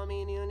 Safi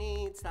coming, you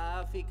need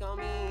Safi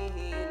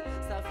coming.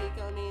 Safi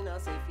coming, I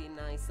say feel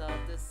nice of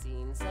the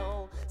scene.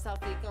 So,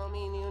 Safi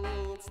coming, you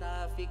need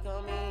Safi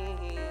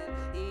coming.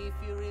 If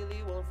you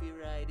really want to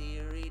ride the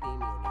rhythm, you need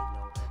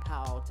know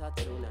how to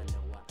tune and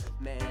know what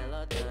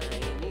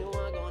melodyne. You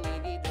are gonna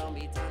need the drum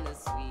beat and the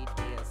sweet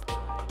bass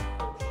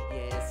line.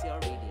 Yes, your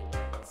rhythm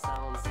will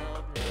sound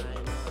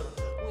sublime.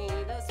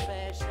 With a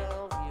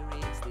special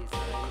lyrics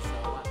design. So,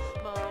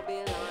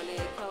 Babylon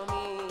they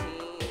coming,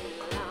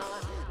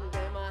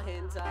 them a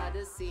enter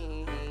the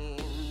scene.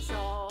 So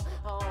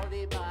all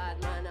the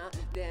bad man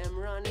them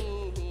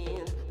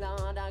running,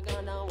 Lord I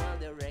gonna while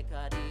the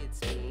record it's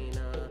spin.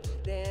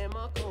 Them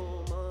a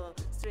come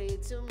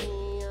straight to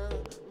me.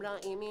 Blah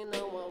me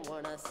no one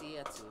wanna see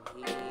it to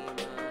him.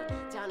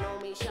 Ya know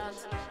me shot,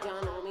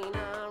 ya know me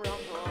now rock.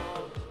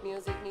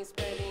 Music me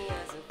spreading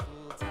as a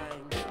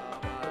full-time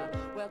job.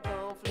 Well,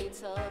 conflict,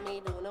 so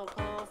me do no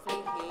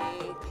conflict.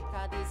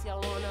 Cause this ya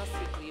wanna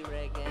strictly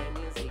reggae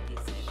music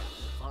is it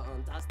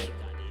fantastic.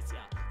 This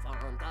ya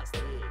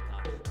fantastic.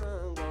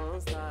 I'm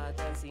gonna start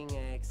dancing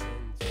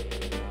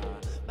eccentric.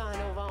 Bad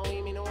over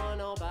we, me no want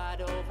no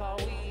bad over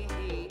we.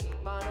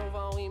 Bad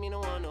over we, me no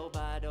want no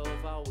bad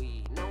over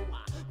we. No,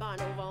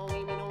 bad over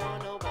we, me no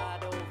want no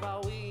bad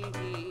over we.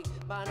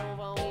 Bad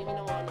over we, me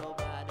no want no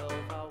bad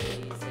over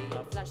we. Say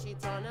you flash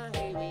it on a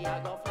hey, we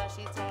a go flash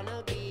it on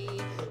a B.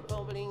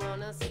 Bubbling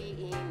on a C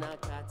in a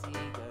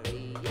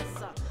category. Yes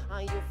sir,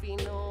 and you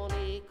feel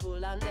only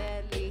cool and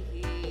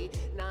deadly.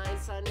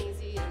 Nice and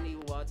easy and the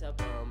water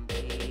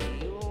pumpy.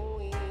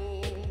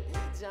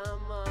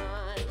 Jaman,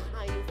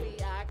 and you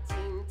feel act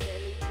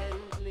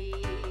intelligently.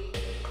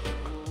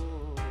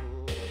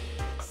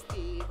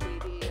 Stick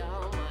with the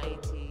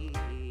Almighty.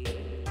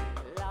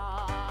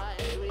 Lord,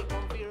 we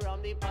come here from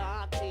the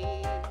party.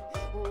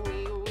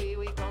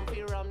 We come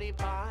here from the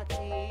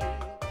party.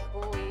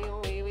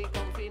 We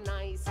come here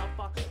nice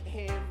up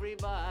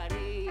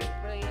everybody.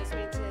 Yes,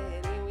 me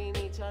tell you in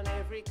each and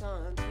every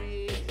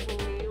country.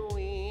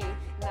 We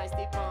nice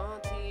the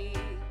party.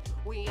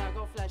 We are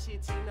go flash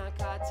it in a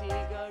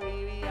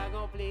category. We are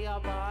go play a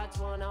part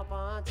 1, a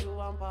part 2,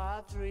 and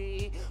part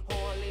 3.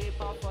 Holy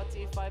for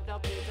 45 the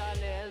plate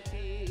an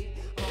LP.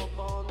 Up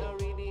on the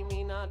rhythm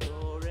in a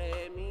do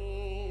re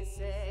mi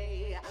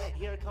say.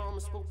 Here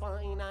comes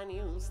Pupa in a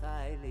new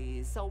style.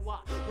 So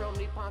what? From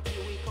the party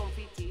we come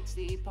fi teach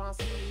the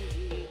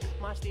party.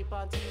 Mash the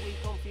party we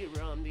come fi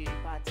run the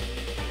party.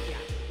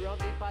 Yeah, run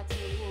the party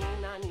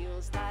in a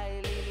new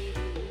style.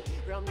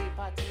 Run the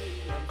party,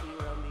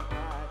 run the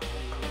party.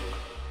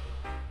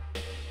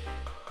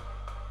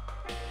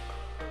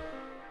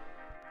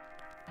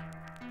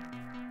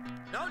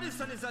 Now this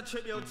one is a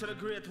tribute to the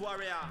great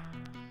warrior,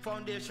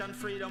 Foundation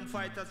Freedom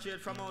Fighter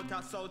straight from out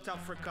of South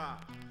Africa,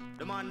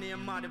 the man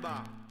named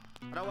Madiba,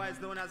 otherwise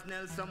known as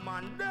Nelson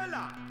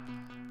Mandela.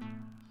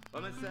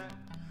 What me say?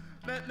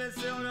 Make me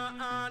say on your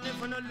hand if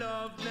you no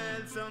love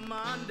Nelson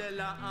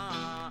Mandela.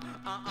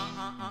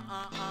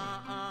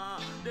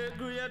 The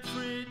great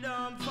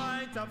freedom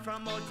fighter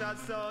from out of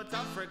South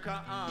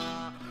Africa.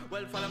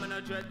 Well, follow me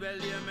no dread, well,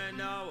 hear me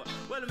now.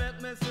 Well,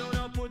 make me say on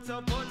your put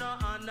up on your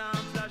hand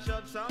and flash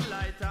up some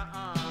lighter.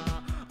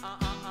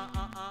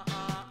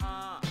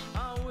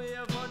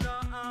 Wave on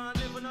your hand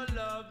if you no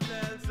love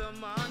Nelson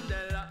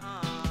Mandela.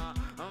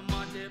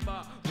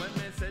 Madiba, when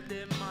me say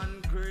the man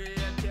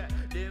great, yeah,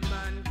 the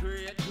man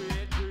great.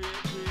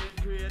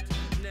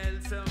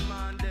 Nelson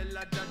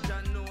Mandela,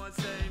 that you know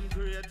same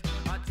great.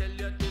 I tell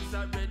you this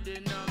already,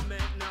 no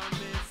make no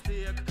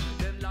mistake.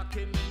 Them lock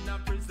him in a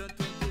prison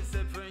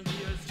 27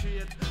 years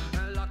straight,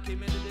 and lock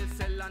him in the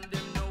cell and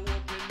them no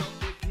open up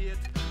the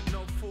gate.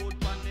 No food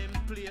on him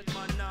plate,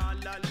 man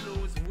all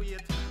lose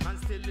weight, and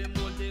still him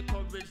hold the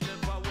courage,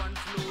 never once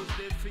lose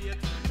the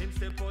faith. Him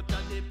step out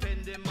of the pen,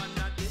 the man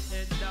at the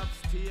head of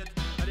state.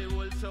 And the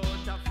whole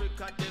South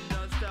Africa, them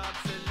don't stop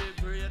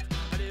celebrate.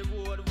 And the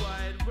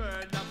worldwide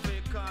world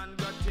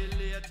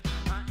congratulate.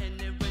 And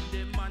anyway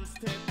the man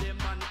step, the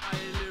man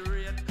highly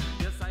rate.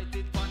 You sight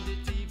it on the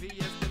TV,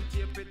 yes, them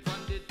tape it on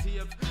the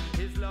tape.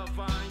 His love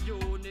and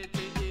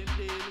unity, him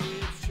deal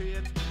with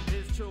straight.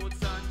 His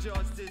truth and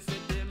justice,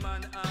 with the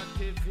man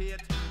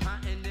activate.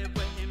 And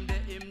anyway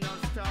him no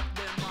stop,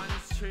 the man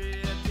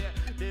straight. Yeah,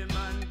 the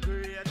man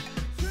great.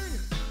 Sing,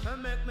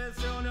 and make me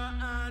say on your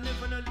hand if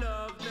you no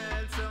love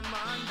Nelson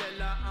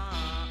Mandela.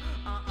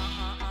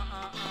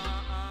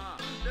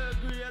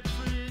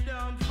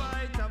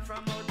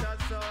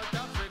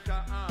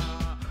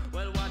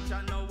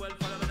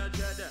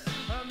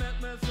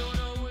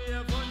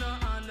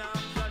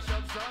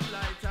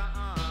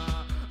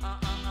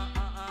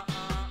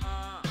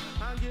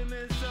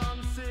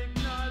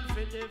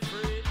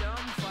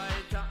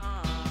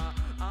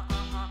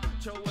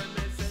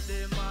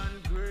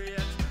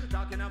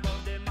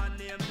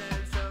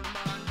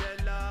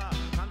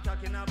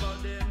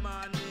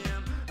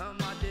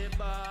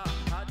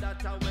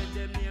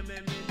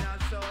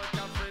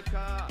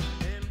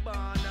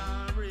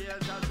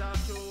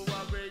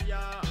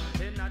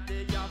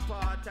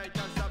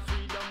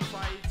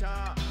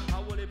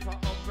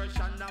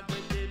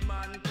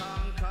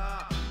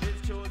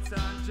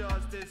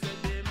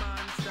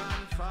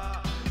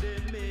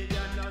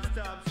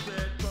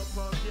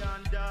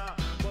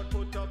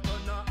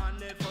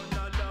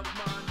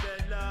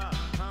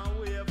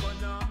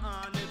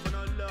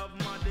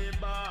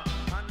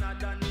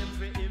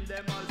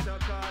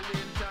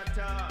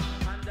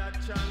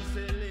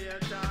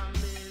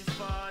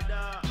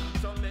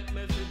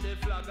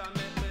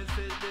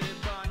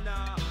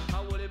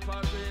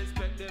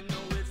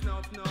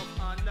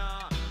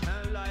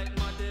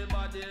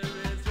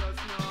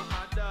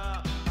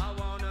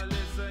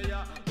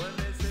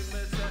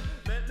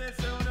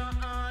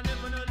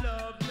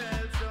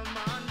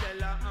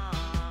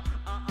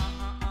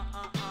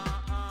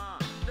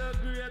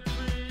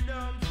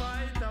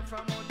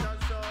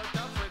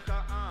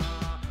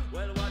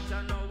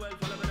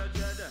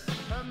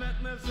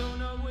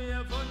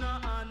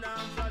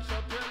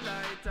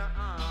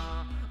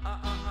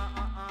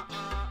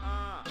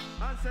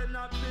 send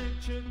a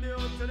big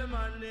tribute to the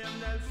man named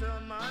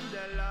Nelson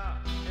Mandela.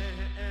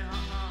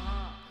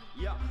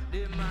 Yeah,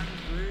 the man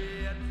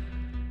great.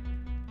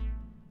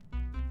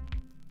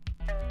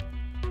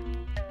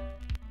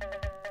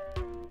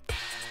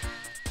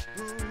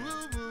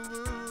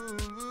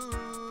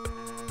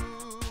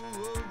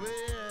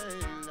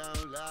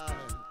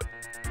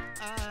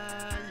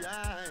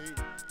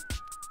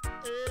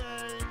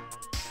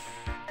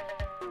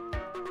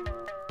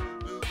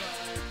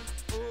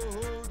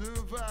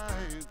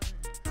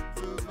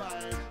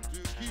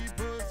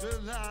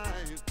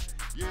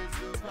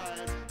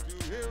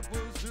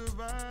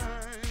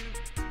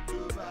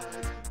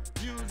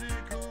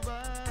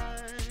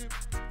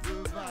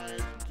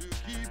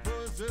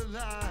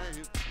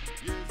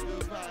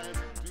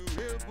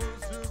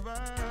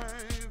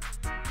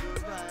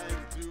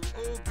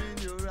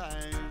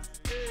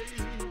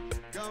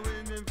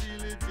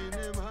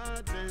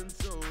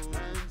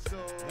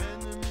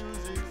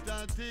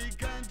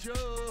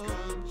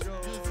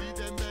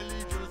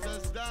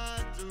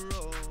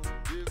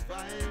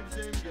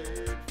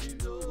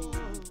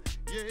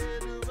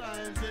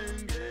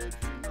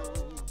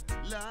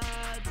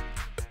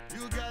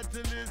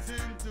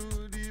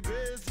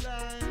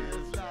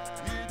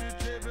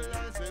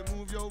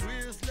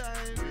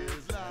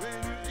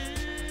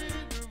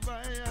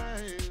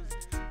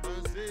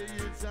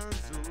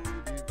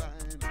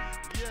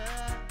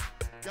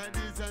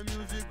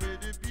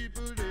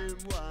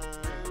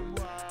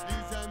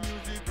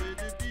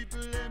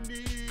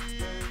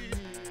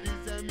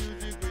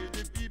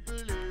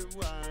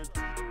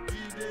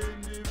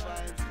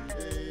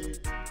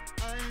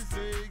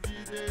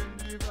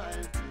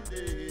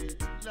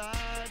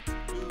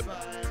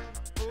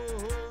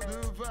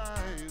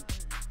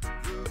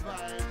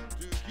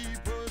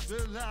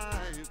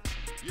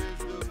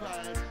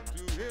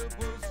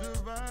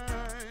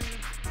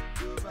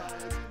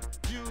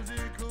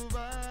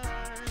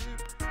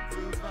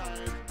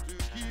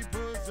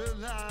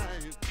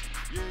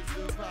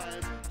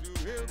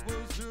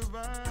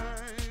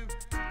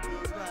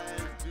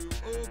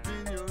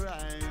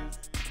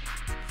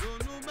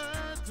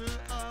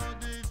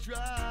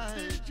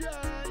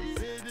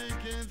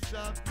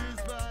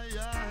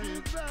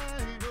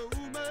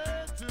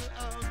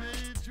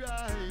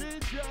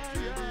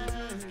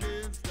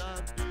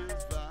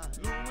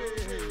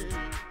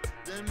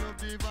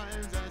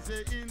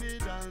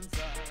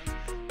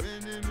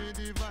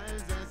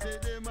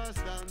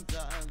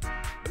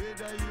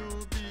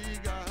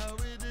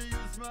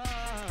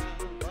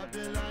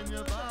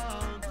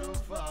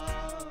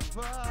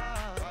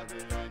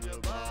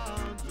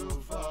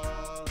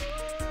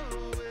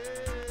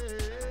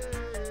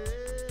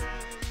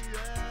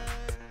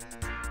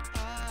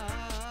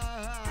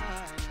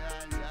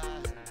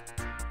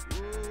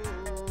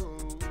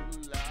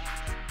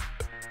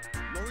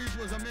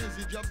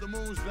 Of the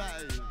Most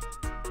High,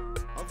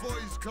 a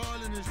voice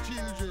calling his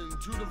children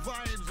through the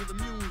vibes of the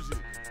music,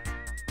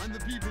 and the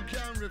people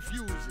can't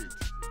refuse it.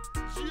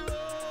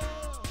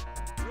 Sure,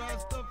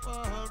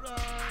 Rastafari,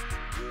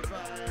 the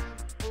vibe,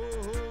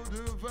 oh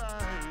the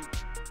vibe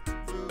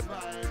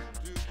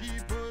to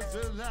keep us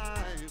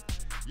alive.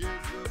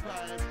 Yes, the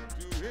vibe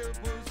to help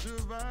us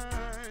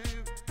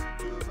survive.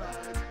 The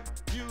vibe,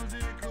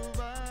 musical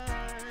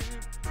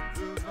vibe,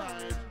 the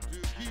vibe to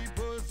keep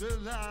us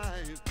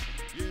alive.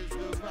 Yes,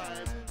 the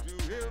vibe to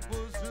help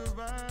us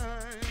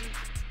survive.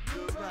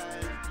 The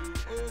vibe to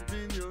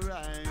open your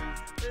eyes.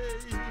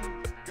 Hey,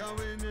 come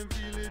when you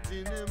feel it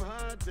in them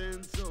heart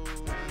and soul.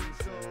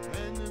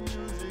 And the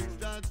music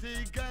start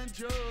take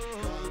control.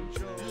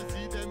 You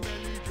see them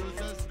belly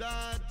just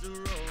start to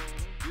roll.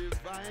 The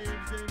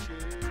vibes them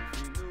get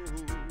to know.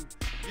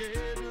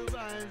 Yeah, the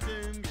vibes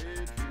them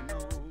get to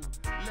know.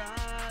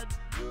 Lord,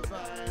 the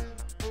vibe,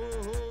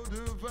 oh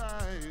the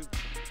vibe.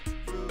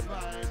 The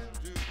vibe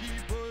to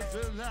keep us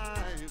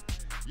alive.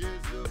 Yes,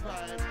 the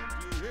vibe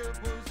to help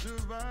us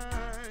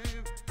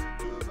survive.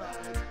 The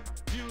vibe,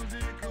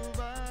 musical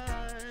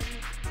vibe.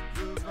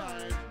 The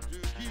vibe to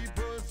keep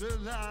us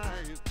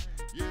alive.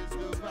 Yes, the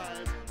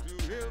vibe to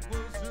help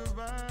us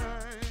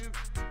survive.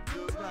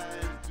 The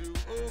vibe to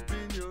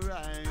open your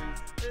eyes.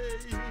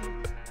 Hey.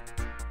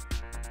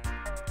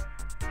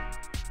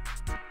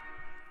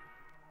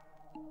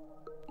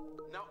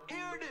 Now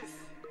hear this.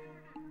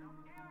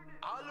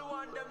 All who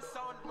want them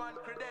soundman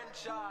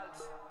credentials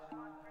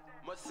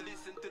must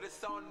listen to the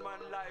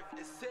soundman life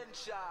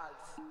essentials.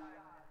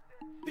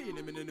 Pin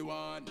him in the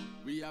one.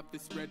 We have to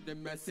spread the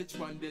message.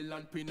 One day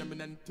land pin him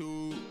in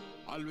two.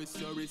 Always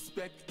show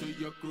respect to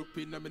your group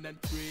in them in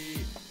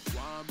three.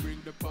 One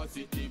bring the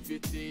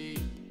positivity.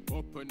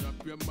 Open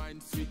up your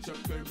mind, switch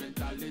up your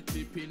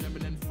mentality. Pin them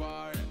in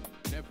four.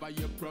 Never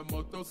you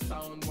promote no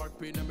sound. War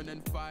pin them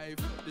in five.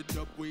 The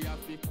job we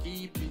have to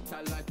keep it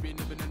alive. Pin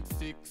them in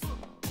six.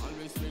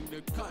 Always bring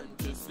the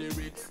conscious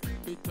lyrics.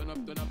 We turn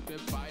up the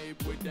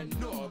vibe with the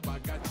no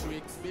bag of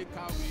tricks.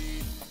 Because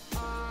we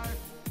are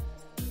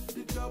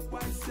the job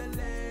I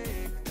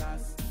select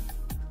us,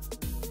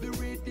 the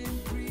rhythm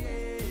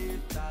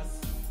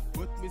creators.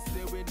 But me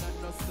say we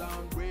not no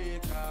sound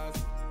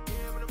breakers.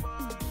 Give me the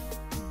man.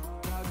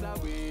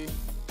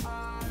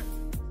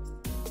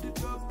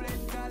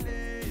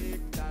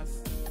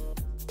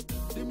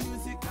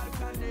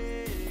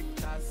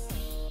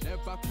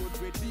 could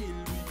we deal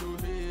with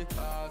the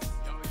haters?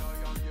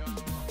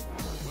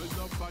 Well,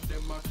 enough of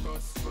them a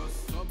cuss.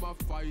 Some a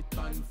fight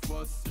and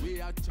fuss. We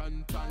a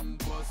chant and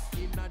bust.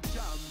 In a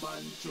jam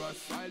and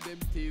trust. While them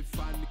thief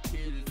and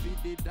kill. For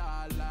the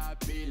dollar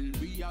bill.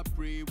 We a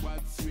pray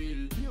what's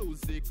real.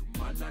 Music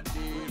man a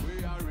day. We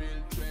a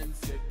real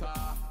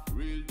trendsetter.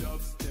 Real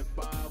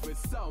dubstepper. We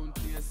sound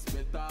taste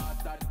better.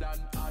 Hotter than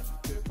hot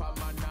pepper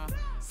man a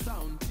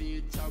sound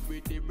teacher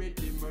with the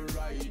rhythm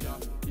rider.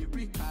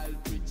 Lyrical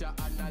preacher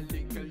and a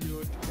little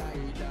youth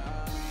guider.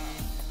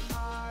 We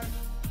are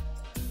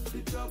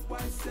the dub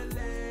wise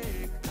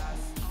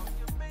selectors,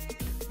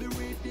 the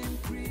rhythm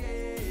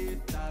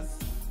creators.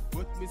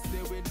 But me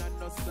say we not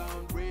no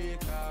sound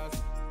breakers.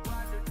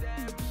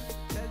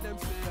 Tell them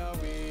say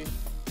we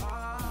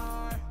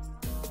are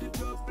the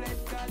dub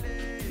plate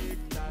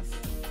collectors,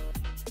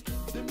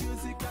 the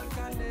musical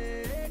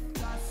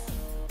connectors.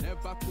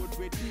 Never could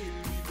we deal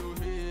with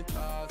the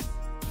haters.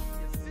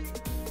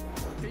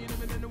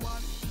 Phenomenon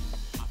 1,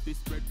 happy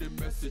spread the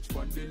message.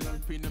 1 the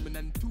land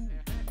phenomenon 2.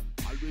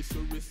 Always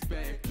show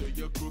respect to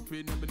your group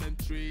phenomenon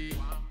 3.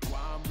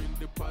 Warm in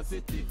the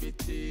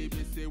positivity.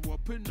 Me say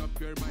open up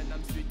your mind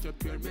and switch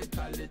up your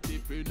mentality.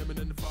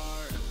 Phenomenon 4.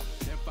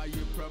 Never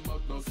you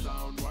promote no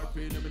sound. War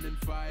phenomenon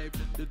 5.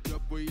 The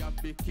job we have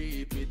to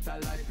keep it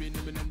alive.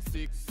 Phenomenon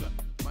 6.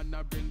 Man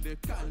I bring the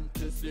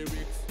conscious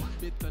lyrics.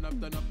 Me turn up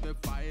the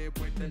vibe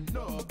with the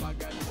no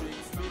bag and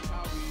tricks. Me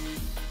how we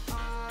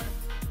are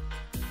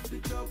the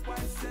job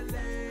wise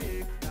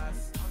selectors,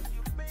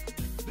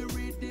 the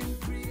rhythm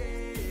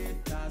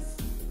creators.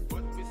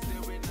 But we say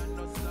we not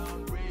no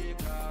sound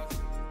breakers.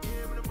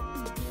 Hear me the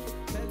man,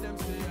 tell them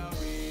say how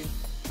we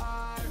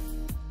are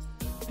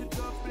the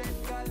doublet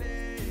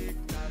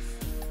collectors,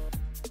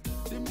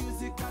 the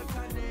musical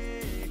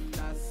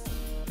connectors.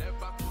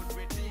 Never could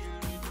we deal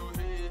with no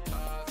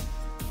haters.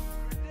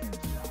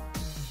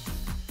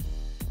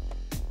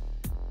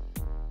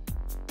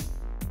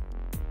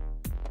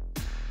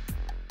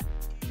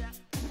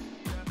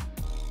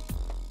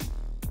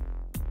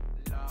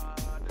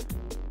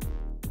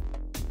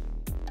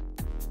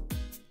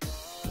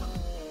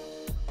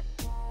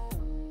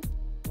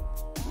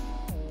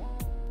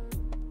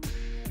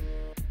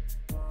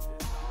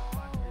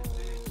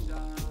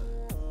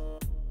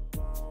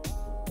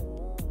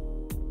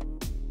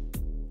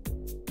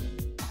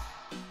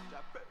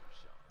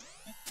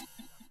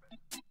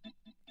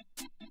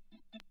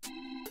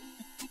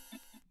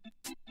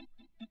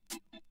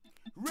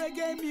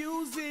 Reggae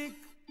music,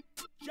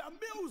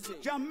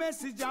 your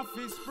message of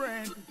his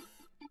friend.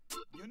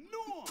 You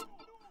know,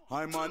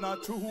 I'm on a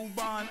true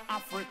born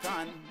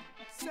African.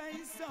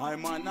 Say so.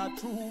 I'm on a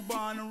true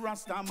born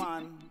Rasta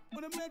man.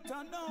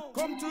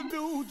 Come to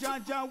do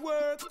Jaja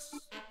works.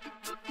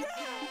 Yeah.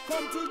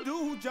 Come to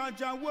do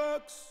Jaja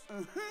works.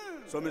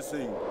 So me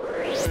sing.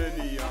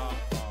 Many are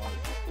called,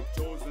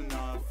 chosen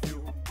are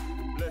few.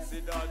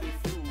 Blessed are the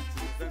few,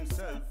 choose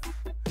themselves.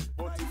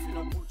 But if you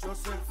don't put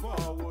yourself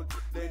forward,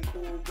 then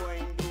who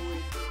going to do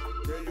it?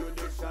 Tell you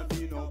there shall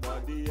be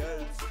nobody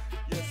else.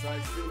 Yes, I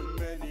see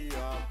many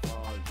are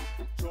called,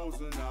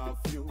 chosen are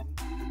few.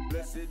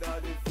 Blessed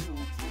are the few,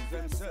 choose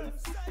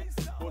themselves.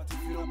 But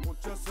if you don't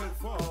put yourself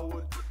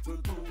forward to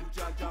do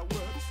Jaja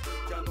works,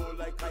 Jah know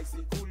like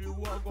icy cool you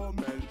are go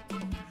melt.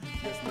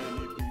 Yes,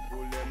 many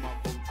people them a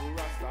come to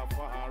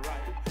Rastafari,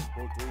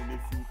 but only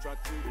few try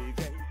through the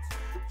gate.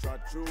 Try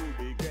through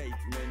the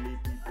gate, many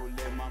people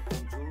them a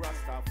come to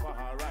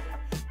Rastafari,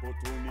 but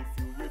only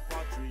few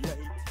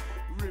repatriate.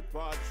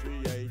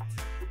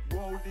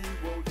 Wody,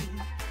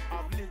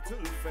 have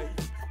little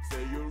faith.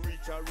 Say you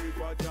reach a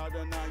river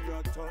Jordan and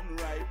you turn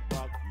right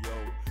back, yo.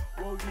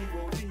 Wody,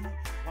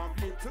 have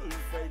little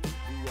faith.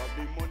 You have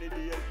the money,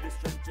 the help, the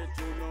strength, yet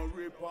you no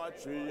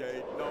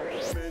repatriate. Now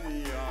many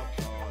are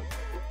called,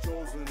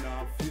 chosen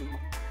are few.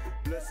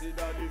 Blessed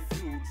are the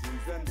few,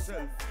 choose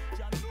themselves.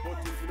 But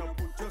if you don't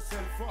put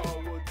yourself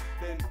forward,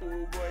 then who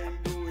going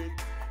do it?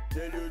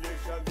 Tell you there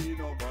shall be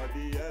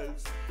nobody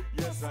else.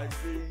 Yes, I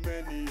sing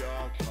many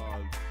are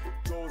called,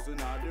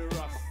 chosen are the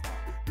Rasta.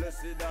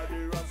 Blessed are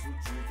the Rasta who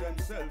choose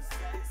themselves.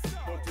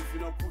 But if you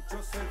don't put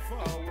yourself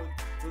forward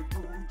to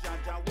do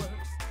Jaja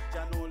works,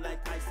 Jah know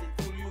like I say,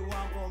 cool you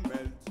are gonna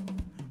melt.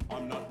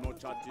 I'm not no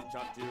chatty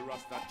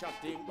Rasta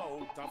chatting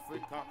about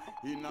Africa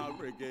in a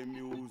reggae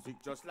music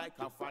just like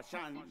a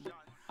fashion.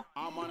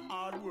 I'm an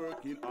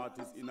hard-working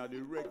artist in the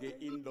reggae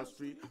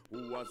industry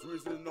who has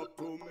risen up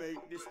to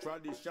make this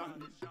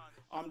tradition.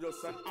 I'm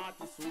just an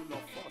artist who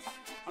love fuss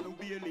and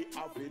barely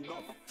have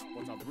enough,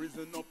 but I've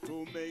risen up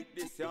to make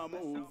this here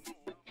move.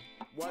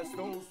 Whilst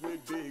those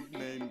with big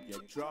names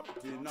get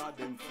trapped in a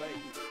them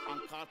fame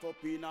and caught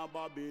up in a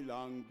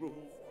Babylon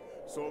groove.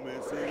 So me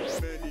sing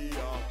many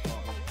are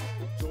called,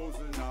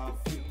 chosen are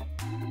few.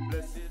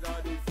 Blessed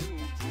are the few,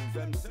 choose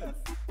themselves.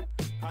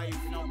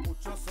 If you not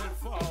put yourself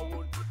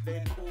forward,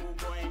 then who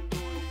going do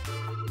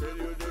it? Tell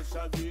you there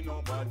shall be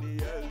nobody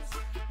else.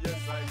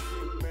 Yes, I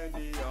sing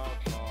many are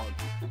called,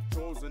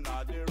 chosen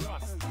are the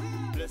Rasta.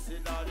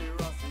 Blessed are the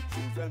Rasta who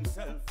choose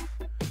themselves.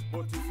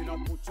 But if you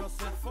not put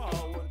yourself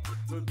forward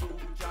to do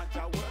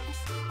Jaja works,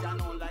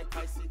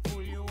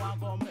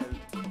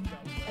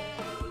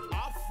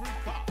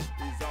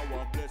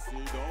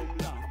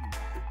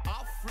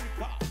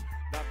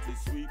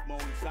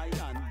 Mount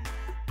Zion.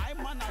 I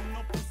man and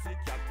no pussy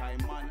cat, I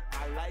man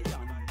a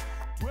lion.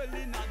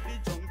 Dwelling at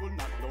the jungle,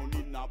 not down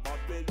in a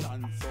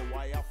Babylon. So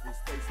I have to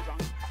stay strong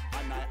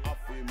and I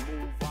have to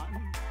move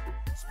on.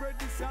 Spread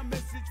this a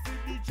message for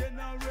the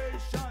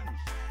generation.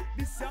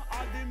 This a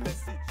all the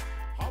message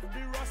of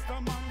the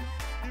Rasta man.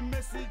 The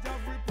message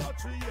of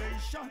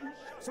repatriation.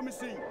 So me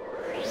sing.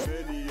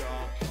 Many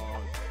are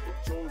called,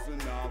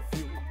 chosen are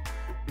few.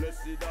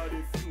 Blessed are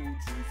the few,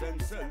 choose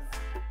themselves.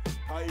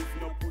 If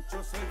you not put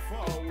yourself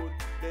forward,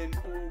 then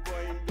who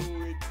going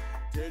do it?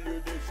 Tell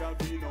you there shall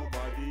be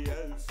nobody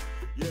else.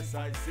 Yes,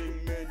 I sing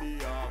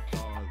many are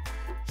called,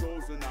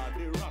 chosen are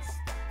the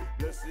Rasta.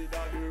 Blessed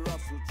are the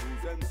Rasta who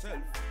choose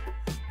themselves.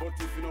 But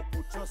if you not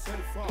put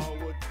yourself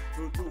forward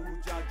to do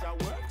Jaja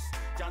works,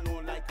 Jah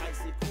know like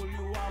icicle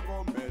you are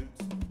gonna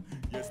melt.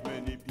 Yes,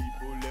 many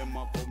people them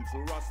a come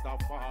to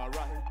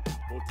Rastafari,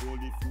 but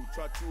only few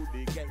trot through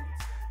the gate.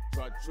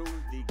 Trot through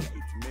the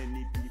gate.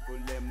 Many people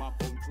them a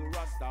come to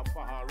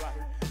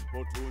Rastafari,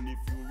 but only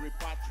few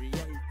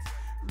repatriate.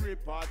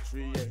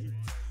 Repatriate.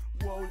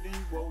 Wody,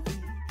 wody,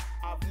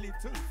 have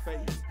little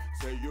faith.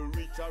 Say you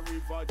reach a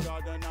river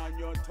Jordan and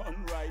you turn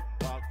right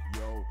back,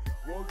 yo.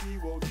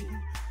 Wody, wody,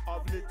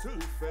 have little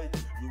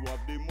faith. You have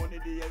the money,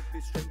 the health,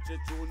 the strength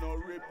to no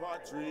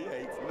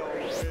repatriate. No,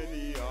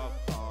 many are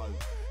called,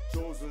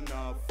 chosen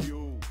are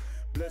few.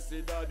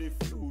 Blessed are the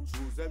few,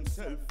 choose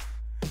themselves.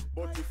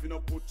 But if you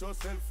not put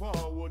yourself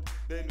forward,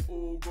 then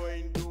who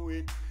going do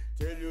it?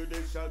 Tell you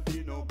there shall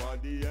be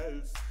nobody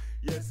else.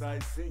 Yes, I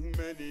sing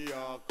many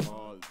are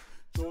called,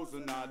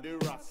 chosen are the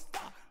Rasta.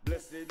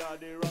 Blessed are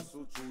the Rasta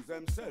who choose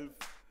themselves.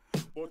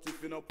 But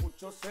if you not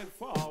put yourself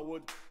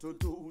forward to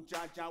do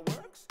Jaja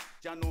works,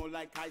 Jah know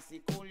like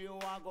icicle you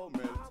are go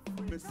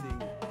melt. Me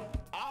sing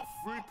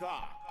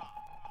Africa,